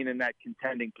from being in that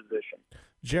contending position.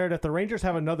 Jared, if the Rangers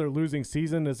have another losing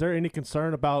season, is there any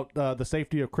concern about the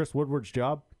safety of Chris Woodward's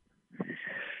job?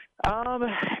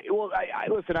 Well,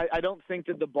 listen, I don't think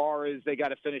that the bar is they got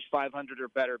to finish 500 or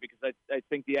better, because I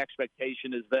think the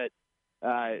expectation is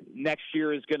that next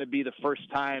year is going to be the first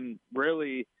time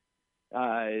really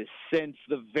since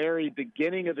the very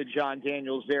beginning of the John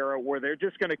Daniels era where they're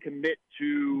just going to commit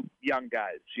to young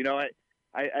guys.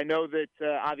 I know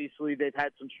that obviously they've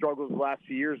had some struggles the last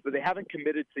few years, but they haven't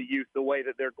committed to youth the way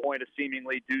that they're going to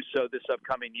seemingly do so this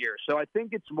upcoming year. So I think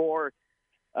it's more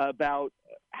about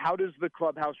how does the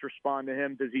clubhouse respond to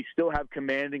him? Does he still have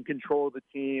command and control of the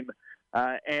team?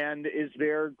 And is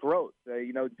there growth?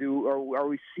 Are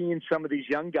we seeing some of these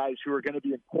young guys who are going to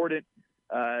be important,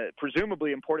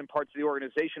 presumably important parts of the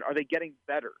organization? Are they getting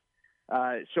better?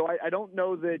 So I don't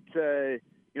know that.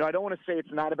 I don't want to say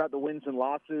it's not about the wins and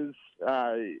losses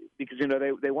because,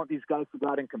 they want these guys to go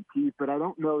out and compete, but I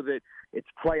don't know that it's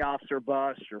playoffs or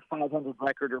bust or 500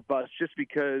 record or bust just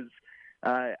because,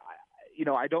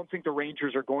 I don't think the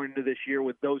Rangers are going into this year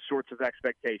with those sorts of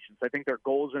expectations. I think their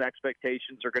goals and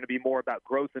expectations are going to be more about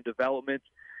growth and development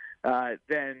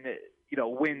than,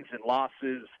 wins and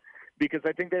losses, because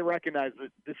I think they recognize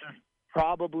that this is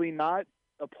probably not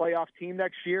a playoff team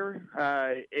next year.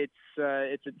 It's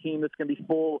a team that's going to be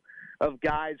full of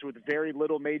guys with very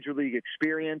little major league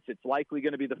experience. It's likely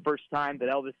going to be the first time that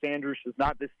Elvis Andrus is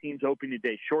not this team's opening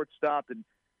day shortstop, and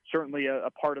certainly a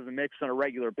part of the mix on a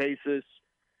regular basis.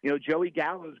 Joey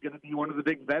Gallo is going to be one of the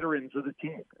big veterans of the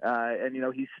team, and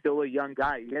he's still a young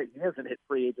guy. He hasn't hit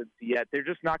free agency yet. They're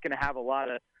just not going to have a lot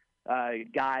of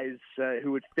guys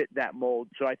who would fit that mold.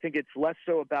 So I think it's less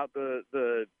so about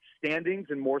the standings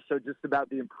and more so just about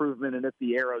the improvement and if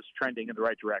the arrow's trending in the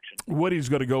right direction. Woody's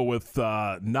going to go with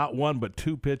not one but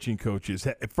 2 pitching coaches.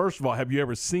 First of all, have you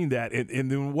ever seen that?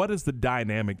 And then what is the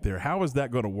dynamic there? How is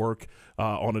that going to work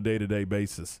on a day-to-day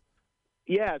basis?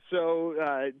 Yeah,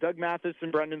 so Doug Mathis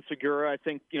and Brendan Segura, I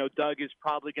think, Doug is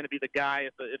probably going to be the guy.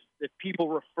 If people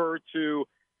refer to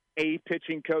a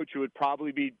pitching coach, it would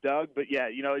probably be Doug. But, yeah,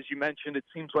 as you mentioned, it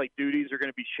seems like duties are going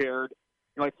to be shared.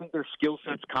 I think their skill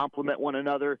sets complement one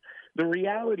another. The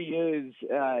reality is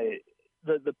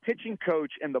the pitching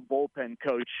coach and the bullpen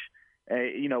coach,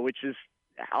 which is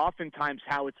oftentimes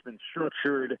how it's been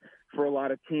structured for a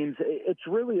lot of teams. It's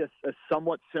really a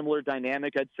somewhat similar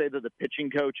dynamic. I'd say that the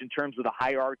pitching coach in terms of the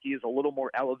hierarchy is a little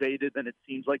more elevated than it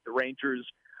seems like the Rangers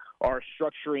are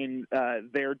structuring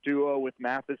their duo with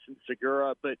Mathis and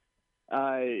Segura. But,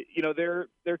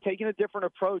 they're taking a different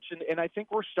approach. And I think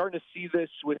we're starting to see this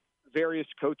with various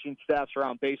coaching staffs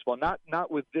around baseball,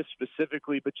 not with this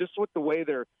specifically, but just with the way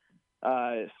they're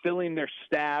filling their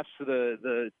staffs,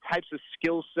 the types of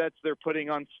skill sets they're putting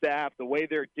on staff, the way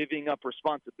they're divvying up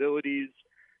responsibilities.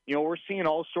 We're seeing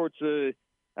all sorts of,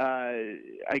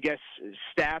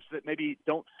 staffs that maybe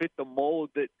don't fit the mold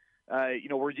that,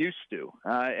 we're used to.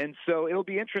 And so it'll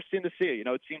be interesting to see.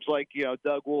 It seems like,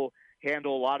 Doug will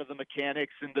handle a lot of the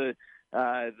mechanics and the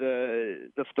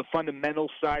fundamental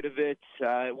side of it,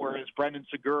 whereas Brendan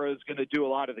Segura is going to do a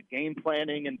lot of the game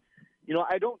planning. And,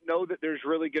 I don't know that there's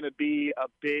really going to be a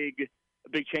big a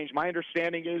big change. My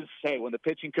understanding is, hey, when the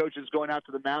pitching coach is going out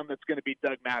to the mound, that's going to be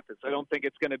Doug Mathis. I don't think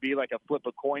it's going to be like a flip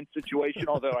a coin situation,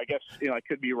 although I guess, I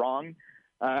could be wrong.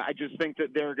 I just think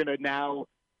that they're going to now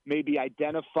maybe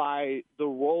identify the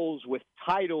roles with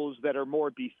titles that are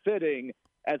more befitting,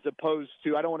 as opposed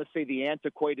to, I don't want to say the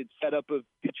antiquated setup of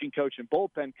pitching coach and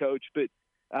bullpen coach, but,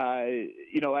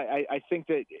 I think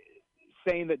that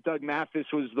saying that Doug Mathis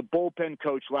was the bullpen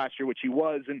coach last year, which he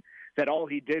was, and that all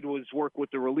he did was work with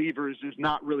the relievers is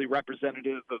not really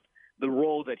representative of the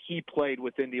role that he played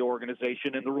within the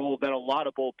organization and the role that a lot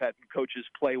of bullpen coaches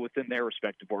play within their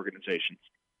respective organizations.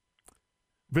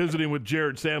 Visiting with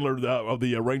Jared Sandler of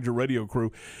the Ranger Radio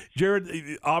crew.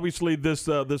 Jared, obviously this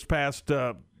past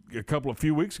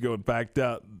few weeks ago, in fact,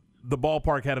 the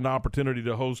ballpark had an opportunity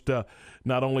to host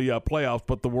not only playoffs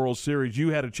but the World Series. You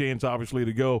had a chance, obviously,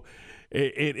 to go.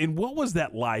 And what was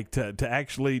that like to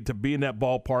actually be in that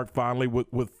ballpark finally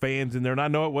with fans in there? And I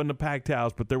know it wasn't a packed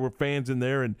house, but there were fans in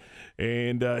there, and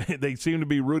they seemed to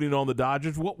be rooting on the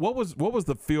Dodgers. What was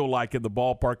the feel like in the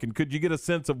ballpark? And could you get a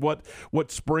sense of what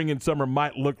spring and summer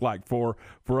might look like for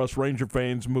us Ranger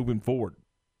fans moving forward?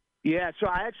 Yeah, so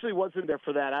I actually wasn't there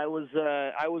for that. I was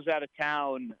out of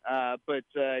town, but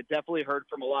definitely heard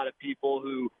from a lot of people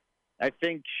who I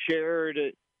think shared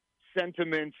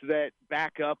sentiments that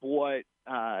back up what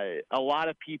a lot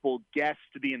of people guessed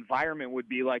the environment would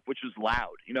be like, which was loud.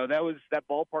 That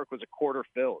ballpark was a quarter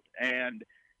filled, and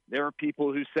there were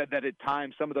people who said that at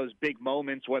times some of those big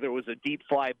moments, whether it was a deep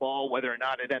fly ball, whether or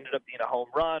not it ended up being a home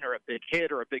run or a big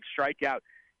hit or a big strikeout,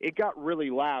 it got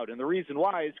really loud. And the reason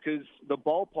why is because the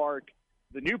ballpark,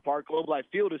 the new park, Globe Life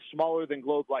Field, is smaller than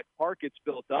Globe Life Park. It's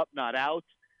built up, not out.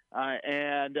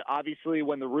 And obviously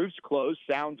when the roof's closed,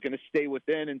 sound's going to stay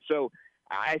within. And so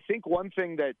I think one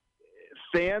thing that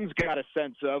fans got a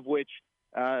sense of, which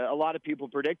a lot of people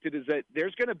predicted, is that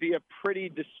there's going to be a pretty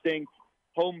distinct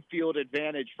home field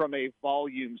advantage from a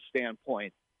volume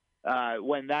standpoint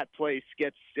when that place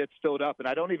gets filled up. And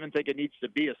I don't even think it needs to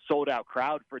be a sold-out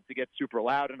crowd for it to get super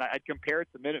loud. And I'd compare it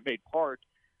to Minute Maid Park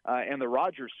and the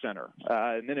Rogers Center.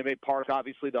 Minute Maid Park,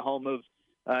 obviously the home of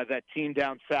that team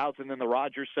down south, and then the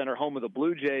Rogers Center, home of the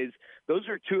Blue Jays. Those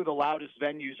are two of the loudest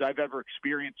venues I've ever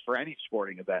experienced for any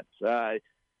sporting event.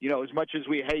 As much as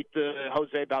we hate the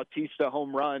Jose Bautista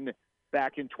home run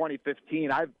back in 2015,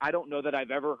 I don't know that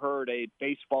I've ever heard a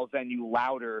baseball venue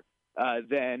louder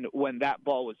than when that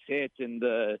ball was hit and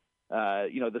the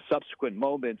subsequent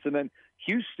moments. And then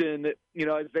Houston,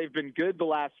 as they've been good the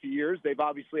last few years, they've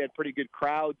obviously had pretty good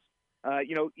crowds.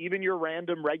 Even your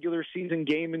random regular season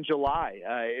game in July,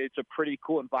 it's a pretty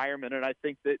cool environment. And I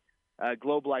think that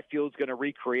Globe Life Field is going to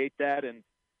recreate that. And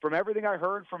from everything I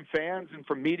heard from fans and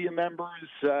from media members,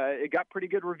 it got pretty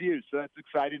good reviews. So that's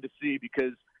exciting to see,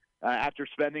 because after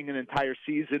spending an entire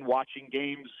season watching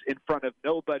games in front of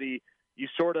nobody, you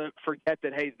sort of forget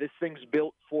that, hey, this thing's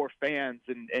built for fans,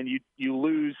 and you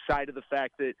lose sight of the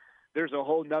fact that there's a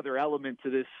whole nother element to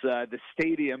this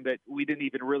stadium that we didn't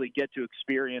even really get to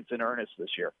experience in earnest this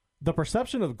year. The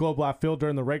perception of Globe Life Field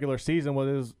during the regular season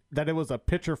was that it was a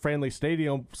pitcher-friendly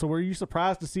stadium. So were you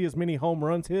surprised to see as many home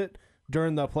runs hit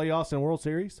during the playoffs and World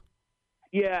Series?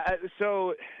 Yeah,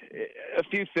 so a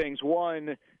few things.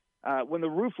 One, when the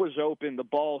roof was open, the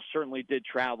ball certainly did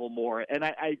travel more. And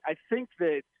I think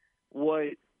that what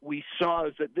we saw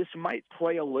is that this might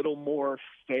play a little more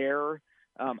fair.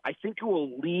 I think it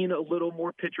will lean a little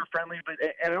more pitcher-friendly,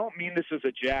 and I don't mean this as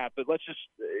a jab, but let's just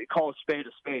call a spade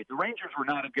a spade. The Rangers were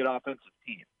not a good offensive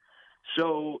team.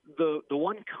 So the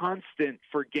one constant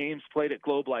for games played at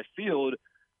Globe Life Field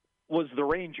was the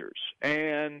Rangers,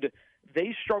 and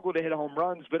they struggled to hit home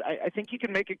runs, but I think you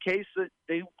can make a case that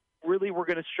they really were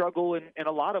going to struggle in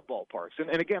a lot of ballparks.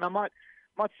 And again, I'm not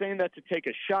saying that to take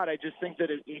a shot. I just think that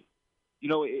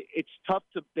it's tough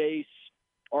to base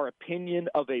our opinion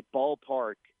of a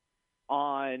ballpark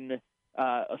on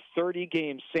a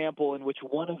 30-game sample in which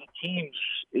one of the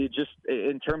teams, just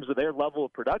in terms of their level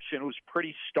of production, was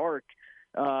pretty stark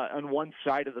on one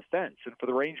side of the fence. And for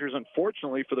the Rangers,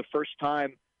 unfortunately, for the first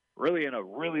time really in a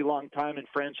really long time in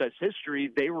franchise history,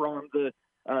 they were on the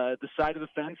side of the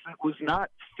fence that was not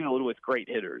filled with great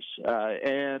hitters.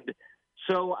 And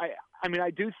so, I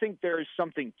do think there is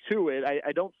something to it.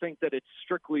 I don't think that it's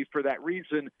strictly for that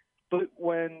reason. But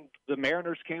when the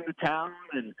Mariners came to town,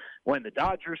 and when the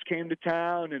Dodgers came to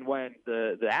town, and when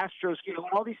the Astros,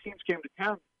 when all these teams came to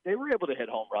town, they were able to hit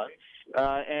home runs.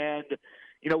 And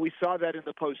we saw that in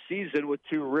the postseason with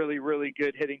two really, really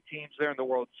good hitting teams there in the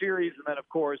World Series. And then, of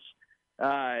course,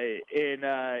 in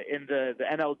the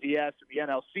NLDS and the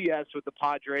NLCS with the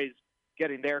Padres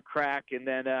getting their crack. And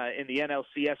then in the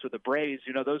NLCS with the Braves,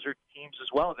 those are teams as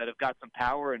well that have got some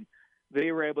power and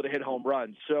they were able to hit home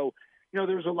runs. So,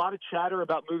 there's a lot of chatter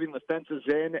about moving the fences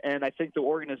in, and I think the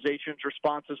organization's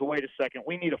response is, wait a second,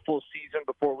 we need a full season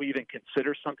before we even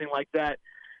consider something like that.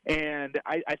 And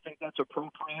I think that's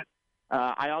appropriate.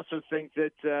 I also think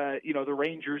that, the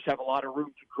Rangers have a lot of room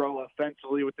to grow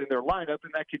offensively within their lineup,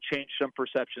 and that could change some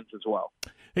perceptions as well.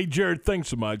 Hey, Jared, thanks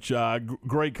so much.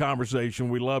 Great conversation.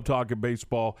 We love talking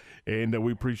baseball, and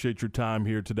we appreciate your time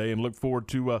here today, and look forward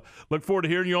to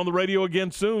hearing you on the radio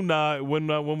again soon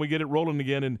when we get it rolling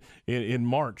again in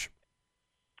March.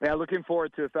 Yeah, looking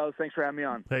forward to it, fellas. Thanks for having me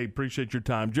on. Hey, appreciate your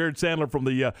time. Jared Sandler from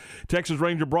the Texas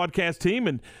Ranger broadcast team,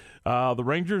 and the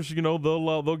Rangers,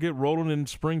 they'll get rolling in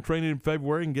spring training in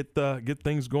February and get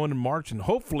things going in March. And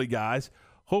hopefully, guys,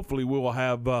 we will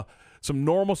have some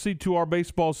normalcy to our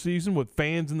baseball season with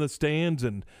fans in the stands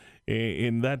and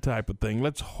that type of thing.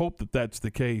 Let's hope that that's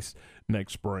the case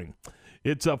next spring.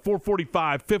 It's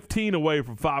 4:45, 15 away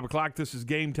from 5 o'clock. This is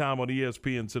Game Time on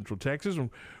ESPN Central Texas.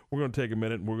 And we're going to take a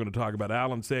minute and we're going to talk about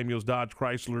Allen Samuels, Dodge,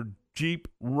 Chrysler, Jeep,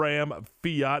 Ram,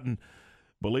 Fiat, and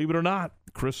believe it or not,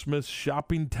 Christmas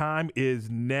shopping time is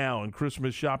now, and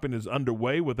Christmas shopping is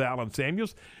underway with Allen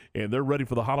Samuels, and they're ready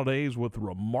for the holidays with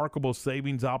remarkable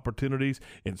savings opportunities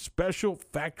and special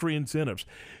factory incentives.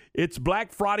 It's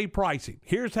Black Friday pricing.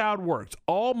 Here's how it works.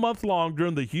 All month long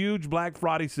during the huge Black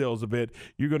Friday sales event,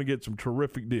 you're going to get some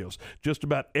terrific deals. Just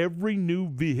about every new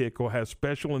vehicle has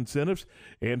special incentives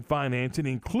and financing,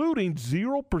 including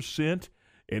 0%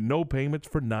 and no payments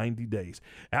for 90 days.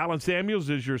 Allen Samuels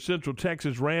is your Central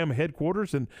Texas Ram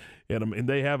headquarters, and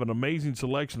they have an amazing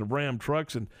selection of Ram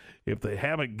trucks, and if they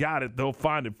haven't got it, they'll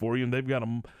find it for you, and they've got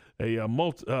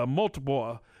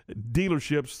multiple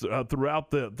dealerships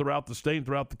throughout the state and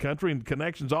throughout the country, and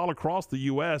connections all across the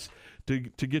U.S.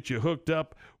 to get you hooked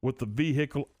up with the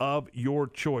vehicle of your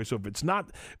choice. So if it's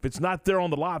not there on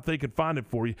the lot, they can find it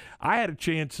for you. I had a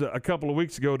chance a couple of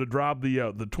weeks ago to drive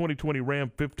the 2020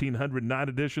 Ram 1500 Night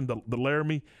Edition, the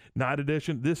Laramie Night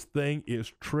Edition. This thing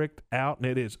is tricked out, and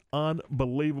it is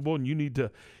unbelievable. And you need to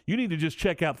just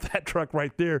check out that truck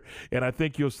right there, and I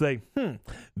think you'll say,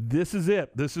 this is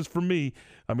it. This is for me.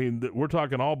 I mean, we're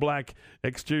talking all black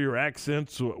exterior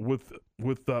accents with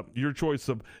your choice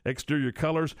of exterior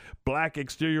colors, black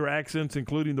exterior accents,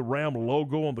 including the Ram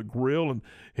logo on the grill and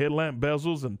headlamp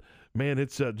bezels. And, man,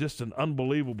 it's just an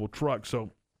unbelievable truck.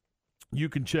 So you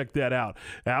can check that out.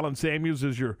 Allen Samuels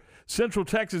is your Central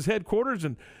Texas headquarters,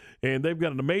 and they've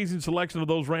got an amazing selection of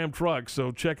those Ram trucks.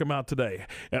 So check them out today.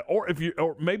 Or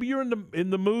maybe you're in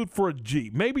the mood for a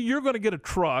Jeep. Maybe you're going to get a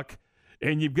truck,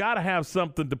 and you've got to have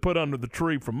something to put under the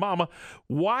tree for Mama.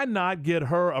 Why not get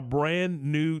her a brand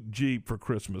new Jeep for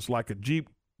Christmas, like a Jeep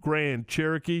Grand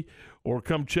Cherokee, or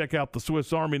come check out the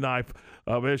Swiss Army knife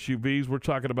of SUVs. We're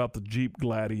talking about the Jeep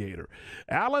Gladiator.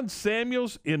 Allen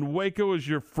Samuels in Waco is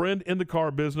your friend in the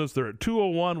car business. They're at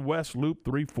 201 West Loop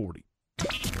 340.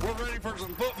 We're ready for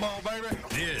some football, baby.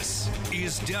 This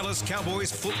is Dallas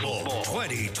Cowboys football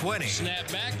 2020.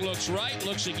 Snap back, looks right,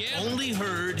 looks again. Only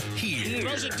heard here.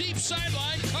 Throws a deep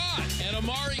sideline, caught. And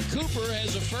Amari Cooper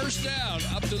has a first down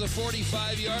up to the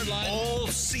 45-yard line. All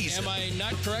season. Am I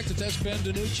not correct that that's Ben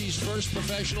DiNucci's first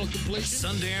professional completion?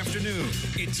 Sunday afternoon,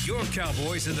 it's your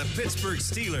Cowboys and the Pittsburgh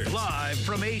Steelers. Live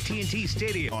from AT&T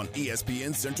Stadium on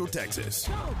ESPN Central Texas.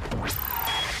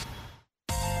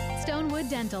 Stonewood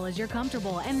Dental is your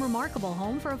comfortable and remarkable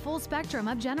home for a full spectrum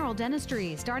of general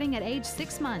dentistry, starting at age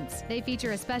 6 months. They feature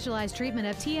a specialized treatment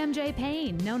of TMJ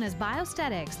pain, known as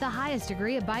biostetics, the highest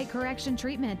degree of bite correction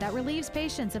treatment that relieves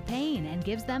patients of pain and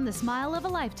gives them the smile of a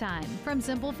lifetime. From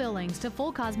simple fillings to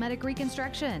full cosmetic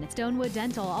reconstruction, Stonewood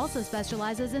Dental also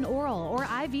specializes in oral or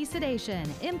IV sedation,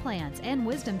 implants, and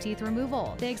wisdom teeth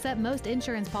removal. They accept most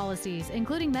insurance policies,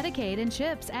 including Medicaid and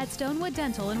CHIPS, at Stonewood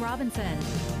Dental in Robinson.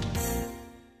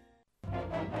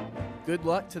 Good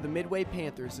luck to the Midway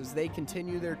Panthers as they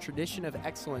continue their tradition of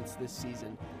excellence this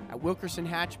season. At Wilkerson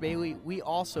Hatch Bailey, we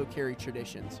also carry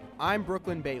traditions. I'm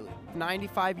Brooklyn Bailey. For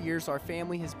 95 years, our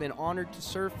family has been honored to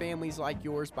serve families like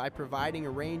yours by providing a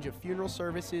range of funeral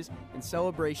services and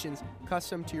celebrations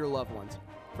custom to your loved ones.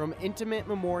 From intimate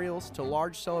memorials to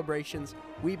large celebrations,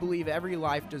 we believe every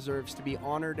life deserves to be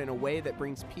honored in a way that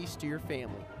brings peace to your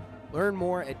family. Learn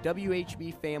more at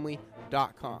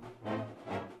WHBfamily.com.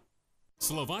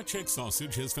 Slovacek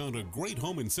Sausage has found a great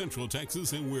home in Central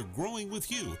Texas, and we're growing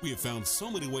with you. We have found so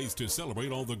many ways to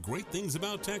celebrate all the great things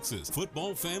about Texas.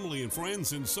 Football, family, and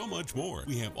friends, and so much more.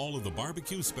 We have all of the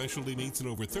barbecue specialty meats and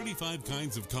over 35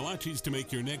 kinds of kolaches to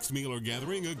make your next meal or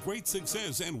gathering a great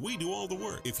success, and we do all the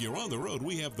work. If you're on the road,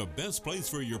 we have the best place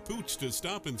for your pooch to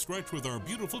stop and stretch with our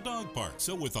beautiful dog park.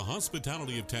 So with the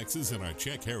hospitality of Texas and our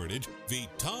Czech heritage,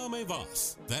 Vítame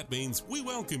vás. That means we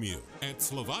welcome you. At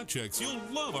Slovacek's, you'll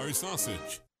love our sausage.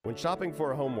 When shopping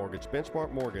for a home mortgage,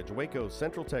 Benchmark Mortgage, Waco,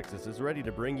 Central Texas is ready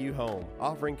to bring you home,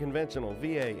 offering conventional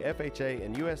VA, FHA,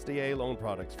 and USDA loan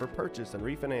products for purchase and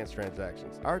refinance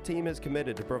transactions. Our team is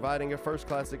committed to providing a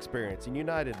first-class experience and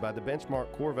united by the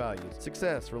Benchmark core values: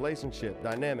 success, relationship,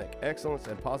 dynamic, excellence,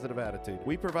 and positive attitude.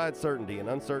 We provide certainty in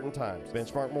uncertain times.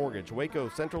 Benchmark Mortgage, Waco,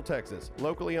 Central Texas,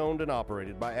 locally owned and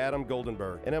operated by Adam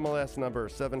Goldenberg, NMLS number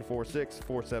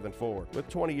 746474, with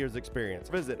 20 years experience.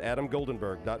 Visit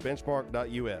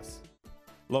adamgoldenberg.benchmark.us.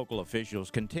 Local officials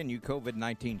continue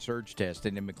COVID-19 surge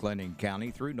testing in McLennan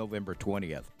County through November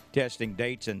 20th. Testing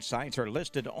dates and sites are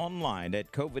listed online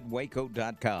at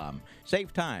covidwaco.com.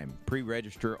 Save time.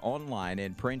 Pre-register online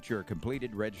and print your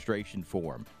completed registration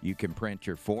form. You can print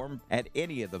your form at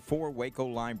any of the 4 Waco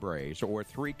libraries or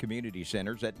 3 community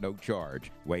centers at no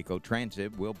charge. Waco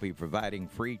Transit will be providing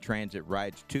free transit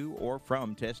rides to or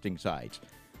from testing sites.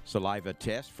 Saliva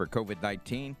test for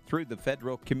COVID-19 through the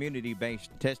federal community-based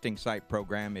testing site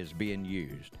program is being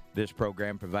used. This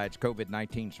program provides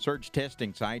COVID-19 surge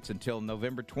testing sites until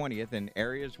November 20th in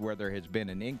areas where there has been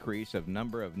an increase of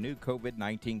number of new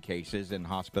COVID-19 cases and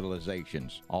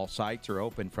hospitalizations. All sites are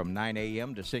open from 9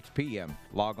 a.m. to 6 p.m.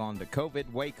 Log on to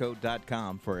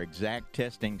covidwaco.com for exact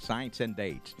testing sites and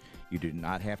dates. You do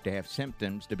not have to have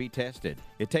symptoms to be tested.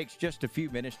 It takes just a few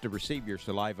minutes to receive your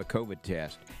saliva COVID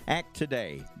test. Act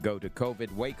today. Go to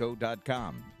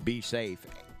covidwaco.com. Be safe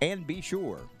and be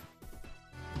sure.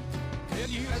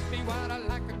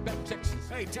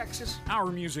 Hey, Texas, our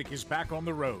music is back on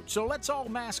the road, so let's all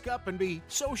mask up and be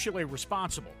socially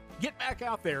responsible. Get back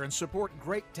out there and support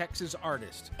great Texas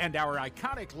artists and our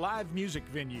iconic live music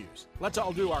venues. Let's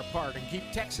all do our part and keep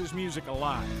Texas music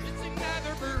alive. It's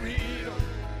another burrito.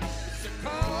 It's a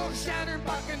cold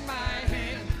Shatterbox in my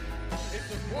hand.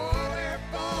 It's a war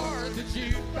for the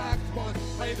jukebox boys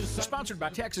play the song. Sponsored by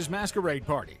Texas Masquerade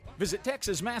Party. Visit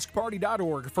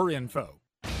texasmaskparty.org for info.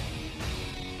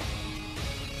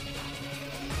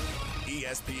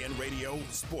 ESPN Radio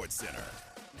Sports Center.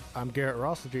 I'm Garrett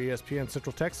Ross with your ESPN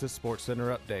Central Texas Sports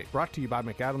Center update, brought to you by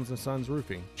McAdams & Sons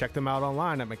Roofing. Check them out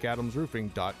online at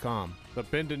mcadamsroofing.com. The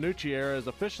Ben DiNucci era is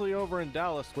officially over in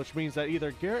Dallas, which means that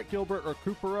either Garrett Gilbert or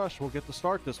Cooper Rush will get the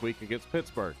start this week against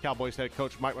Pittsburgh. Cowboys head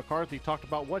coach Mike McCarthy talked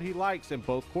about what he likes in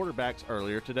both quarterbacks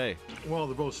earlier today. Well,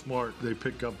 they're both smart. They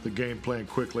pick up the game plan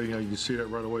quickly. You can see that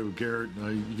right away with Garrett.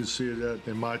 You can see it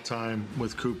in my time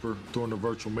with Cooper during the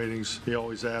virtual meetings. He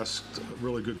always asked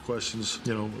really good questions.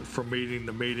 From meeting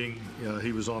to meeting,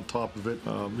 he was on top of it.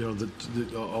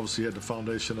 Obviously he had the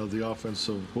foundation of the offense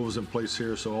of what was in place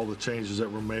here, so all the changes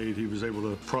that were made, he was able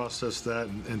to process that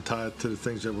and tie it to the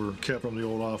things that were kept from the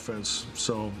old offense.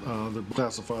 So they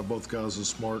classify both guys as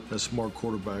smart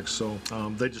quarterbacks. So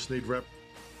they just need rep.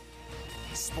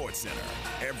 Sports Center,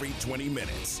 every 20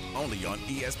 minutes, only on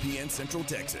ESPN Central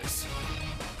Texas.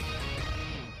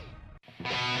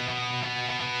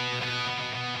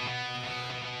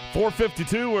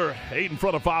 .452, we're 8 in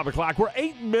front of 5 o'clock. We're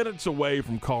 8 minutes away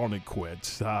from calling it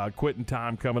quits. Quitting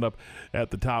time coming up at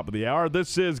the top of the hour.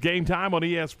 This is Game Time on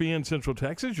ESPN Central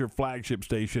Texas, your flagship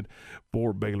station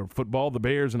for Baylor football. The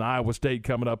Bears and Iowa State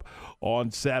coming up on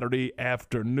Saturday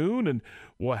afternoon, and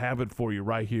we'll have it for you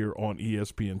right here on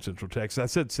ESPN Central Texas. I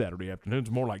said Saturday afternoon. It's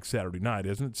more like Saturday night,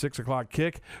 isn't it? 6 o'clock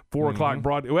kick, 4 o'clock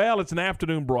broadcast. Well, it's an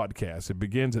afternoon broadcast. It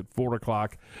begins at 4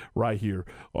 o'clock right here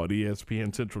on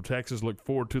ESPN Central Texas. Look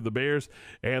forward to the Bears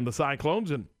and the Cyclones.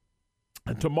 And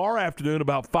tomorrow afternoon,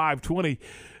 about 5:20,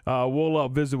 we'll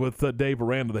visit with Dave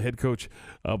Aranda, the head coach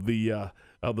of the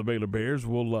Baylor Bears.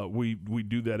 We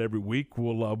do that every week.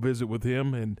 We'll visit with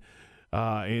him, and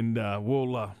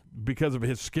we'll because of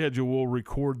his schedule, we'll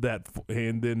record that,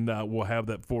 and then we'll have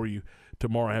that for you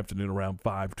tomorrow afternoon around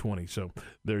 5:20. So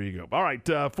there you go. All right,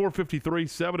 4:53,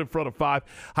 7 in front of 5.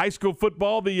 High school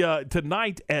football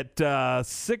tonight at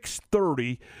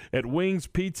 6:30 at Wings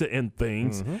Pizza and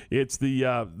Things. Mm-hmm. It's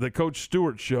the Coach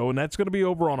Stewart Show, and that's going to be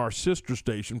over on our sister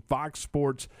station, Fox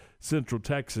Sports Central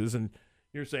Texas. And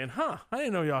you're saying, I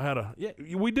didn't know y'all had a – yeah,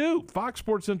 we do. Fox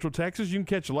Sports Central Texas. You can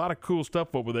catch a lot of cool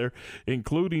stuff over there,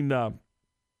 including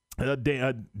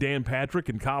Dan Patrick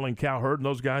and Colin Cowherd and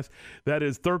those guys. That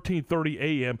is 1330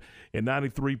 AM and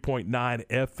 93.9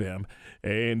 FM.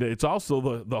 And it's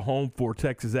also the home for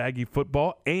Texas Aggie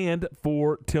football and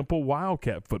for Temple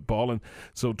Wildcat football. And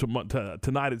so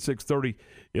tonight at 6:30,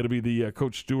 it'll be the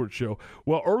Coach Stewart show.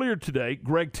 Well, earlier today,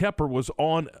 Greg Tepper was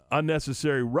on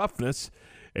Unnecessary Roughness,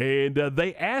 and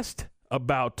they asked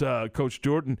about Coach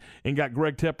Stewart and got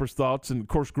Greg Tepper's thoughts. And, of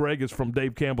course, Greg is from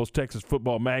Dave Campbell's Texas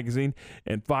Football Magazine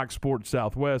and Fox Sports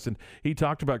Southwest, and he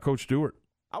talked about Coach Stewart.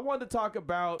 I wanted to talk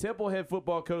about Temple head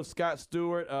football coach Scott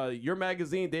Stewart. Your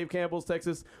magazine, Dave Campbell's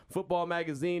Texas Football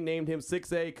Magazine, named him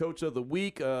 6A Coach of the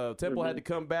Week. Temple had to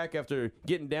come back after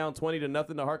getting down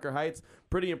 20-0 to Harker Heights.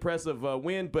 Pretty impressive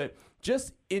win. But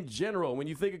just in general, when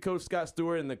you think of Coach Scott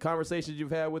Stewart and the conversations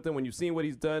you've had with him, when you've seen what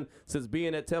he's done since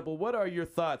being at Temple, what are your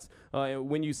thoughts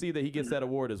when you see that he gets that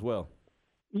award as well?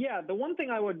 Yeah, the one thing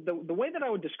the way that I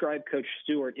would describe Coach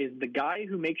Stewart is the guy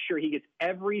who makes sure he gets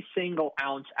every single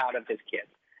ounce out of his kids.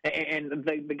 And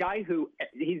the guy who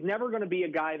he's never going to be a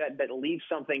guy that leaves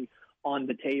something on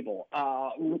the table.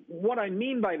 What I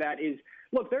mean by that is,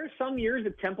 look, there are some years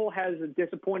that Temple has a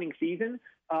disappointing season,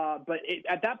 but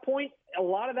at that point, a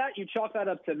lot of that, you chalk that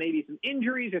up to maybe some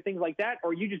injuries or things like that,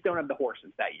 or you just don't have the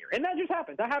horses that year. And that just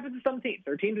happens. That happens to some teams.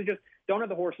 There are teams that just don't have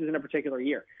the horses in a particular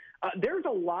year. There's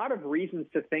a lot of reasons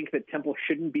to think that Temple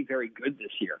shouldn't be very good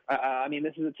this year. I mean,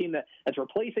 this is a team that's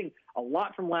replacing a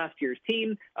lot from last year's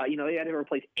team. They had to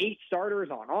replace 8 starters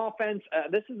on offense.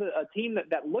 This is a team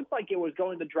that looked like it was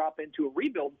going to drop into a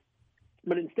rebuild,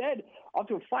 but instead, off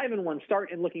to a 5-1 start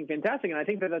and looking fantastic. And I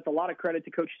think that's a lot of credit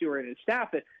to Coach Stewart and his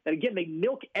staff that again, they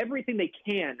milk everything they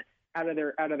can out of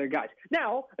their guys.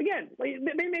 Now, again, they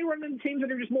may run into teams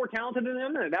that are just more talented than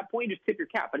them, and at that point, you just tip your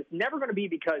cap. But it's never going to be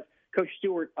because Coach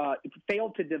Stewart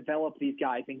failed to develop these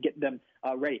guys and get them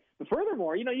ready. But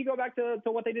furthermore, you go back to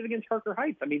what they did against Harker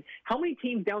Heights. I mean, how many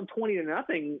teams down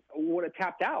 20-0 would have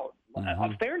tapped out?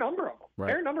 A fair number of them.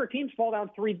 Right. Fair number of teams fall down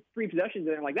three possessions and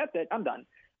they're like, that's it, I'm done.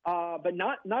 But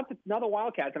not the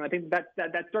Wildcats, and I think that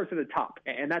starts at the top.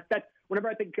 And that's whenever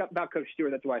I think about Coach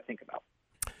Stewart, that's what I think about.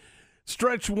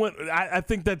 Stretch, I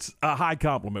think that's a high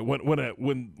compliment.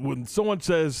 When someone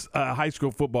says a high school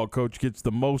football coach gets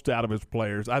the most out of his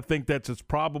players, I think that's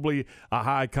probably a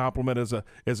high compliment as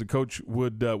a coach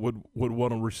would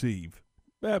want to receive.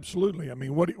 Absolutely. I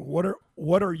mean,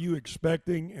 what are you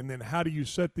expecting, and then how do you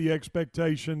set the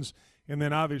expectations, and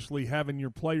then obviously having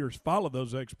your players follow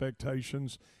those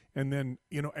expectations, and then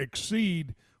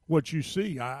exceed what you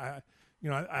see.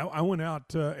 I went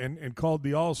out and called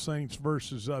the All Saints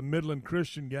versus Midland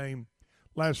Christian game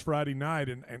last Friday night,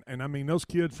 and I mean, those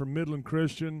kids from Midland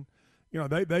Christian,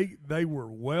 they were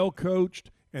well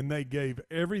coached, and they gave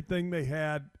everything they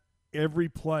had every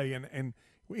play. And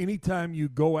anytime you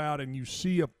go out and you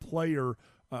see a player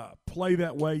play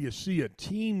that way, you see a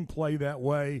team play that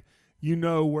way, you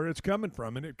know where it's coming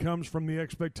from, and it comes from the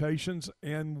expectations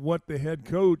and what the head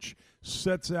coach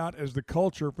sets out as the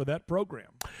culture for that program.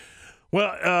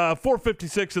 Well,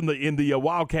 4:56 in the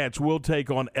Wildcats will take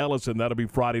on Ellison. That'll be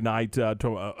Friday night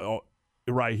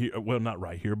right here. Well, not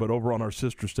right here, but over on our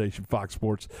sister station, Fox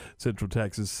Sports Central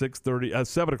Texas.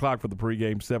 7 o'clock for the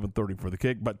pregame, 7:30 for the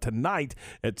kick. But tonight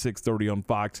at 6:30 on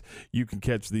Fox, you can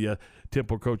catch the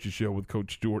Temple Coaches Show with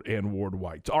Coach Stewart and Ward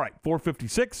White. All right,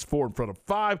 4:56, 4 in front of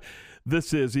 5.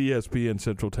 This is ESPN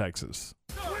Central Texas.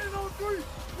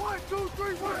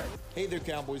 Hey there,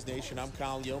 Cowboys Nation. I'm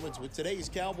Kyle Yeomans with today's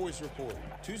Cowboys Report.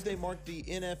 Tuesday marked the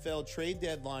NFL trade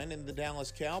deadline, and the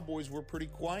Dallas Cowboys were pretty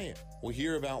quiet. We'll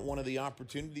hear about one of the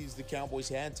opportunities the Cowboys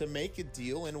had to make a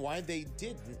deal and why they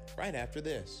didn't right after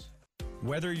this.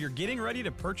 Whether you're getting ready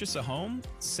to purchase a home,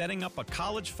 setting up a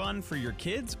college fund for your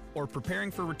kids, or preparing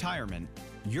for retirement,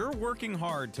 you're working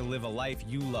hard to live a life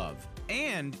you love.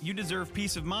 And you deserve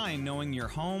peace of mind knowing your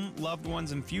home, loved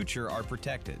ones, and future are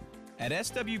protected. At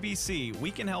SWBC, we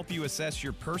can help you assess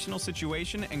your personal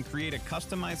situation and create a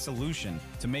customized solution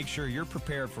to make sure you're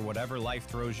prepared for whatever life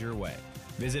throws your way.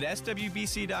 Visit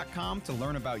SWBC.com to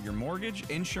learn about your mortgage,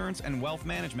 insurance, and wealth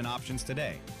management options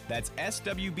today. That's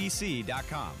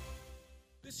SWBC.com.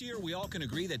 This year, we all can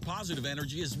agree that positive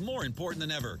energy is more important than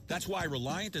ever. That's why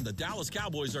Reliant and the Dallas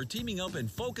Cowboys are teaming up and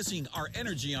focusing our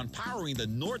energy on powering the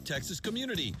North Texas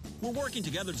community. We're working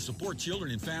together to support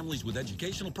children and families with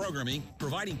educational programming,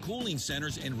 providing cooling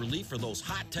centers and relief for those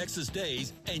hot Texas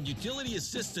days, and utility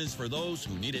assistance for those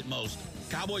who need it most.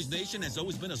 Cowboys Nation has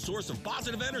always been a source of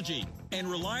positive energy, and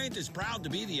Reliant is proud to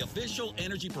be the official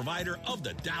energy provider of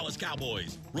the Dallas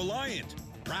Cowboys. Reliant,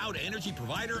 proud energy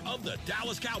provider of the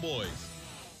Dallas Cowboys.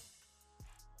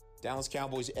 Dallas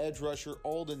Cowboys edge rusher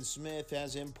Aldon Smith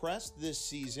has impressed this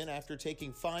season after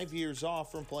taking 5 years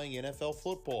off from playing NFL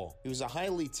football. He was a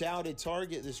highly touted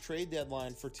target this trade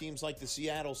deadline for teams like the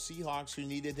Seattle Seahawks, who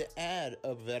needed to add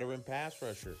a veteran pass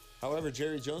rusher. However,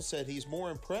 Jerry Jones said he's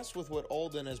more impressed with what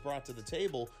Aldon has brought to the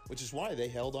table, which is why they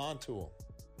held on to him.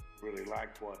 Really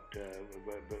liked what,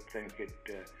 but think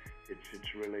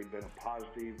it's really been a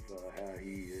positive, how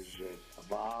he has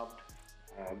evolved.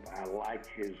 I like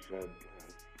his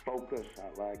focus. I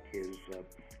like his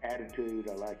attitude.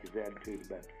 I like his attitude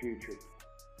about the future.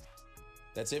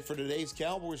 That's it for today's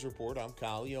Cowboys Report. I'm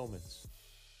Kyle Yeomans.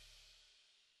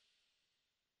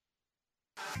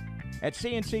 At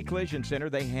CNC Collision Center,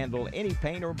 they handle any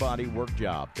paint or body work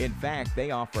job. In fact,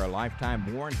 they offer a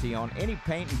lifetime warranty on any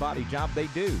paint and body job they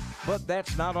do. But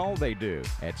that's not all they do.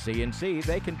 At CNC,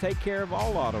 they can take care of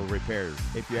all auto repairs.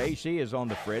 If your AC is on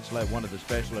the fritz, let one of the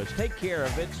specialists take care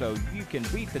of it so you can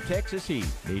beat the Texas heat.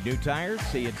 Need new tires?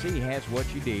 CNC has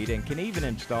what you need and can even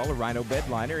install a Rhino bed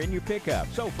liner in your pickup.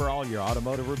 So for all your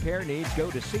automotive repair needs,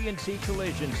 go to CNC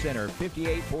Collision Center,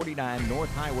 5849 North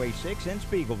Highway 6 in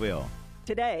Spiegelville.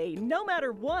 Today, no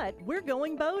matter what, we're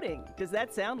going boating. Does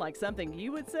that sound like something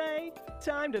you would say?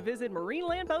 Time to visit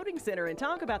Marineland Boating Center and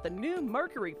talk about the new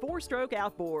Mercury 4-stroke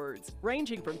outboards.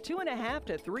 Ranging from 2.5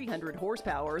 to 300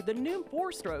 horsepower, the new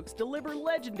 4-strokes deliver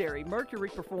legendary Mercury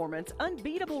performance,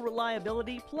 unbeatable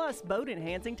reliability, plus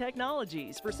boat-enhancing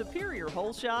technologies for superior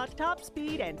hole shot, top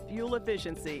speed, and fuel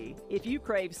efficiency. If you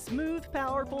crave smooth,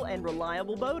 powerful, and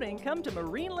reliable boating, come to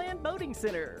Marineland Boating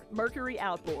Center. Mercury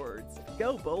Outboards.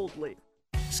 Go boldly.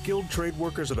 Skilled trade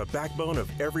workers are the backbone of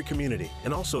every community,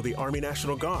 and also the Army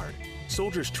National Guard.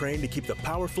 Soldiers trained to keep the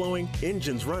power flowing,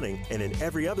 engines running, and in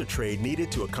every other trade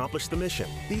needed to accomplish the mission.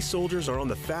 These soldiers are on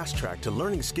the fast track to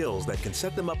learning skills that can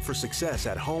set them up for success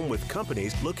at home with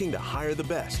companies looking to hire the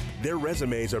best. Their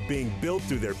resumes are being built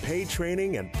through their paid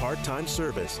training and part-time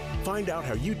service. Find out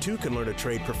how you too can learn a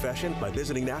trade profession by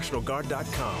visiting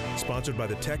NationalGuard.com. Sponsored by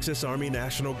the Texas Army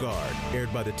National Guard.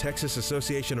 Aired by the Texas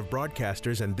Association of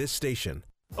Broadcasters and this station.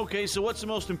 Okay, so what's the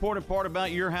most important part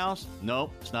about your house?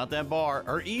 No, it's not that bar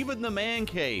or even the man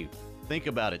cave. Think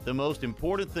about it. The most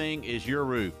important thing is your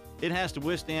roof. It has to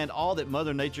withstand all that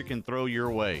Mother Nature can throw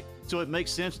your way. So it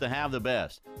makes sense to have the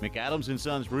best. McAdams &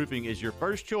 Sons Roofing is your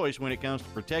first choice when it comes to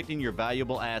protecting your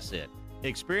valuable asset.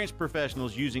 Experienced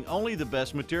professionals using only the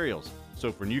best materials.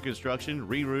 So for new construction,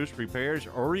 re-roofs, repairs,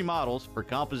 or remodels for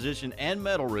composition and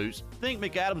metal roofs, think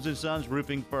McAdams & Sons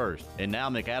Roofing first. And now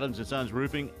McAdams & Sons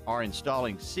Roofing are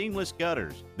installing seamless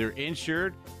gutters. They're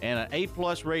insured and an A+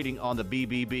 rating on the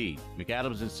BBB.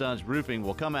 McAdams & Sons Roofing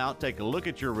will come out, take a look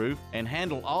at your roof, and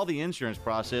handle all the insurance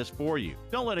process for you.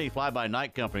 Don't let any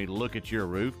fly-by-night company look at your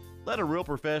roof. Let a real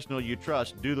professional you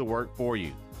trust do the work for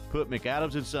you. Put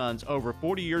McAdams & Sons over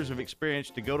 40 years of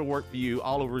experience to go to work for you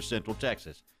all over Central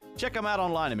Texas. Check them out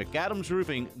online at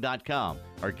McAdamsRoofing.com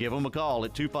or give them a call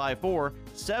at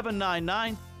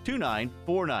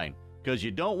 254-799-2949 because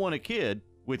you don't want a kid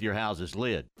with your house's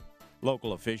lid.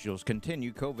 Local officials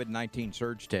continue COVID-19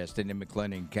 surge testing in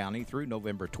McLennan County through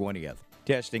November 20th.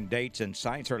 Testing dates and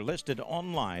sites are listed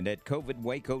online at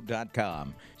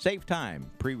covidwaco.com. Save time.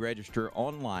 Pre-register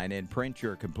online and print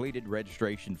your completed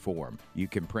registration form. You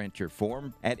can print your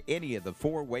form at any of the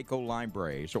 4 Waco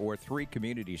libraries or 3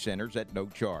 community centers at no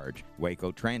charge.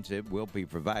 Waco Transit will be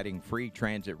providing free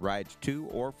transit rides to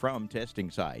or from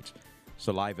testing sites.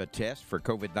 Saliva test for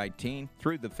COVID-19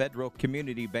 through the federal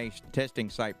community-based testing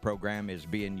site program is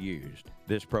being used.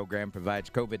 This program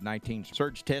provides COVID-19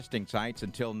 surge testing sites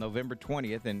until November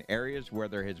 20th in areas where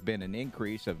there has been an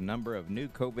increase of number of new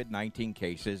COVID-19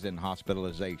 cases and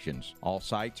hospitalizations. All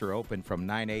sites are open from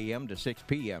 9 a.m. to 6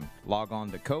 p.m. Log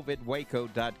on to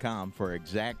covidwaco.com for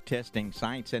exact testing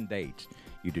sites and dates.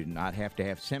 You do not have to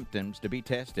have symptoms to be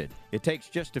tested. It takes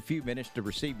just a few minutes to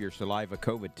receive your saliva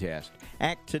COVID test.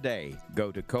 Act today.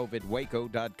 Go to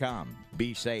covidwaco.com.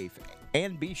 Be safe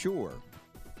and be sure.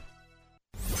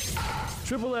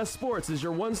 Triple S Sports is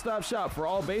your one-stop shop for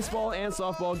all baseball and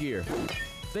softball gear.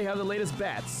 They have the latest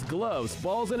bats, gloves,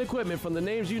 balls, and equipment from the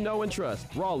names you know and trust.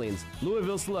 Rawlings,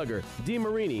 Louisville Slugger,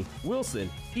 DeMarini, Wilson,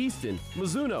 Easton,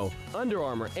 Mizuno, Under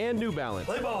Armour, and New Balance.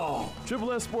 Play ball!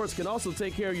 Triple S Sports can also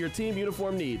take care of your team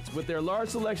uniform needs with their large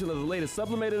selection of the latest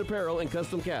sublimated apparel and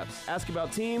custom caps. Ask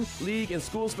about team, league, and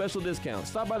school special discounts.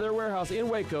 Stop by their warehouse in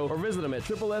Waco or visit them at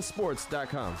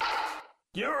triplessports.com.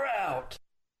 You're out!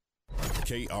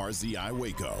 KRZI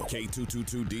Waco,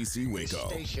 K222DC Waco.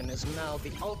 This station is now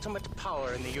the ultimate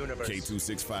power in the universe.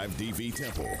 K265DV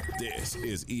Temple. This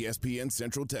is ESPN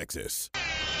Central Texas.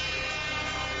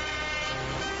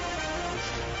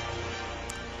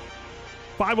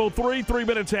 5:03, 3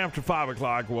 minutes after 5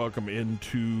 o'clock. Welcome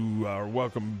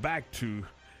back to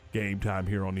Game Time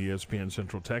here on ESPN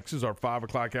Central Texas. Our 5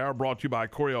 o'clock hour brought to you by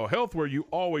Coryell Health, where you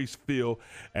always feel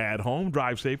at home.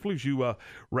 Drive safely as you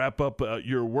wrap up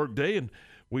your work day, and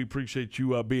we appreciate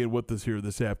you being with us here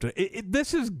this afternoon.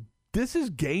 This is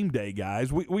game day,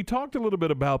 guys. We talked a little bit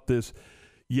about this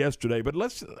yesterday, but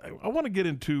I want to get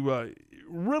into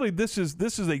really this is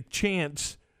a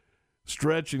chance,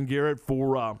 Stretch and Garrett,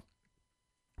 for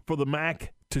the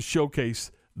MAC to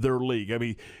showcase their league. I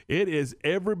mean, it is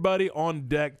everybody on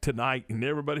deck tonight, and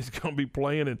everybody's going to be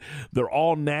playing, and they're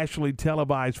all nationally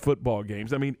televised football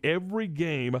games. I mean, every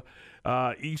game,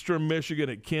 Eastern Michigan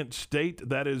at Kent State,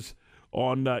 that is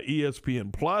on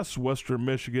ESPN Plus. Western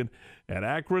Michigan at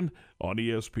Akron on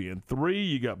ESPN3.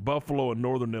 You got Buffalo and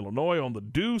Northern Illinois on the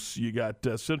Deuce. You got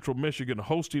Central Michigan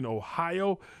hosting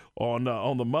Ohio on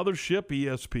the mothership,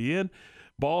 ESPN.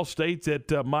 Ball State's at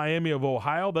Miami of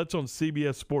Ohio. That's on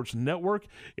CBS Sports Network.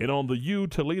 And on the U,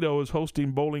 Toledo is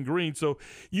hosting Bowling Green. So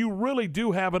you really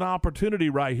do have an opportunity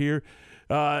right here.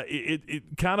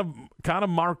 It kind of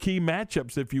marquee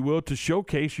matchups, if you will, to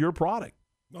showcase your product.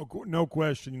 No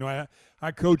question. You know,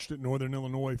 I coached at Northern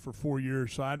Illinois for 4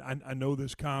 years, so I know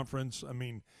this conference. I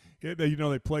mean,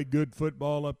 they play good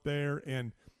football up there,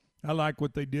 and I like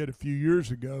what they did a few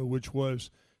years ago, which was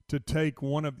to take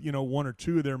one or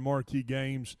two of their marquee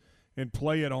games and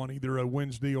play it on either a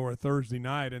Wednesday or a Thursday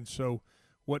night. And so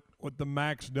what the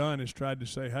MAC's done is tried to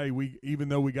say, hey, even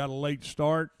though we got a late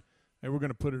start, hey, we're going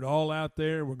to put it all out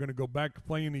there. We're going to go back to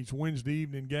playing these Wednesday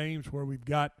evening games where we've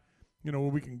got, where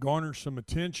we can garner some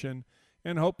attention,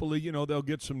 and hopefully, they'll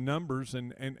get some numbers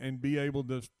and be able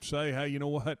to say, hey, you know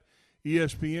what,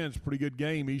 ESPN's a pretty good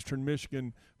game, Eastern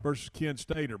Michigan versus Kent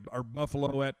State, or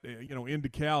Buffalo at, in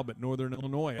DeKalb at Northern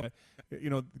Illinois.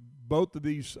 Both of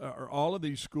these, or all of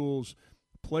these schools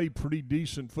play pretty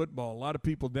decent football. A lot of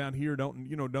people down here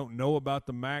don't know about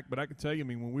the MAC, but I can tell you,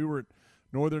 when we were at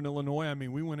Northern Illinois,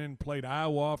 we went in and played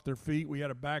Iowa off their feet. We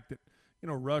had a back that,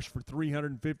 rushed for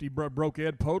 350, broke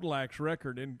Ed Podolak's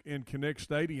record in Connect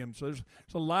Stadium. So there's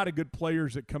a lot of good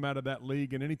players that come out of that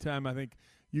league, and anytime I think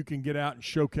you can get out and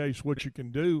showcase what you can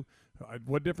do,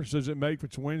 what difference does it make if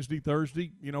it's Wednesday,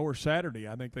 Thursday, or Saturday?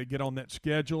 I think they get on that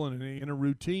schedule and in a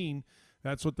routine.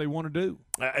 That's what they want to do.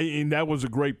 And that was a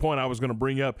great point I was going to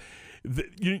bring up.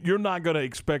 You're not going to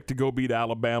expect to go beat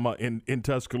Alabama in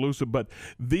Tuscaloosa, but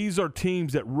these are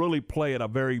teams that really play at a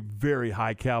very, very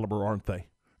high caliber, aren't they?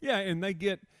 Yeah, and they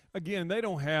get, again, they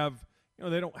don't have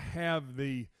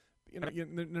the,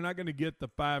 they're not going to get the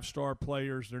 5-star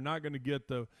players. They're not even going to get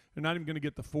the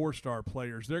 4-star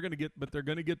players. They're going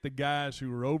to get the guys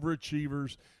who are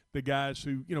overachievers, the guys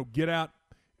who, get out,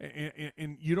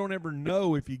 and you don't ever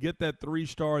know if you get that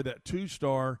 3-star, that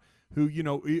 2-star,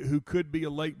 who could be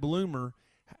a late bloomer,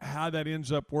 how that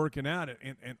ends up working out.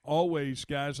 And always,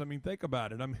 guys, think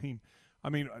about it.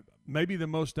 Maybe the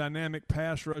most dynamic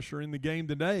pass rusher in the game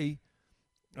today,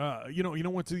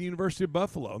 went to the University of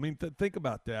Buffalo. Think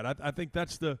about that. I think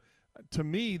to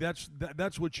me, that's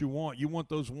what you want. You want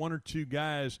those one or two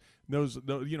guys, those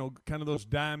kind of those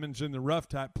diamonds in the rough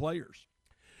type players.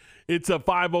 It's a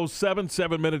 5:07,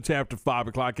 7 minutes after 5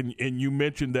 o'clock, and you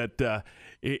mentioned that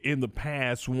in the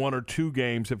past, one or two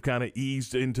games have kind of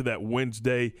eased into that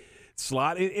Wednesday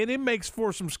slot, and it makes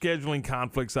for some scheduling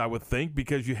conflicts, I would think,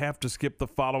 because you have to skip the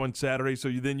following Saturday, so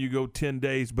then you go 10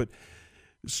 days. But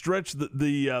Stretch,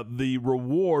 the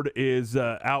reward is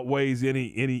outweighs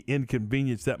any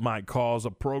inconvenience that might cause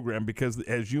a program, because,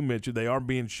 as you mentioned, they are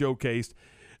being showcased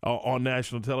on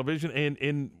national television,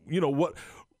 and what.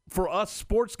 For us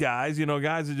sports guys,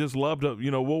 guys that just love to,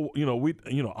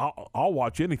 I'll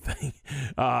watch anything.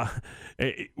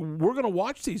 We're going to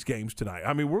watch these games tonight.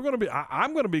 I'm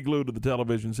going to be glued to the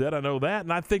television set. I know that,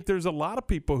 and I think there's a lot of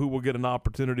people who will get an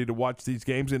opportunity to watch these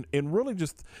games and really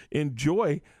just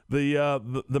enjoy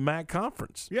the MAC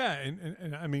conference. Yeah,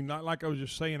 and like I was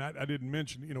just saying, I didn't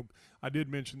mention, I did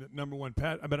mention that number one,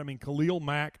 but Khalil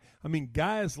Mack.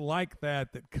 Guys like that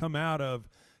come out of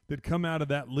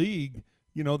that league.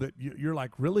 That you're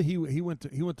like, really? He went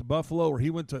to Buffalo, or he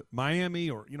went to Miami,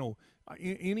 or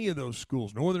any of those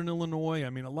schools, Northern Illinois.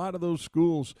 A lot of those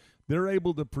schools, they're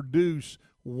able to produce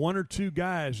one or two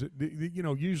guys that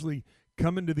usually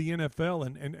come into the NFL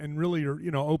and really are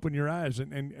open your eyes,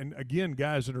 and again,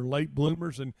 guys that are late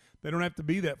bloomers, and they don't have to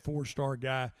be that 4-star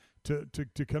guy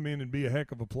to come in and be a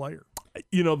heck of a player.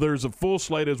 there's a full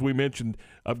slate, as we mentioned,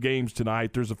 of games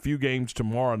tonight. There's a few games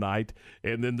tomorrow night,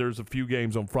 and then there's a few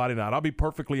games on Friday night. I'll be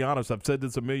perfectly honest. I've said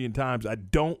this a million times. I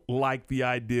don't like the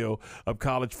idea of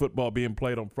college football being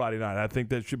played on Friday night. I think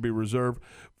that should be reserved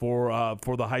for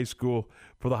the high school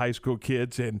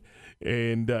kids,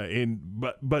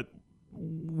 but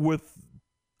with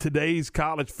today's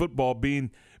college football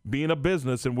being a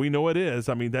business, and we know it is.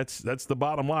 I mean, that's the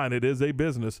bottom line. It is a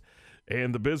business,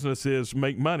 and the business is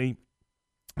make money.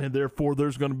 And therefore,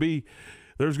 there's going to be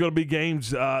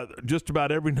games just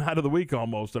about every night of the week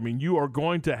almost. I mean, you are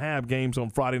going to have games on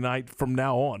Friday night from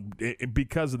now on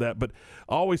because of that. But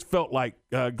I always felt like,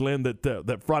 Glenn,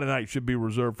 that Friday night should be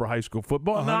reserved for high school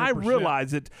football. 100%.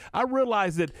 And I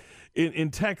realize that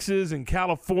in Texas and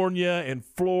California and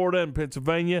Florida and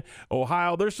Pennsylvania,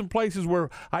 Ohio, there's some places where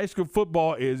high school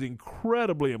football is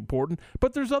incredibly important.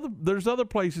 But there's other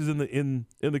places in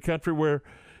the country where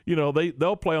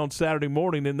they'll play on Saturday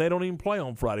morning and they don't even play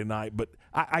on Friday night. But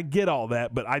I get all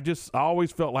that, but I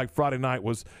always felt like Friday night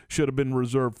should have been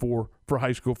reserved for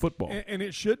high school football. And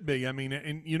it should be. I mean,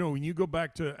 and when you go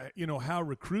back to how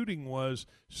recruiting was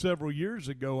several years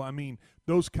ago, I mean,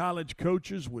 those college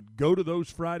coaches would go to those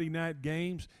Friday night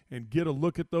games and get a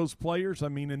look at those players. I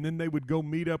mean, and then they would go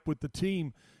meet up with the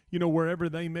team, wherever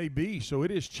they may be. So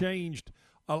it has changed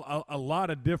a lot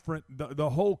of different – the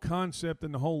whole concept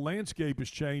and the whole landscape has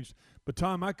changed. But,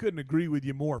 Tom, I couldn't agree with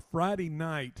you more. Friday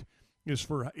night is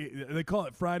for – they call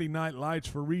it Friday Night Lights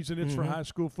for a reason. It's for high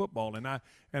school football. And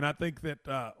I think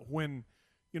that when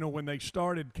they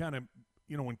started kind of –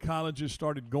 when colleges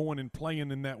started going and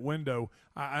playing in that window,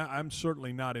 I'm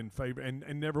certainly not in favor and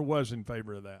never was in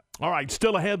favor of that. All right,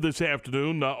 still ahead this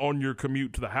afternoon on your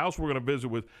commute to the house, we're going to visit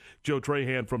with Joe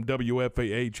Trahan from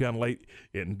WFAA Channel 8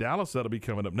 in Dallas. That'll be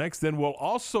coming up next. Then we'll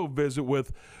also visit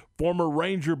with former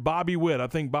Ranger Bobby Witt. I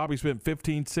think Bobby spent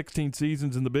 15, 16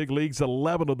 seasons in the big leagues,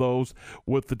 11 of those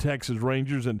with the Texas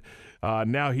Rangers, and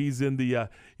now he's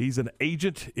he's an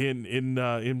agent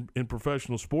in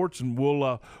professional sports, and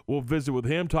we'll visit with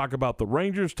him, talk about the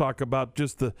Rangers, talk about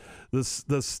just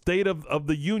the state of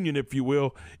the union, if you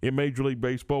will, in Major League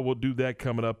Baseball. We'll do that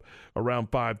coming up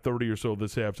around 5:30 or so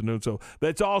this afternoon. So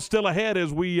that's all still ahead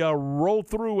as we roll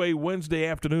through a Wednesday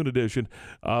afternoon edition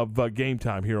of Game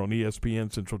Time here on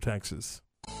ESPN Central Texas.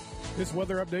 This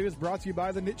weather update is brought to you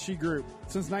by the Nitsche Group.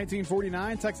 Since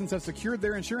 1949, Texans have secured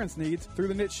their insurance needs through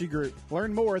the Nitsche Group.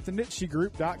 Learn more at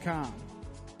thenitschegroup.com.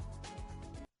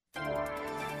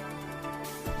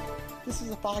 This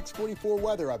is a Fox 44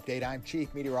 weather update. I'm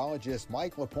Chief Meteorologist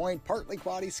Mike LaPointe. Partly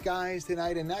cloudy skies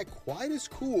tonight and not quite as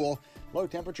cool. Low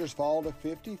temperatures fall to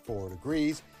 54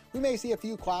 degrees. We may see a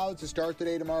few clouds to start the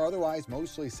day tomorrow, otherwise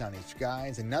mostly sunny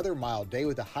skies. Another mild day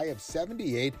with a high of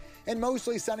 78 and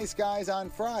mostly sunny skies on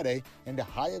Friday and a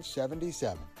high of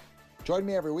 77. Join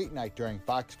me every weeknight during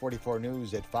Fox 44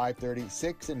 News at 5:30,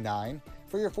 6, and 9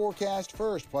 for your forecast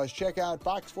first. Plus, check out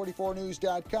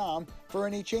fox44news.com for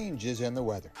any changes in the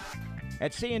weather.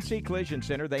 At CNC Collision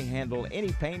Center, they handle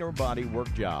any paint or body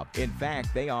work job. In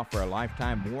fact, they offer a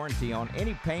lifetime warranty on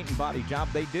any paint and body job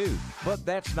they do. But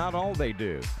that's not all they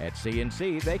do. At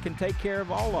CNC, they can take care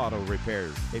of all auto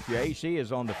repairs. If your AC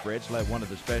is on the fritz, let one of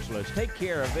the specialists take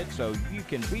care of it so you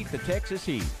can beat the Texas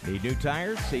heat. Need new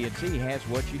tires? CNC has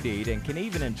what you need and can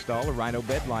even install a Rhino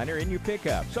bed liner in your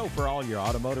pickup. So for all your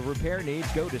automotive repair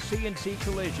needs, go to CNC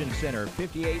Collision Center,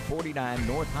 5849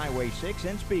 North Highway 6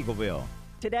 in Spiegelville.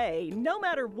 Today, no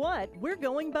matter what, we're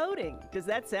going boating. Does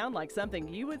that sound like something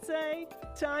you would say?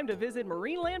 Time to visit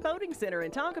Marineland Boating Center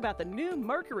and talk about the new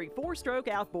Mercury 4-stroke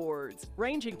outboards.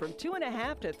 Ranging from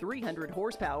 2.5 to 300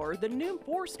 horsepower, the new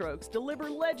 4-strokes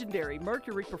deliver legendary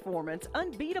Mercury performance,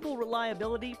 unbeatable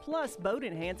reliability, plus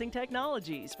boat-enhancing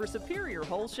technologies for superior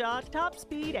hole shot, top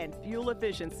speed, and fuel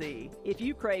efficiency. If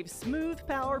you crave smooth,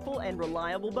 powerful, and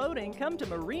reliable boating, come to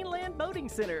Marineland Boating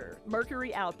Center.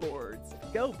 Mercury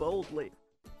Outboards. Go boldly.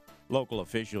 Local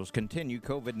officials continue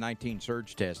COVID-19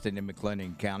 surge testing in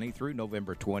McLennan County through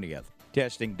November 20th.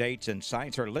 Testing dates and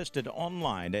sites are listed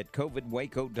online at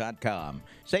covidwaco.com.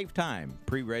 Save time.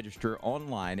 Pre-register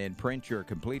online and print your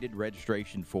completed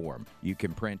registration form. You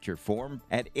can print your form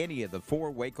at any of the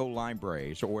 4 Waco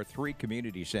libraries or 3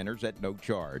 community centers at no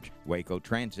charge. Waco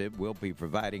Transit will be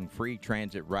providing free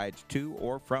transit rides to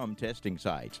or from testing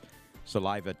sites.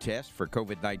 Saliva test for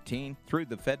COVID-19 through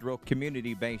the federal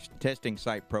community-based testing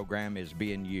site program is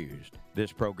being used.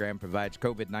 This program provides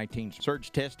COVID-19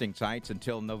 surge testing sites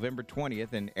until November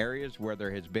 20th in areas where there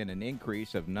has been an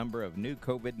increase of number of new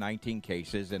COVID-19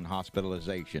 cases and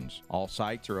hospitalizations. All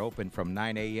sites are open from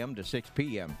 9 a.m. to 6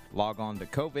 p.m. Log on to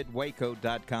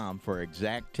covidwaco.com for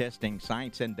exact testing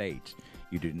sites and dates.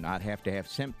 You do not have to have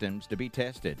symptoms to be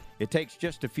tested. It takes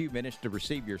just a few minutes to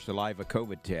receive your saliva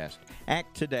COVID test.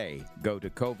 Act today. Go to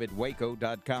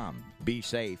covidwaco.com. Be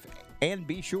safe and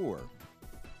be sure.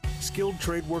 Skilled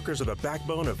trade workers are the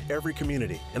backbone of every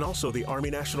community, and also the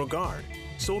Army National Guard.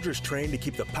 Soldiers trained to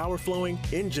keep the power flowing,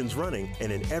 engines running,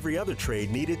 and in every other trade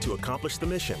needed to accomplish the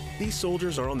mission. These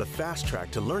soldiers are on the fast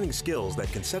track to learning skills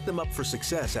that can set them up for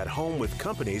success at home with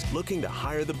companies looking to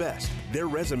hire the best. Their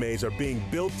resumes are being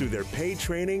built through their paid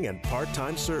training and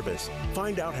part-time service.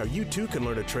 Find out how you too can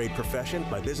learn a trade profession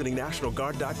by visiting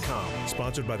NationalGuard.com.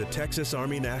 Sponsored by the Texas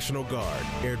Army National Guard.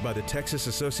 Aired by the Texas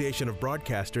Association of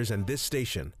Broadcasters and this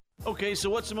station. Okay, so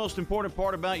what's the most important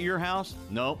part about your house?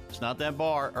 Nope, it's not that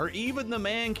bar or even the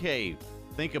man cave.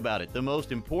 Think about it. The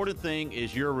most important thing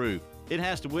is your roof. It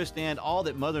has to withstand all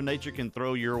that Mother Nature can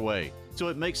throw your way. So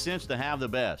it makes sense to have the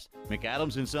best.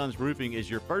 McAdams & Sons Roofing is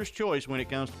your first choice when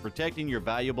it comes to protecting your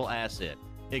valuable asset.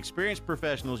 Experienced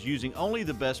professionals using only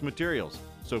the best materials.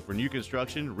 So for new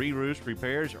construction, re-roofs,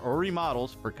 repairs, or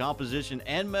remodels for composition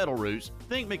and metal roofs,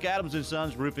 think McAdams &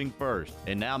 Sons Roofing first.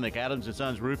 And now McAdams &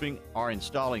 Sons Roofing are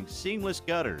installing seamless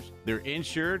gutters. They're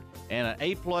insured and an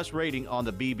A+ rating on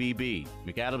the BBB.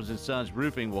 McAdams & Sons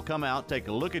Roofing will come out, take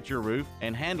a look at your roof,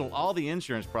 and handle all the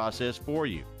insurance process for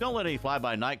you. Don't let any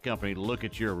fly-by-night company look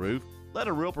at your roof. Let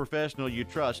a real professional you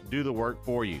trust do the work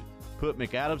for you. Put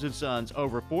McAdams & Sons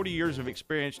over 40 years of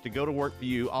experience to go to work for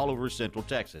you all over Central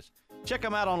Texas. Check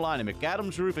them out online at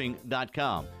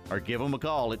McAdamsRoofing.com or give them a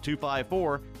call at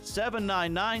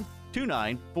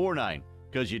 254-799-2949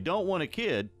 because you don't want a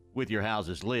kid with your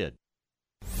house's lid.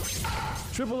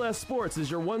 Triple S Sports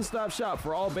is your one-stop shop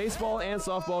for all baseball and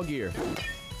softball gear.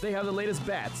 They have the latest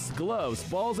bats, gloves,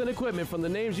 balls, and equipment from the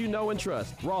names you know and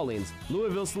trust. Rawlings,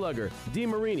 Louisville Slugger,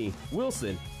 DeMarini,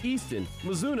 Wilson, Easton,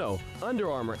 Mizuno,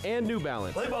 Under Armour, and New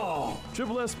Balance. Play ball!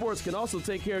 Triple S Sports can also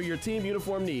take care of your team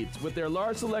uniform needs with their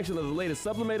large selection of the latest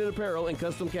sublimated apparel and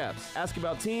custom caps. Ask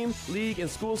about team, league, and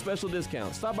school special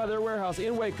discounts. Stop by their warehouse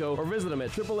in Waco or visit them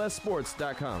at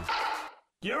triplessports.com.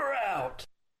 You're out!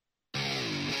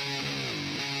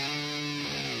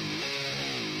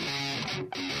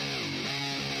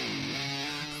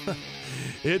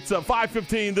 It's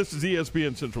 5:15. This is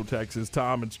ESPN Central Texas.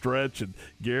 Tom and Stretch and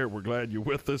Garrett, we're glad you're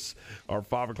with us. Our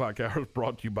 5 o'clock hour is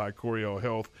brought to you by Coryell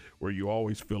Health, where you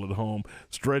always feel at home.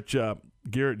 Stretch,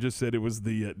 Garrett just said it was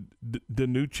the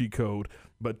Danucci code.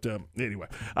 But anyway,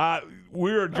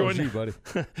 we are joined. Buddy.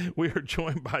 We are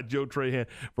joined by Joe Trahan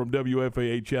from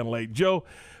WFAA Channel 8. Joe,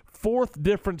 fourth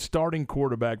different starting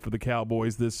quarterback for the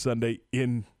Cowboys this Sunday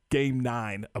in Game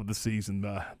 9 of the season.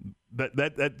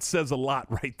 That says a lot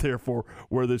right there for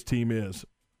where this team is.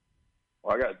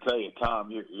 Well, I got to tell you,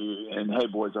 Tom, and hey,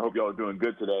 boys, I hope y'all are doing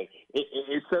good today.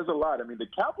 It says a lot. I mean, the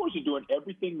Cowboys are doing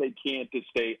everything they can to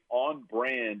stay on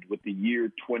brand with the year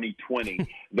 2020.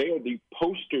 They are the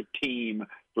poster team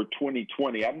for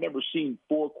 2020. I've never seen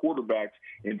 4 quarterbacks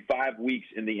in 5 weeks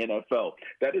in the NFL.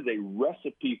 That is a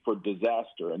recipe for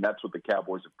disaster, and that's what the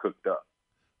Cowboys have cooked up.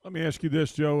 Let me ask you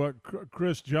this, Joe.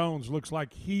 Chris Jones looks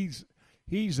like he's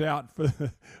out for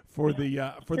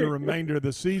the remainder of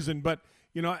the season. But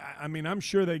you know, I mean, I'm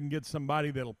sure they can get somebody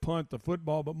that'll punt the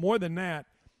football. But more than that,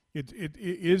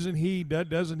 doesn't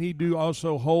he do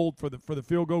also hold for the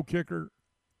field goal kicker?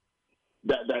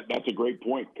 That's a great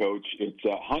point, Coach. It's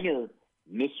Hunter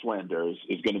Niswander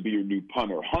is going to be your new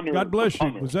punter. Hunter, God bless you.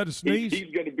 Hunter. Was that a sneeze?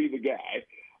 He's going to be the guy.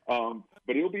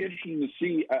 But it'll be interesting to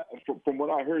see. From what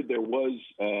I heard, there was,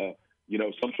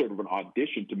 some sort of an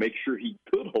audition to make sure he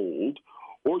could hold,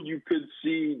 or you could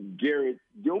see Garrett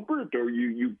Gilbert, or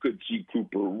you could see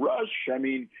Cooper Rush. I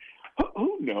mean,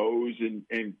 who knows?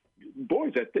 And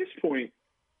boys, at this point,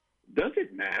 does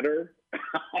it matter?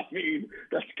 I mean,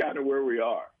 that's kind of where we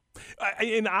are.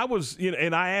 And I was,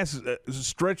 and I asked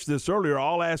Stretch this earlier.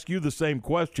 I'll ask you the same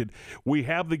question. We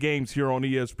have the games here on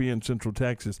ESPN Central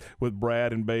Texas with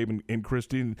Brad and Babe and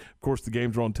Christy. And of course, the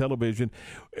games are on television.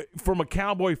 From a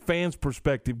Cowboy fan's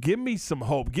perspective, give me some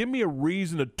hope. Give me a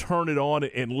reason to turn it on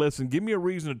and listen. Give me a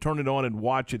reason to turn it on and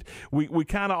watch it. We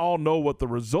kind of all know what the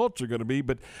results are going to be,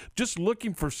 but just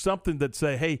looking for something that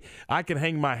say, hey, I can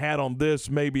hang my hat on this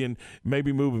maybe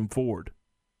moving forward.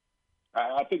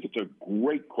 I think it's a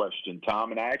great question,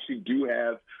 Tom, and I actually do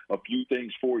have a few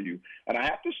things for you. And I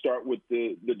have to start with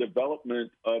the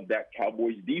development of that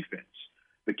Cowboys defense.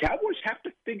 The Cowboys have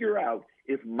to figure out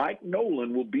if Mike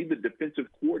Nolan will be the defensive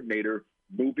coordinator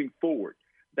moving forward.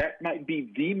 That might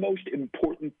be the most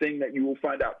important thing that you will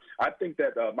find out. I think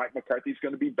that Mike McCarthy is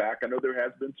going to be back. I know there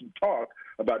has been some talk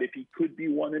about if he could be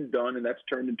one and done, and that's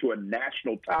turned into a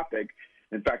national topic.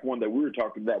 In fact, one that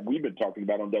we've been talking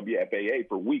about on WFAA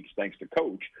for weeks, thanks to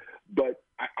Coach. But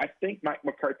I think Mike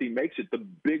McCarthy makes it. The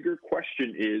bigger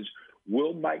question is,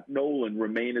 will Mike Nolan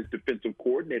remain as defensive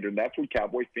coordinator? And that's what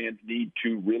Cowboy fans need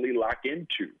to really lock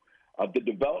into. The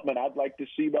development I'd like to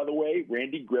see, by the way,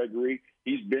 Randy Gregory,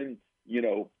 he's been,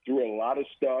 through a lot of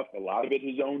stuff, a lot of it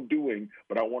his own doing,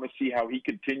 but I want to see how he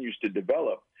continues to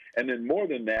develop. And then more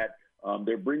than that,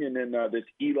 they're bringing in this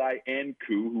Eli Ankou,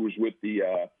 who was with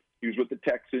the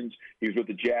Texans. He was with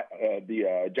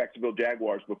the Jacksonville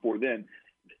Jaguars before then.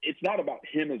 It's not about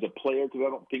him as a player because I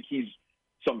don't think he's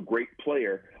some great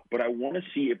player, but I want to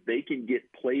see if they can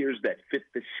get players that fit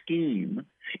the scheme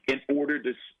in order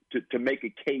to make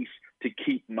a case to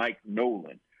keep Mike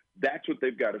Nolan. That's what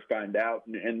they've got to find out,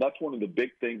 and that's one of the big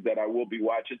things that I will be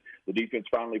watching. The defense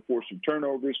finally forced some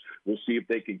turnovers. We'll see if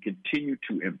they can continue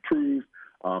to improve.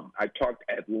 I talked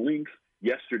at length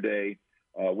yesterday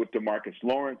with DeMarcus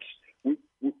Lawrence.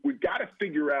 We've got to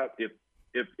figure out if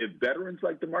veterans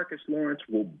like DeMarcus Lawrence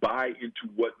will buy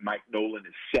into what Mike Nolan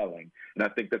is selling. And I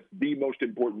think that's the most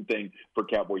important thing for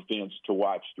Cowboy fans to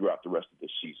watch throughout the rest of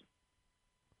this season.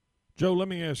 Joe, let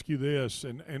me ask you this,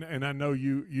 and I know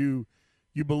you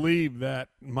believe that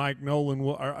Mike Nolan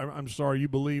will – you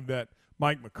believe that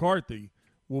Mike McCarthy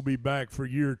will be back for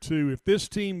year two. If this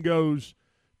team goes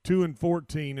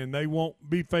 2-14 and they won't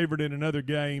be favored in another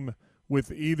game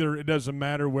with either – it doesn't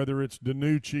matter whether it's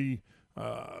DiNucci,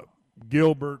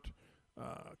 Gilbert,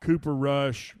 Cooper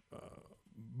Rush,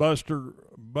 Buster,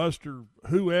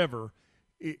 whoever.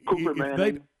 Cooper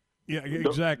Manning.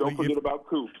 Exactly. Don't forget about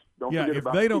Coop. Don't forget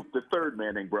about Coop, the third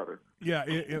Manning brother. Yeah,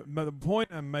 but the point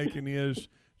I'm making is,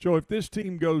 Joe, if this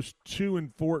team goes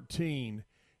 2-14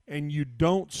 and you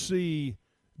don't see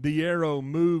the arrow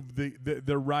move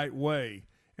the right way,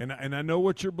 and I know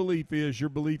what your belief is. Your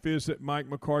belief is that Mike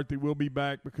McCarthy will be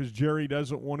back because Jerry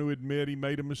doesn't want to admit he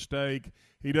made a mistake.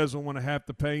 He doesn't want to have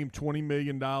to pay him $20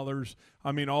 million.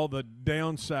 I mean, all the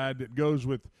downside that goes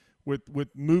with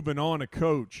moving on a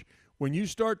coach. When you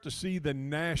start to see the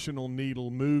national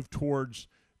needle move towards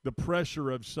the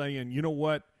pressure of saying, you know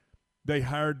what, they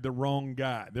hired the wrong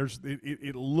guy.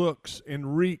 It looks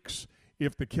and reeks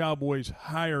if the Cowboys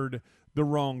hired the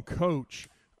wrong coach.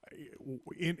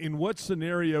 In what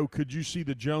scenario could you see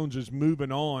the Joneses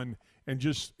moving on and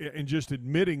just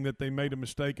admitting that they made a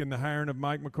mistake in the hiring of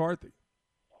Mike McCarthy?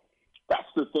 That's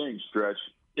the thing, Stretch,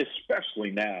 especially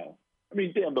now. I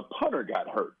mean, damn, the punter got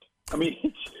hurt. I mean,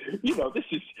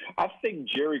 I think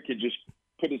Jerry could just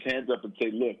put his hands up and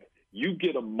say, look, you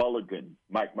get a mulligan,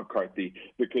 Mike McCarthy,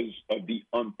 because of the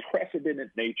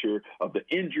unprecedented nature of the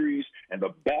injuries and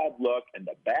the bad luck and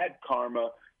the bad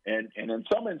karma and in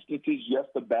some instances, yes,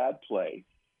 the bad play.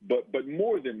 But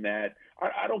more than that,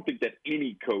 I don't think that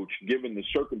any coach, given the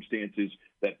circumstances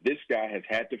that this guy has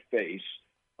had to face,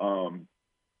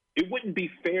 it wouldn't be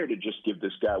fair to just give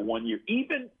this guy 1 year,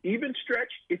 even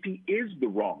Stretch, if he is the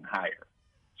wrong hire.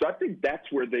 So I think that's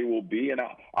where they will be. And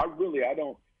I've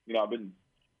been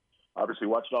obviously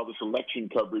watching all this election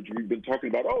coverage. We've been talking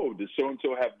about, does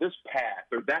so-and-so have this path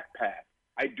or that path?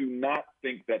 I do not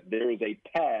think that there is a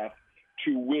path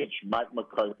to which Mike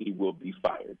McCarthy will be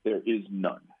fired. There is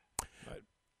none.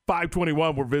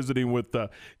 521, we're visiting with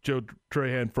Joe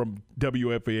Trahan from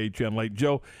WFAA Channel 8.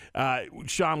 Joe,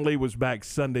 Sean Lee was back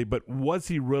Sunday, but was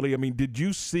he really? I mean, did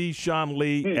you see Sean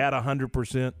Lee at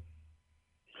 100%?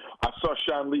 I saw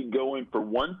Sean Lee go in for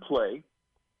one play.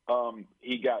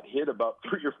 He got hit about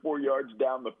 3 or 4 yards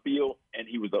down the field, and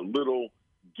he was a little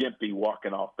gimpy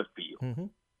walking off the field. Mm-hmm.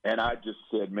 And I just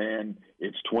said, man,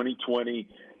 it's 2020,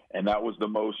 and that was the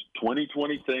most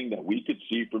 2020 thing that we could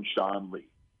see from Sean Lee.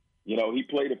 He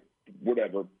played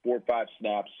 4 or 5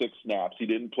 snaps, 6 snaps. He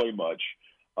didn't play much.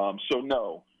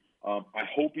 No, I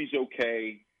hope he's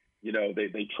okay.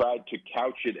 They tried to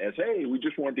couch it as, hey, we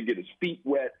just wanted to get his feet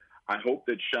wet. I hope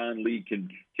that Sean Lee can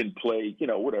play,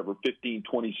 15,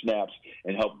 20 snaps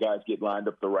and help guys get lined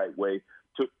up the right way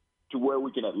to where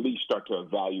we can at least start to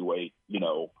evaluate,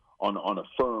 on a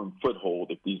firm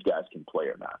foothold if these guys can play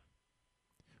or not.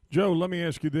 Joe, let me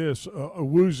ask you this: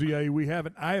 Awuzie,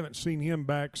 I haven't seen him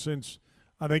back since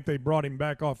I think they brought him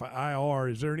back off of IR.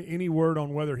 Is there any word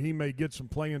on whether he may get some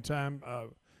playing time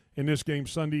in this game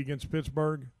Sunday against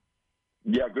Pittsburgh?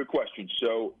 Yeah, good question.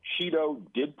 So Cheeto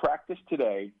did practice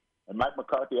today, and Mike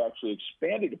McCarthy actually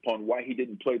expanded upon why he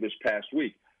didn't play this past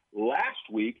week. Last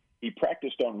week he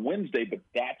practiced on Wednesday, but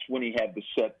that's when he had the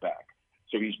setback.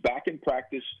 So he's back in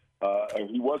practice.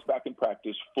 He was back in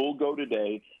practice, full go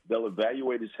today. They'll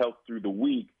evaluate his health through the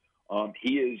week.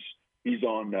 They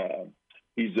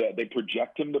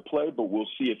project him to play, but we'll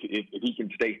see if he can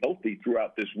stay healthy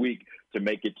throughout this week to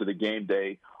make it to the game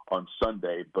day on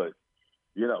Sunday. But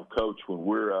you know, Coach, when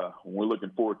we're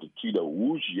looking forward to Tito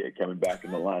Wujier coming back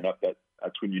in the lineup,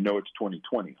 that's when you know it's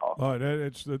 2020. Huh? Oh,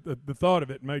 it's the thought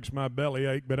of it makes my belly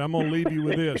ache. But I'm gonna leave you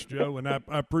with this, Joe, and I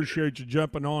appreciate you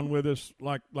jumping on with us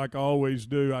like I always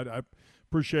do. I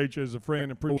appreciate you as a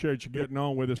friend. Appreciate you getting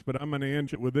on with us. But I'm going to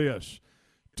end it with this: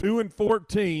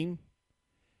 2-14.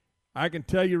 I can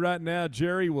tell you right now,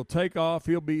 Jerry will take off.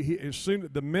 He'll be as soon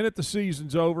the minute the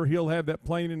season's over, he'll have that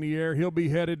plane in the air. He'll be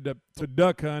headed to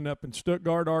duck hunt up in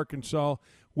Stuttgart, Arkansas,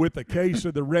 with a case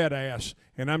of the red ass.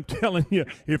 And I'm telling you,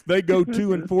 if they go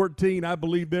 2-14, I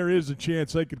believe there is a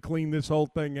chance they could clean this whole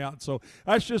thing out. So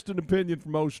that's just an opinion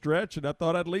from Old Stretch, and I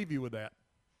thought I'd leave you with that.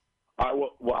 All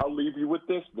right, well, I'll leave you with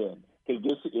this then, because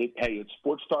it's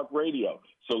Sports Talk Radio.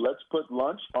 So let's put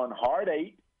lunch on Hard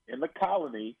 8 in the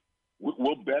Colony.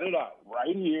 We'll bet it out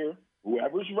right here.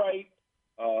 Whoever's right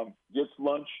gets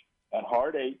lunch at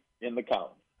Hard 8 in the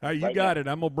Colony. Hey, you got it.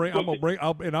 I'll bring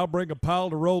a pile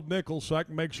of rolled nickels so I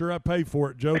can make sure I pay for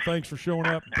it. Joe, thanks for showing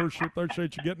up.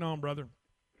 Appreciate you getting on, brother.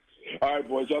 All right,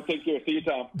 boys. Y'all take care. See you,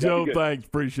 Tom. Joe, thanks.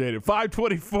 Appreciate it.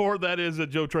 524, that is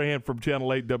Joe Trahan from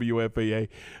Channel 8 WFAA.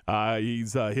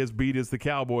 His beat is the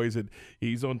Cowboys, and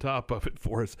he's on top of it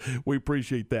for us. We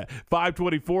appreciate that.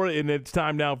 524, and it's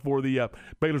time now for the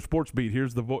Baylor Sports Beat.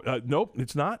 Here's the nope,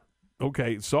 it's not.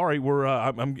 Okay, sorry,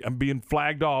 I'm being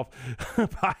flagged off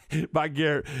by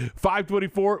Garrett.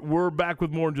 524, we're back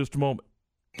with more in just a moment.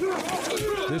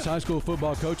 This high school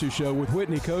football coaches show with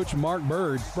Whitney coach Mark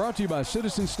Bird, brought to you by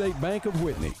Citizen State Bank of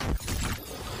Whitney.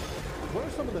 What are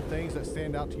some of the things that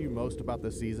stand out to you most about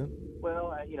this season?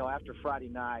 Well, after Friday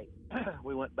night,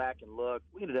 we went back and looked.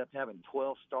 We ended up having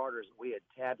 12 starters that we had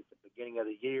tabbed at the beginning of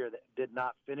the year that did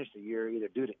not finish the year, either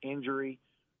due to injury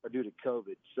or due to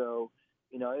COVID. So,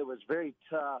 it was very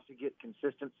tough to get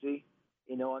consistency,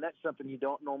 and that's something you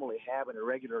don't normally have in a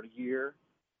regular year,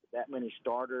 that many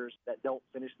starters that don't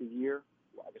finish the year.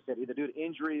 Like I said, either due to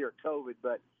injury or COVID,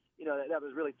 but, that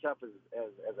was really tough as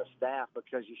a staff,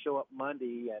 because you show up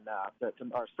Monday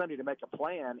or Sunday to make a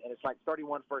plan, and it's like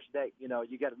 31 first date. You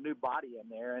got a new body in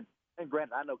there, and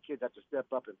granted, I know kids have to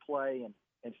step up and play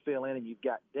and fill in, and you've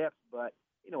got depth, but,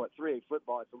 at 3A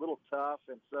football, it's a little tough,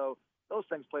 and so those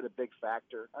things played a big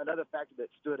factor. Another factor that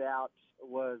stood out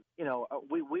was,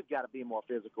 we've got to be more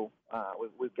physical.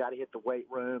 We've got to hit the weight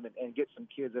room and get some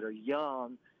kids that are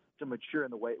young to mature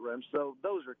in the weight room. So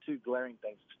those are two glaring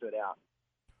things that stood out.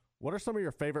 What are some of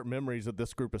your favorite memories of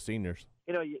this group of seniors?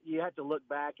 You have to look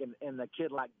back and the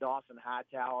kid like Dawson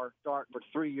Hightower start for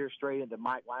 3 years straight into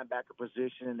Mike linebacker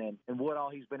position and what all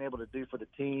he's been able to do for the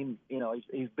team.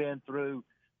 He's been through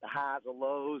the highs and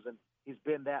lows, and he's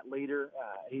been that leader.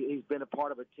 He's been a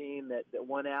part of a team that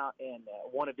went out and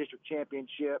won a district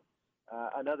championship.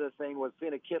 Another thing was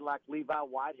seeing a kid like Levi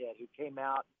Whitehead, who came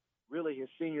out really his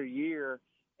senior year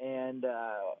and,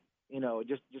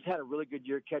 just had a really good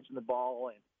year catching the ball.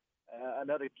 And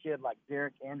another kid like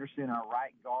Derek Anderson, our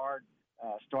right guard,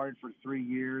 started for 3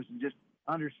 years, and just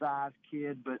undersized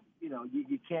kid, but,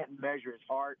 you can't measure his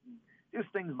heart, and just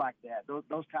things like that.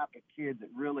 Those type of kids that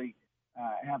really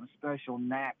have a special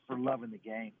knack for loving the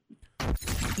game.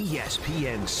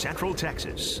 ESPN Central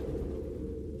Texas.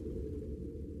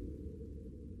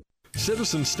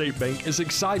 Citizens State Bank is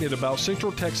excited about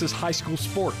Central Texas high school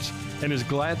sports and is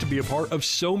glad to be a part of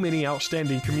so many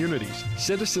outstanding communities.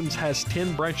 Citizens has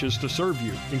 10 branches to serve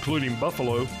you, including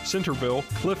Buffalo, Centerville,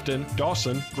 Clifton,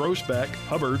 Dawson, Groesbeck,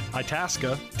 Hubbard,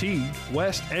 Itasca, Teague,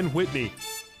 West, and Whitney.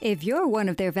 If you're one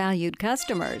of their valued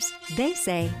customers, they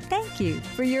say thank you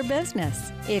for your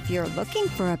business. If you're looking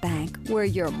for a bank where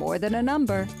you're more than a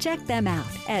number, check them out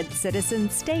at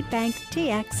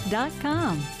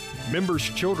citizenstatebanktx.com. Members'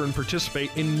 children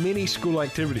participate in many school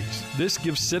activities. This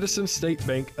gives Citizens State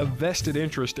Bank a vested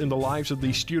interest in the lives of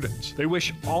these students. They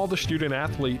wish all the student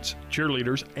athletes,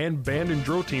 cheerleaders, and band and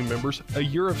drill team members a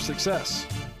year of success.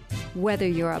 Whether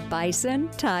you're a bison,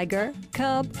 tiger,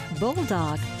 cub,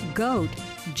 bulldog, goat,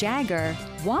 jagger,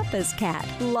 Wampus cat,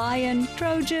 lion,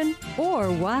 Trojan,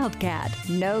 or wildcat,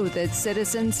 know that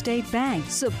Citizens State Bank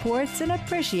supports and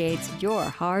appreciates your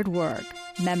hard work.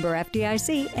 Member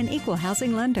FDIC and Equal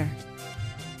Housing Lender.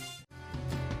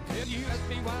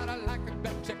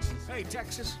 Hey,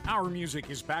 Texas, our music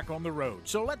is back on the road,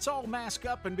 so let's all mask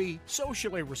up and be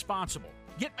socially responsible.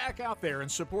 Get back out there and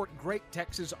support great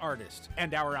Texas artists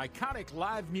and our iconic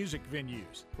live music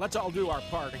venues. Let's all do our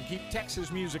part and keep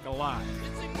Texas music alive.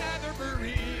 It's another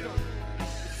burrito.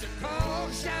 It's a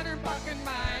cold shattered buck in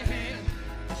my hand.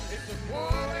 It's a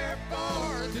war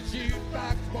for the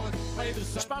jukebox boys play the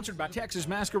song. Sponsored by Texas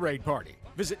Masquerade Party.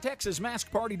 Visit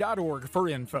texasmaskparty.org for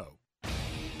info.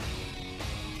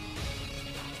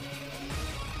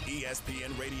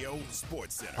 ESPN Radio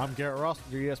Sports Center. I'm Garrett Ross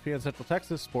with your ESPN Central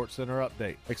Texas Sports Center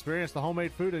update. Experience the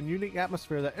homemade food and unique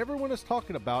atmosphere that everyone is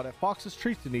talking about at Fox's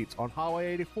Treats and Eats on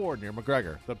Highway 84 near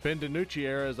McGregor. The Ben DiNucci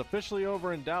era is officially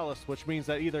over in Dallas, which means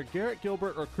that either Garrett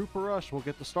Gilbert or Cooper Rush will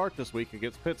get the start this week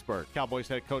against Pittsburgh. Cowboys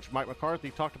head coach Mike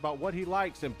McCarthy talked about what he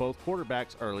likes in both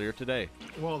quarterbacks earlier today.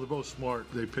 Well, they're both smart.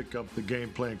 They pick up the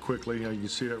game plan quickly. You can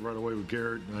see that right away with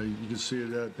Garrett. You can see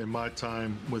that in my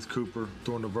time with Cooper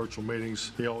during the virtual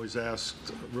meetings. He always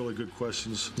asked really good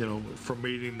questions. From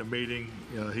meeting to meeting,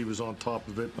 he was on top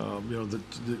of it.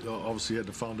 Obviously had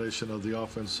the foundation of the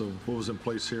offense of what was in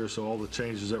place here. So all the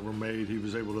changes that were made, he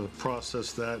was able to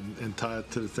process that and tie it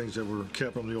to the things that were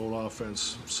kept from the old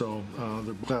offense. So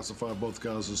they classify both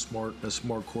guys as smart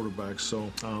quarterbacks.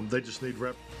 So they just need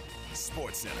rep.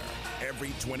 Sports Center,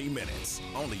 every 20 minutes,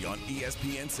 only on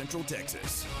ESPN Central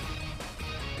Texas.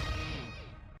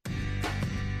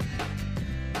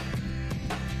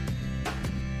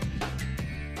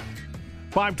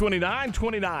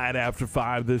 $5:29 after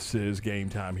 5. This is Game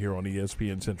Time here on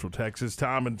ESPN Central Texas.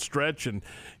 Tom and Stretch and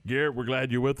Garrett, we're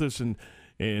glad you're with us. And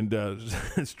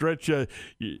Stretch,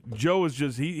 Joe is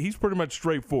he's pretty much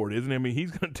straightforward, isn't he? I mean,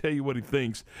 he's going to tell you what he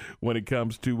thinks when it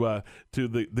comes to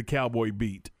the Cowboy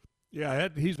beat. Yeah,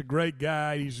 he's a great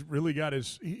guy. He's really got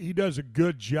he does a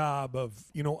good job of,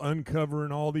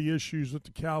 uncovering all the issues with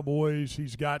the Cowboys.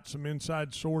 He's got some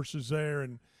inside sources there,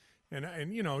 and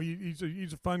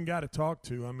he's a fun guy to talk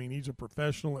to. I mean, he's a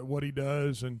professional at what he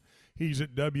does, and he's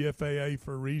at WFAA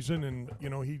for a reason, and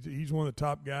he's one of the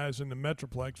top guys in the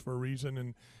Metroplex for a reason,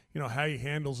 and how he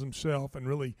handles himself and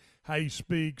really how he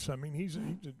speaks. I mean, he's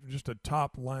just a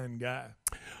top line guy.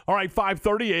 All right,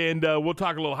 5:30, and we'll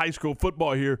talk a little high school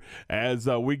football here as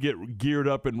we get geared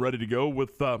up and ready to go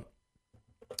with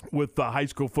high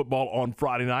school football on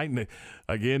Friday night. And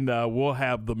again, we'll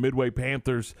have the Midway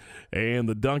Panthers and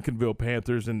the Duncanville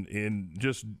Panthers, and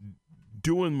just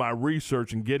doing my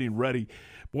research and getting ready.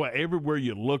 Boy, everywhere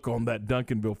you look on that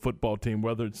Duncanville football team,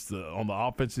 whether it's on the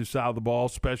offensive side of the ball,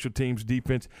 special teams,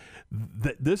 defense,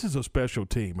 this is a special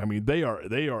team. I mean, they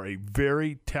are a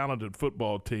very talented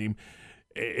football team,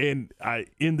 and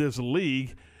in this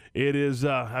league, it is.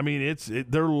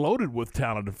 They're loaded with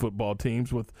talented football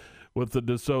teams with the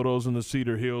DeSotos and the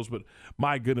Cedar Hills. But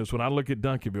my goodness, when I look at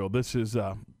Duncanville, this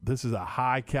is a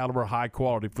high caliber, high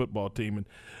quality football team, and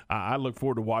I look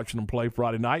forward to watching them play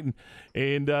Friday night,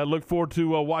 and look forward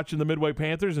to watching the Midway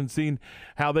Panthers and seeing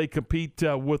how they compete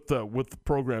with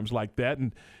programs like that.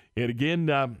 And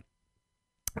again,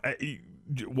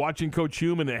 watching Coach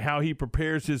Human and how he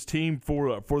prepares his team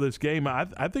for this game,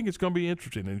 I think it's going to be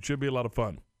interesting, and it should be a lot of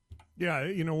fun. Yeah,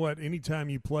 you know what? Anytime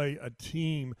you play a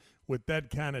team with that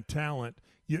kind of talent,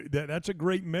 that's a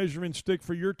great measuring stick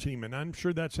for your team, and I'm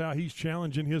sure that's how he's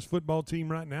challenging his football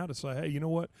team right now to say, hey, you know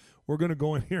what? We're going to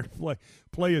go in here and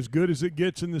play as good as it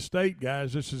gets in the state,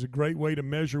 guys. This is a great way to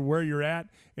measure where you're at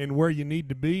and where you need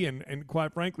to be, and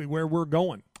quite frankly, where we're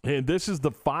going. And this is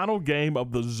the final game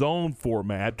of the zone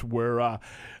format, where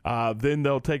then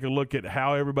they'll take a look at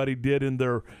how everybody did in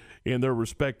their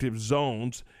respective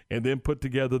zones, and then put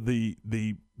together the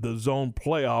zone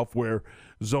playoff where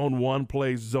Zone 1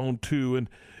 plays Zone 2. And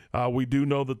we do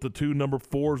know that the two number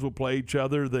 4s will play each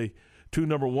other. The two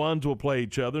number 1s will play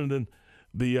each other. And then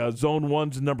the Zone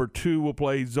 1's number 2 will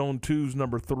play Zone 2's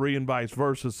number 3, and vice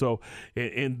versa. So,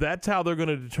 and that's how they're going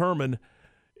to determine,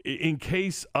 in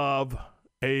case of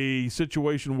a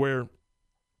situation where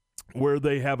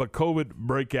they have a COVID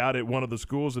breakout at one of the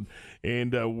schools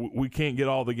and we can't get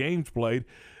all the games played.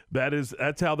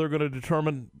 That's how they're going to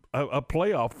determine a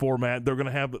playoff format. They're going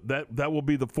to have that will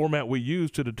be the format we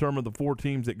use to determine the 4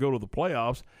 teams that go to the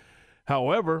playoffs.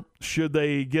 However, should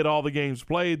they get all the games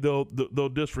played, they'll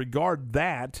disregard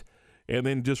that and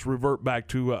then just revert back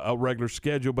to a regular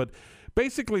schedule. But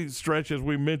basically, Stretch, as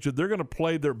we mentioned, they're going to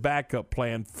play their backup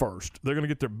plan first. They're going to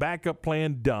get their backup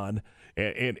plan done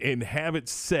and have it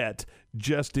set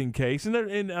just in case. And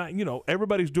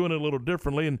everybody's doing it a little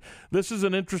differently, and this is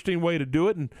an interesting way to do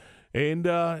it. And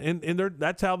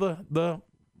that's how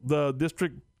the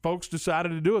district folks decided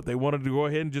to do it. They wanted to go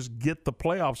ahead and just get the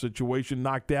playoff situation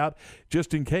knocked out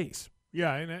just in case.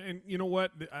 Yeah, and you know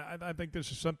what? I think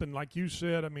this is something like you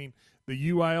said. I mean, the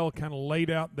UIL kind of laid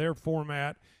out their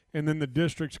format, and then the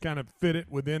districts kind of fit it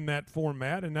within that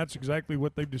format, and that's exactly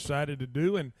what they've decided to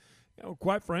do. And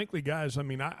quite frankly, guys, I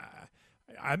mean,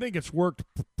 I think it's worked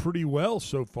pretty well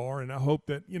so far, and I hope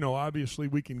that, obviously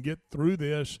we can get through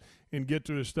this and get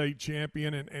to a state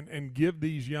champion and give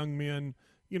these young men,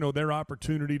 their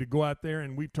opportunity to go out there.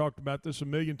 And we've talked about this a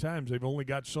million times. They've only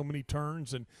got so many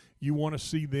turns, and you want to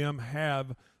see them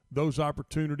have those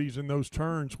opportunities and those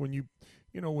turns when you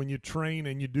train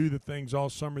and you do the things all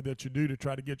summer that you do to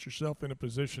try to get yourself in a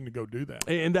position to go do that.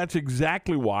 And that's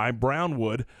exactly why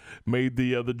Brownwood made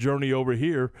the journey over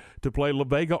here to play La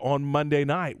Vega on Monday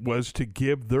night, was to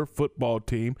give their football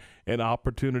team an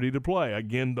opportunity to play.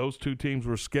 Again, those two teams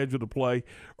were scheduled to play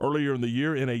earlier in the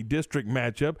year in a district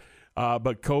matchup,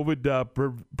 but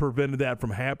COVID prevented that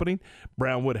from happening.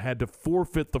 Brownwood had to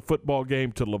forfeit the football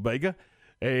game to La Vega.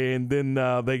 And then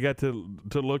they got to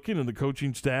looking, and the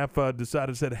coaching staff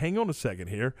said, hang on a second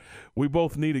here. We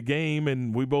both need a game,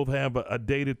 and we both have a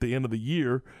date at the end of the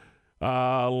year.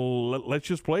 Let's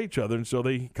just play each other. And so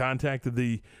they contacted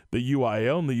the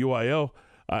UIL, and the UIL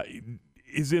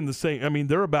is in the same – I mean,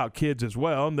 they're about kids as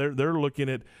well, and they're looking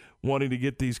at wanting to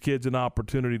get these kids an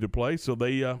opportunity to play. So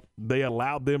they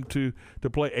allowed them to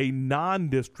play a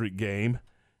non-district game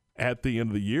at the end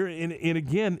of the year. And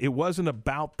again, it wasn't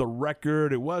about the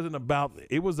record. It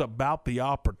was about the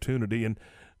opportunity, and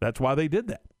that's why they did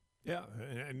that. Yeah,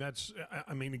 and that's,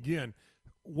 I mean, again,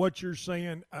 what you're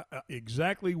saying,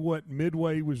 exactly what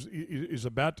Midway is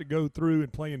about to go through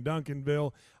and play in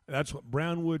Duncanville. That's what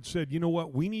Brownwood said. You know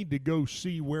what? We need to go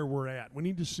see where we're at. We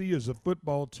need to see as a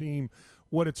football team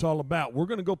what it's all about. We're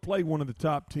going to go play one of the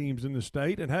top teams in the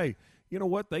state, and hey, you know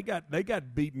what? They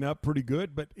got beaten up pretty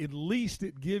good, but at least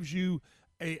it gives you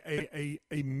a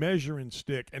measuring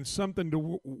stick and something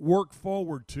to work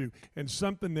forward to, and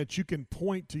something that you can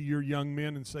point to your young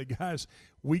men and say, guys,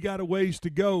 we got a ways to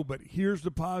go, but here's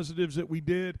the positives that we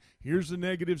did, here's the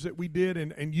negatives that we did,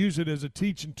 and use it as a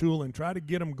teaching tool and try to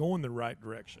get them going the right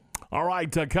direction. All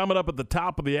right, coming up at the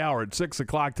top of the hour at 6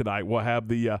 o'clock tonight, we'll have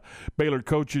the Baylor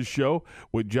Coaches Show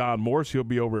with John Morse. He'll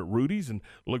be over at Rudy's, and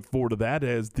look forward to that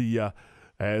as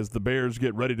the Bears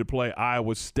get ready to play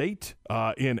Iowa State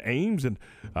in Ames. And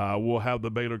we'll have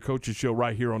the Baylor Coaches Show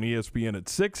right here on ESPN at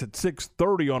 6. At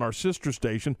 6:30 on our sister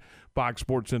station, Fox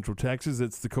Sports Central Texas,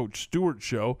 it's the Coach Stewart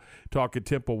Show, talking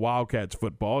Temple Wildcats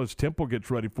football as Temple gets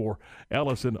ready for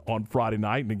Ellison on Friday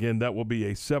night. And, again, that will be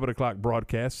a 7 o'clock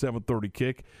broadcast, 7:30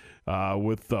 kick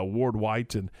with Ward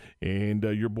White and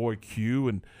your boy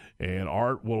Q and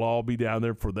Art will all be down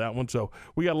there for that one. So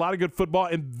we got a lot of good football.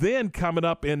 And then coming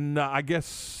up in, I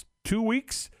guess, 2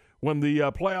 weeks when the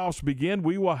playoffs begin,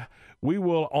 we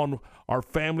will on our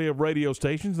family of radio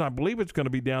stations, and I believe it's going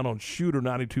to be down on Shooter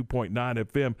 92.9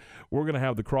 FM, we're going to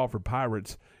have the Crawford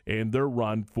Pirates and their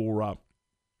run for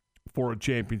a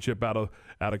championship out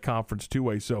of Conference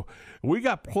 2A. So we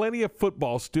got plenty of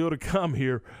football still to come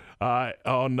here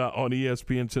on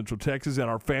ESPN Central Texas and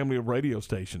our family of radio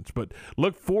stations. But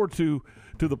look forward to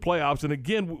the playoffs. And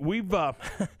again, we've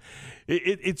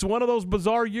it's one of those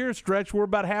bizarre years, Stretch. We're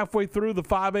about halfway through the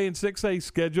 5A and 6A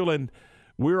schedule, and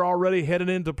we're already heading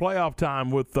into playoff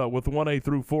time with 1A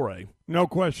through 4A. No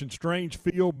question, strange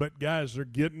field, but guys, they're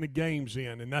getting the games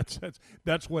in, and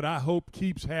that's what I hope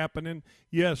keeps happening.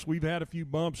 Yes, we've had a few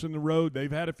bumps in the road.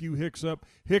 They've had a few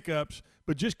hiccups,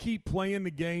 but just keep playing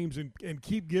the games and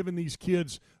keep giving these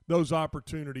kids those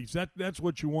opportunities. That's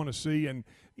what you want to see. And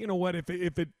you know what? If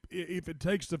it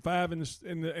takes the 5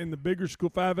 and the bigger school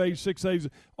 5A, 6A's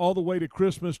all the way to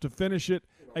Christmas to finish it,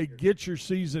 hey, get your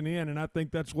season in, and I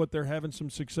think that's what they're having some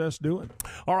success doing.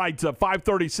 All right,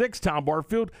 5:36. Tom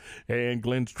Barfield and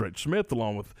Glenn Stretch Smith,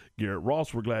 along with Garrett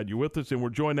Ross. We're glad you're with us, and we're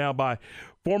joined now by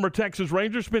former Texas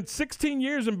Ranger. Spent 16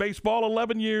 years in baseball,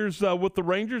 11 years with the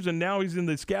Rangers, and now he's in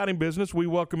the scouting business. We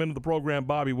welcome into the program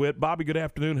Bobby Witt. Bobby, good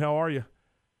afternoon. How are you?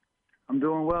 I'm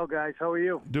doing well, guys. How are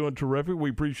you? Doing terrific.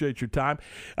 We appreciate your time.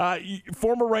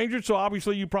 Former Ranger, so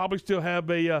obviously you probably still have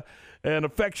an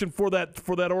affection for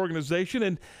that organization.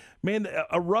 And man,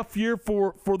 a rough year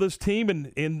for this team,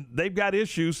 and they've got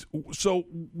issues. So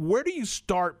where do you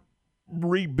start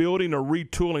rebuilding or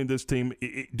retooling this team?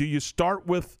 Do you start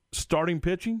with starting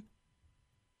pitching?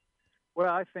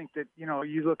 Well, I think that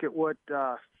you look at what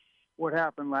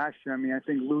happened last year. I mean, I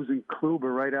think losing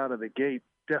Kluber right out of the gate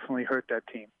definitely hurt that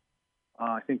team.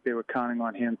 I think they were counting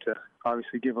on him to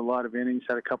obviously give a lot of innings.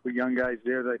 Had a couple of young guys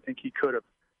there that I think he could have,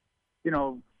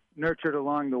 nurtured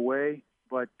along the way.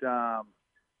 But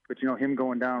him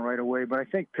going down right away. But I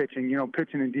think pitching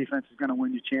and defense is going to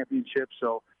win you championships.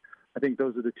 So I think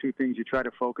those are the two things you try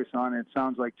to focus on. And it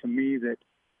sounds like to me that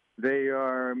they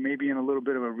are maybe in a little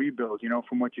bit of a rebuild.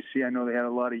 From what you see, I know they had a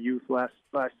lot of youth this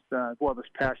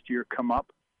past year come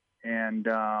up, and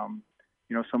some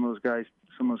of those guys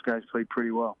played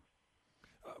pretty well.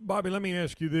 Bobby, let me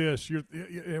ask you this.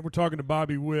 We're talking to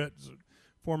Bobby Witt,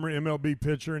 former MLB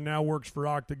pitcher, and now works for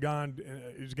Octagon.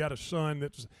 He's got a son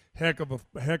that's heck of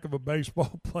a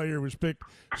baseball player. Was picked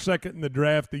second in the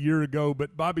draft a year ago.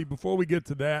 But Bobby, before we get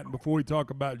to that, and before we talk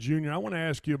about Junior, I want to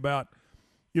ask you about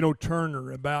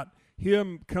Turner, about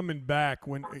him coming back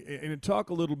and talk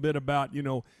a little bit about,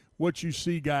 what you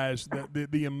see, guys,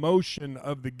 the emotion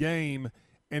of the game,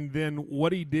 and then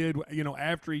what he did,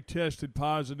 after he tested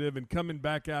positive and coming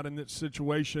back out in that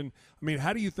situation. I mean,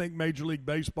 how do you think Major League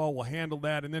Baseball will handle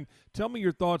that? And then tell me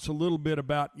your thoughts a little bit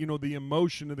about, the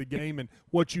emotion of the game and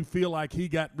what you feel like he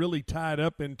got really tied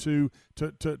up into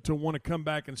to want to come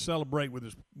back and celebrate with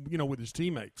his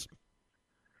teammates.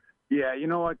 Yeah, you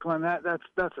know what, Glenn, that's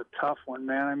a tough one,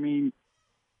 man. I mean,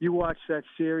 you watch that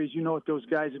series, you know what those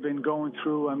guys have been going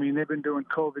through. I mean, they've been doing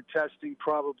COVID testing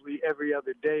probably every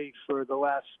other day for the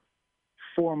last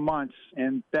 4 months.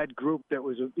 And that group that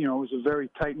was, was a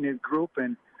very tight-knit group.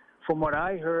 And from what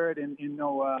I heard and,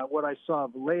 what I saw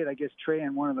of late, I guess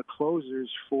Trahan, one of the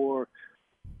closers for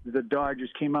the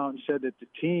Dodgers, came out and said that the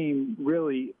team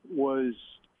really was,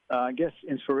 I guess,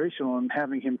 inspirational in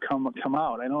having him come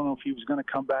out. I don't know if he was going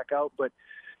to come back out, but,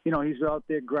 he's out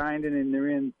there grinding and they're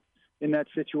in that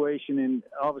situation, and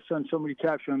all of a sudden somebody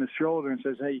taps you on the shoulder and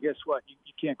says, hey, guess what?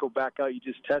 You can't go back out. You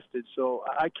just tested. So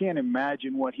I can't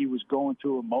imagine what he was going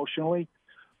through emotionally.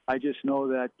 I just know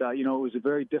that, it was a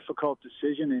very difficult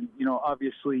decision. And,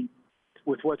 obviously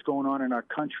with what's going on in our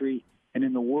country and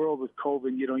in the world with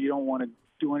COVID, you don't want to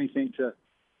do anything to,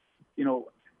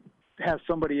 have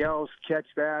somebody else catch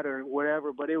that or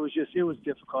whatever. But it was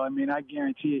difficult. I mean, I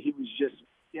guarantee you he was just,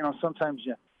 sometimes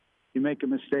you make a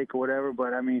mistake or whatever,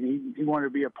 but I mean, he wanted to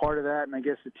be a part of that, and I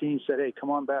guess the team said, "Hey, come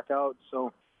on back out."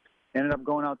 So, ended up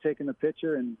going out taking the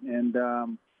picture, and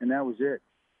that was it.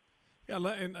 Yeah,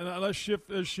 and let's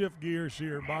shift gears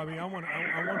here, Bobby. I want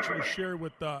you to share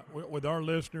with our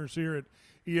listeners here at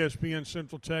ESPN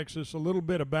Central Texas a little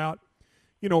bit about,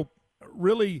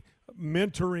 really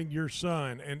mentoring your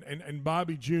son and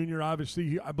Bobby Jr.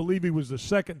 Obviously, I believe he was the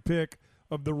second pick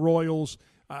of the Royals.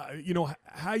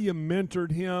 How you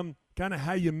mentored him, kind of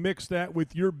how you mix that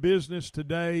with your business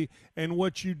today and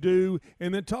what you do,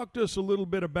 and then talk to us a little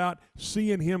bit about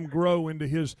seeing him grow into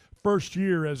his first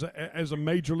year as a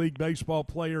Major League Baseball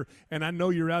player. And I know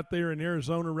you're out there in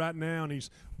Arizona right now, and he's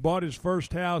bought his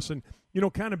first house, and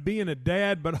kind of being a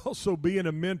dad, but also being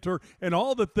a mentor, and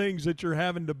all the things that you're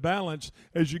having to balance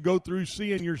as you go through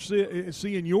seeing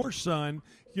your son,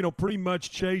 pretty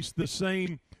much chase the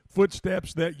same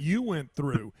footsteps that you went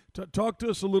through. Talk to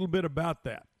us a little bit about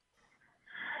that.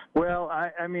 Well,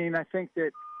 I mean, I think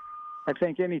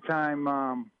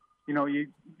anytime, you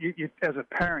as a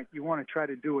parent, you want to try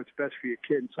to do what's best for your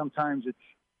kid. And sometimes it's,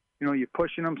 you're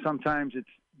pushing them. Sometimes it's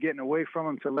getting away from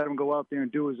him to let him go out there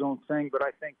and do his own thing. But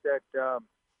I think that,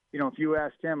 if you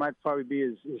asked him, I'd probably be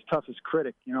his toughest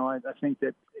critic. I think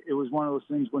that it was one of those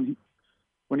things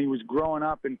when he was growing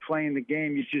up and playing the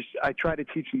game, I tried to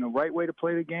teach him the right way to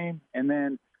play the game, and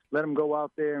then let him go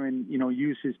out there and,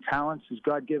 use his talents, his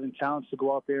God-given talents, to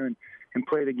go out there and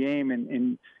play the game.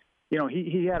 And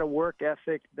he had a work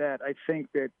ethic that I think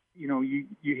that, you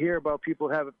hear about people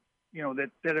have,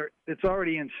 it's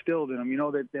already instilled in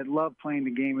them, that love playing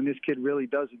the game, and this kid really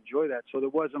does enjoy that. So there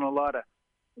wasn't a lot of,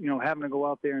 having to go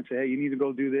out there and say, hey, you need to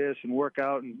go do this and work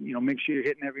out and, make sure you're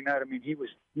hitting every night. I mean, he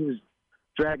was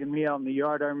dragging me out in the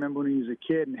yard. I remember when he was a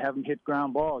kid and having hit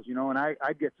ground balls, and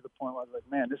I'd get to the point where I was like,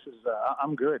 man, this is,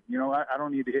 I'm good. I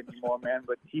don't need to hit anymore, man.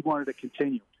 But he wanted to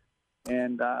continue.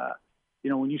 And,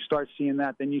 when you start seeing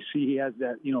that, then you see he has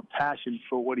that, passion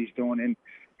for what he's doing.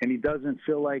 And he doesn't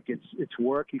feel like it's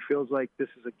work. He feels like this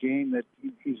is a game that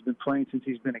he's been playing since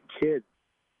he's been a kid.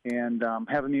 And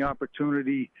having the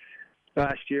opportunity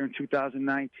last year in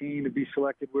 2019 to be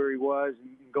selected where he was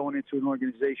and going into an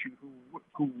organization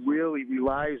who really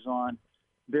relies on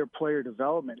their player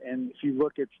development. And if you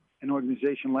look at an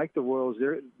organization like the Royals,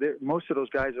 most of those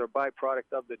guys are a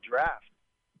byproduct of the draft.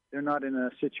 They're not in a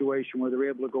situation where they're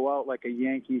able to go out like a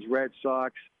Yankees, Red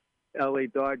Sox, LA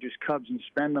Dodgers, Cubs, and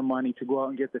spend the money to go out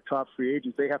and get the top free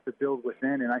agents. They have to build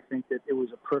within, and I think that it was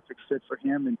a perfect fit for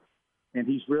him. And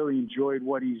he's really enjoyed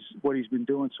what he's been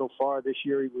doing so far. This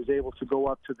year he was able to go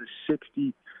up to the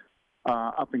 60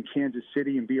 up in Kansas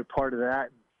City and be a part of that,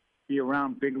 be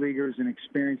around big leaguers and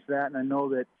experience that. And I know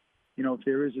that, if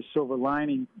there is a silver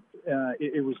lining,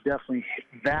 it was definitely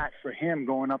that for him,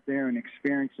 going up there and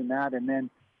experiencing that. And then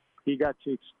he got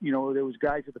to, there was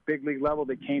guys at the big league level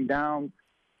that came down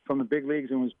from the big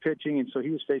leagues and was pitching, and so he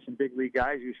was facing big league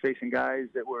guys. He was facing guys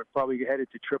that were probably headed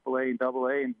to AAA and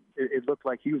AA, and it looked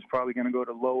like he was probably going to go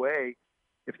to low A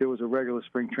if there was a regular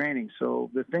spring training.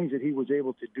 So the things that he was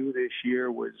able to do this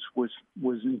year was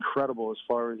incredible as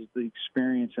far as the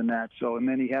experience in that. So, and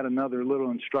then he had another little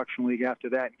instruction league after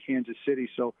that in Kansas City.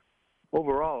 So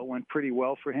overall, it went pretty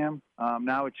well for him.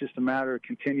 Now it's just a matter of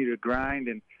continue to grind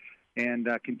and and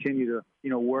continue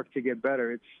to, work to get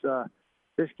better. It's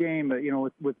this game,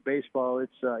 with baseball, it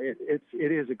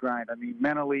is a grind. I mean,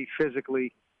 mentally,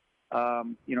 physically,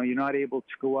 you're not able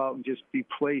to go out and just be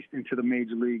placed into the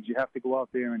major leagues. You have to go out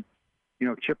there and,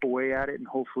 chip away at it and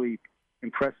hopefully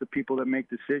impress the people that make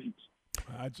decisions.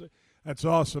 That's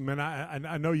awesome, and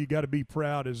I know you got to be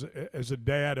proud as a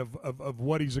dad of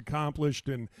what he's accomplished,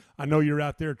 and I know you're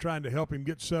out there trying to help him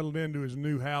get settled into his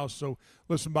new house. So,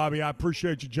 listen, Bobby, I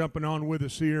appreciate you jumping on with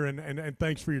us here, and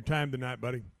thanks for your time tonight,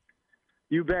 buddy.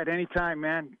 You bet. Anytime,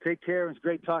 man. Take care. It's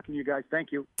great talking to you guys.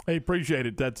 Thank you. Hey, appreciate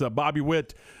it. That's Bobby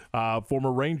Witt,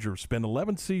 former Ranger, spent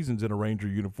 11 seasons in a Ranger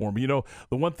uniform. The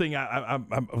one thing I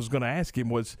was going to ask him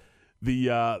was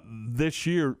this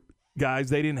year, guys,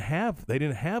 they didn't have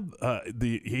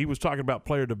he was talking about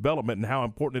player development and how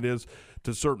important it is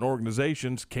to certain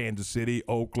organizations, Kansas City,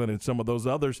 Oakland, and some of those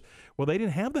others. Well, they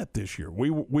didn't have that this year.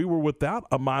 We were without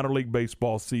a minor league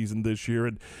baseball season this year,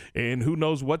 and who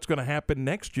knows what's going to happen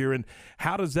next year, and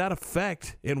how does that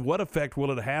affect, and what effect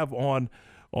will it have on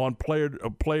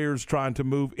players trying to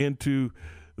move into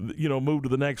move to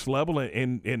the next level,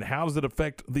 and how does it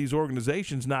affect these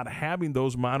organizations not having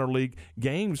those minor league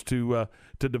games to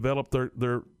develop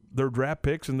their draft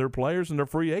picks and their players and their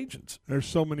free agents? There's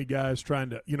so many guys trying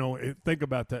to, think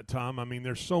about that, Tom. I mean,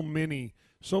 there's so many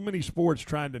sports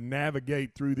trying to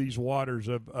navigate through these waters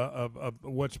of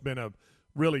what's been a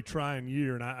really trying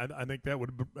year, and I think that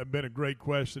would have been a great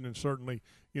question, and certainly,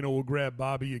 we'll grab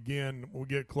Bobby again. We'll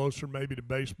get closer maybe to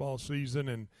baseball season,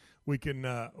 and we can,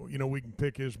 we can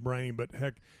pick his brain. But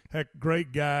heck,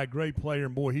 great guy, great player,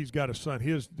 and boy, he's got a son.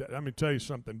 Let me tell you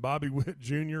something, Bobby Witt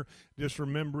Jr., just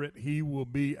remember it, he will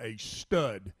be a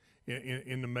stud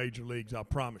in the major leagues, I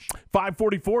promise you.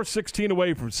 5:44, 16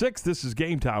 away from 6. This is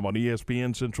Game Time on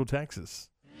ESPN Central Texas.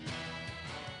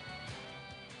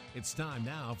 It's time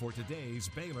now for today's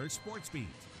Baylor Sports Beat,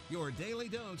 your daily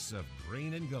dose of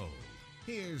green and gold.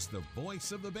 Here's the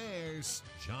voice of the Bears,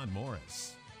 John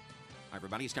Morris. Hi,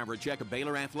 everybody. It's time for a check of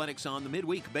Baylor athletics on the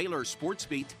midweek Baylor Sports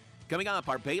Beat. Coming up,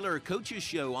 our Baylor Coaches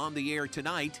Show on the air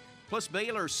tonight, plus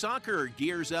Baylor Soccer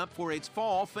gears up for its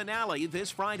fall finale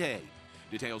this Friday.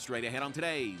 Details straight ahead on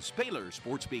today's Baylor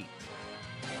Sports Beat.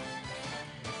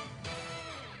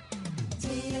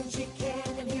 TNG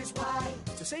can, and here's why.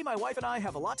 To say my wife and I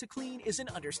have a lot to clean is an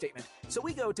understatement. So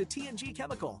we go to TNG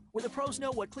Chemical, where the pros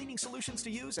know what cleaning solutions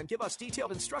to use and give us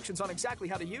detailed instructions on exactly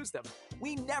how to use them.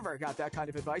 We never got that kind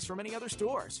of advice from any other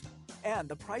stores. And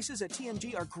the prices at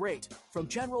TNG are great. From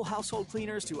general household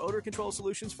cleaners to odor control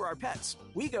solutions for our pets.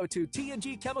 We go to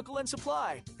TNG Chemical and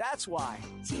Supply. That's why.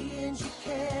 TNG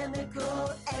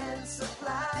Chemical and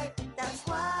Supply. That's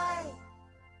why.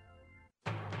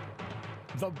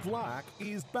 The Black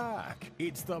is back.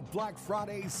 It's the Black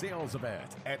Friday sales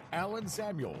event at Allen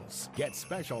Samuels. Get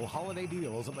special holiday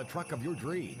deals on the truck of your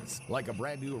dreams, like a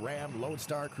brand new Ram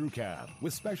Lodestar Crew Cab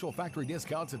with special factory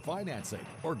discounts and financing,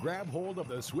 or grab hold of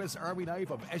the Swiss Army knife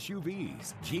of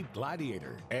SUVs, Jeep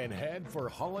Gladiator, and head for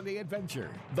holiday adventure.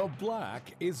 The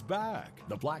Black is back.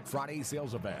 The Black Friday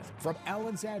sales event from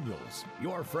Allen Samuels,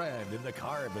 your friend in the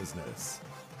car business.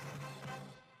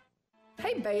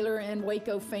 Hey Baylor and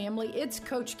Waco family, it's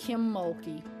Coach Kim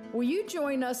Mulkey. Will you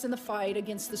join us in the fight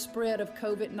against the spread of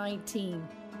COVID-19?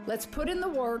 Let's put in the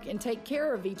work and take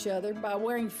care of each other by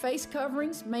wearing face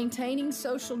coverings, maintaining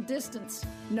social distance,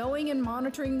 knowing and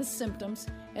monitoring the symptoms,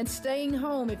 and staying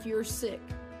home if you're sick.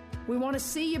 We want to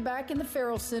see you back in the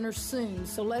Farrell Center soon,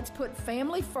 so let's put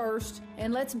family first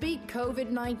and let's beat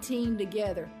COVID-19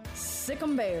 together. Sick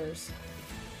 'em Bears.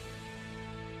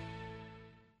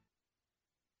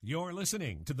 You're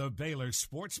listening to the Baylor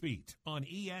Sports Beat on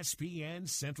ESPN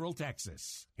Central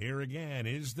Texas. Here again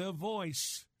is the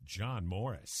voice, John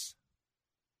Morris.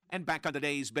 And back on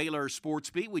today's Baylor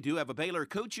Sports Beat, we do have a Baylor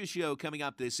Coaches Show coming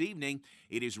up this evening.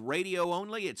 It is radio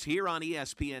only. It's here on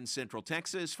ESPN Central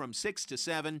Texas from 6 to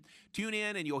 7. Tune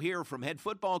in and you'll hear from head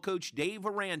football coach Dave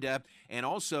Aranda and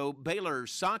also Baylor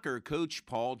soccer coach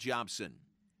Paul Jobson.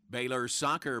 Baylor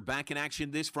soccer back in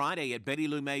action this Friday at Betty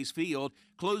Lou Mays Field,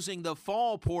 closing the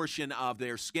fall portion of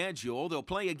their schedule. They'll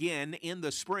play again in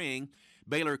the spring.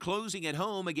 Baylor closing at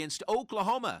home against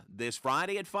Oklahoma this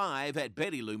Friday at 5 at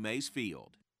Betty Lou Mays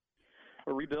Field.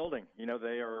 We're rebuilding. They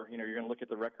are. You're going to look at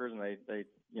the records, and they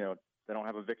don't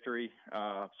have a victory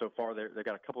so far. They've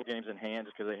got a couple games in hand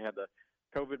just because they had the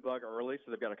COVID bug early,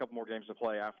 so they've got a couple more games to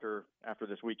play after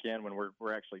this weekend when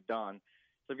we're actually done.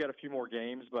 So they've got a few more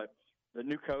games, but the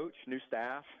new coach, new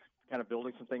staff, kind of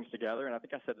building some things together. And I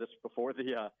think I said this before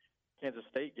the Kansas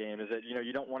State game, is that,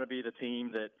 you don't want to be the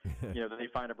team that, that they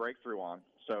find a breakthrough on.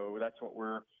 So that's what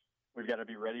we're we've got to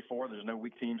be ready for. There's no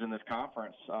weak teams in this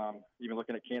conference. Even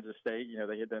looking at Kansas State,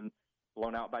 they had been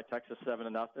blown out by Texas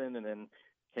 7-0, and then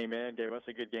came in, gave us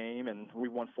a good game, and we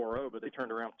won 4-0. But they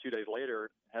turned around 2 days later,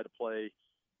 had to play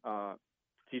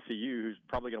TCU, who's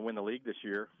probably going to win the league this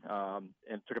year,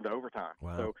 and took them to overtime.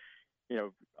 Wow. So,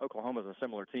 Oklahoma's a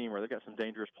similar team where they've got some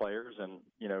dangerous players, and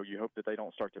you hope that they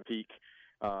don't start to peak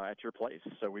at your place.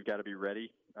 So we've got to be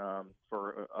ready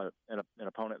for an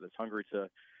opponent that's hungry for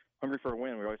a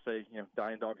win. We always say,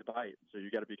 dying dogs bite. So you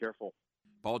got to be careful.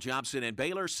 Paul Jobson and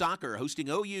Baylor Soccer hosting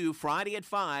OU Friday at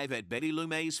 5 at Betty Lou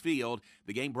Mays Field.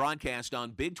 The game broadcast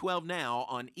on Big 12 Now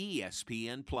on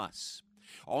ESPN+.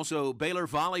 Also, Baylor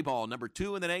Volleyball, number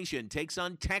 2 in the nation, takes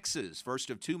on Texas. First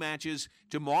of 2 matches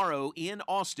tomorrow in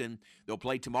Austin. They'll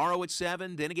play tomorrow at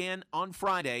 7, then again on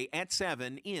Friday at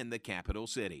 7 in the capital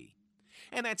city.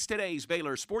 And that's today's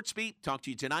Baylor Sports Beat. Talk to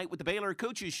you tonight with the Baylor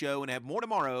Coaches Show and have more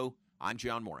tomorrow. I'm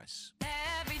John Morris.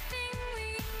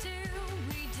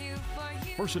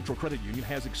 First Central Credit Union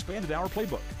has expanded our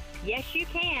playbook. Yes, you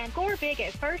can. Score big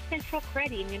at First Central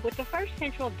Credit Union with the First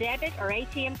Central debit or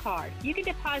ATM card. You can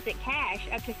deposit cash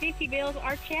up to 50 bills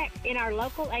or checks in our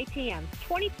local ATMs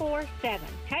 24/7.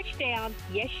 Touchdown,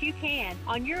 yes, you can,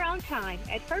 on your own time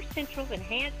at First Central's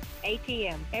enhanced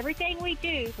ATM. Everything we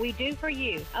do for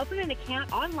you. Open an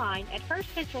account online at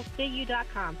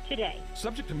firstcentralcu.com today.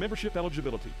 Subject to membership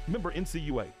eligibility. Member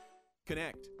NCUA.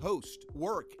 Connect, host,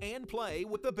 work, and play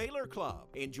with the Baylor Club.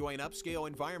 Enjoy an upscale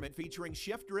environment featuring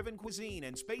chef-driven cuisine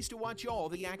and space to watch all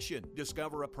the action.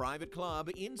 Discover a private club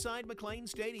inside McLean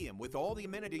Stadium with all the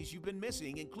amenities you've been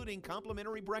missing, including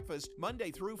complimentary breakfast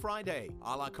Monday through Friday,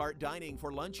 a la carte dining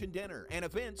for lunch and dinner, and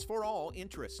events for all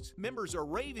interests. Members are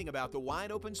raving about the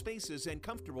wide-open spaces and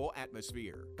comfortable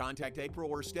atmosphere. Contact April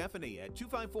or Stephanie at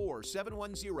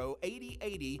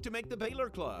 254-710-8080 to make the Baylor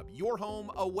Club your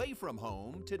home away from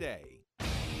home today.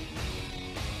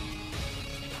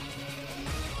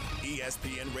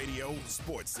 ESPN Radio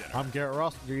Sports Center. I'm Garrett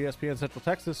Ross with your ESPN Central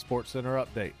Texas Sports Center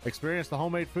update. Experience the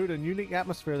homemade food and unique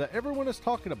atmosphere that everyone is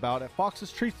talking about at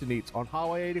Fox's Treats and Eats on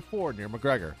Highway 84 near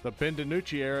McGregor. The Ben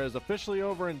DiNucci era is officially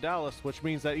over in Dallas, which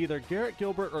means that either Garrett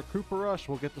Gilbert or Cooper Rush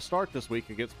will get the start this week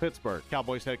against Pittsburgh.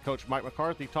 Cowboys head coach Mike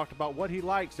McCarthy talked about what he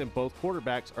likes in both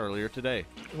quarterbacks earlier today.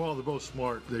 Well, they're both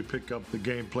smart. They pick up the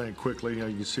game plan quickly. You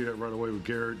can see that right away with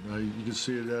Garrett. You can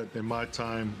see that in my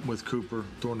time with Cooper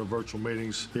during the virtual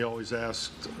meetings. He always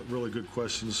asked really good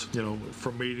questions.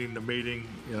 From meeting to meeting,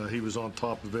 he was on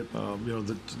top of it.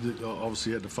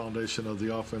 Obviously had the foundation of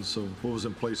the offense of what was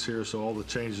in place here. So all the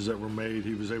changes that were made,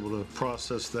 he was able to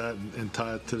process that and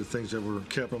tie it to the things that were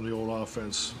kept from the old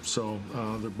offense. So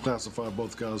they classify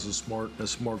both guys as smart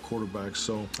quarterbacks.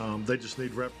 So they just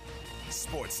need rep.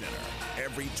 Sports Center,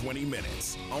 every 20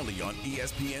 minutes, only on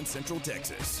ESPN Central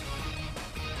Texas.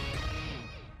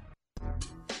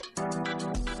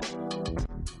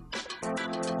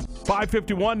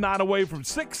 .551, 9 away from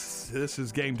 6. This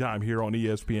is Game Time here on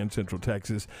ESPN Central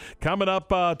Texas. Coming up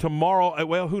tomorrow,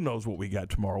 well, who knows what we got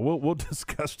tomorrow. We'll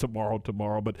discuss tomorrow,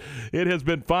 but it has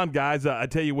been fun, guys. I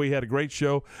tell you, we had a great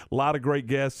show, a lot of great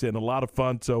guests, and a lot of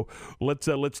fun. So let's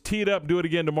tee it up and do it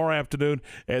again tomorrow afternoon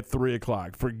at 3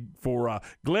 o'clock. For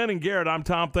Glenn and Garrett, I'm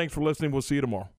Tom. Thanks for listening. We'll see you tomorrow.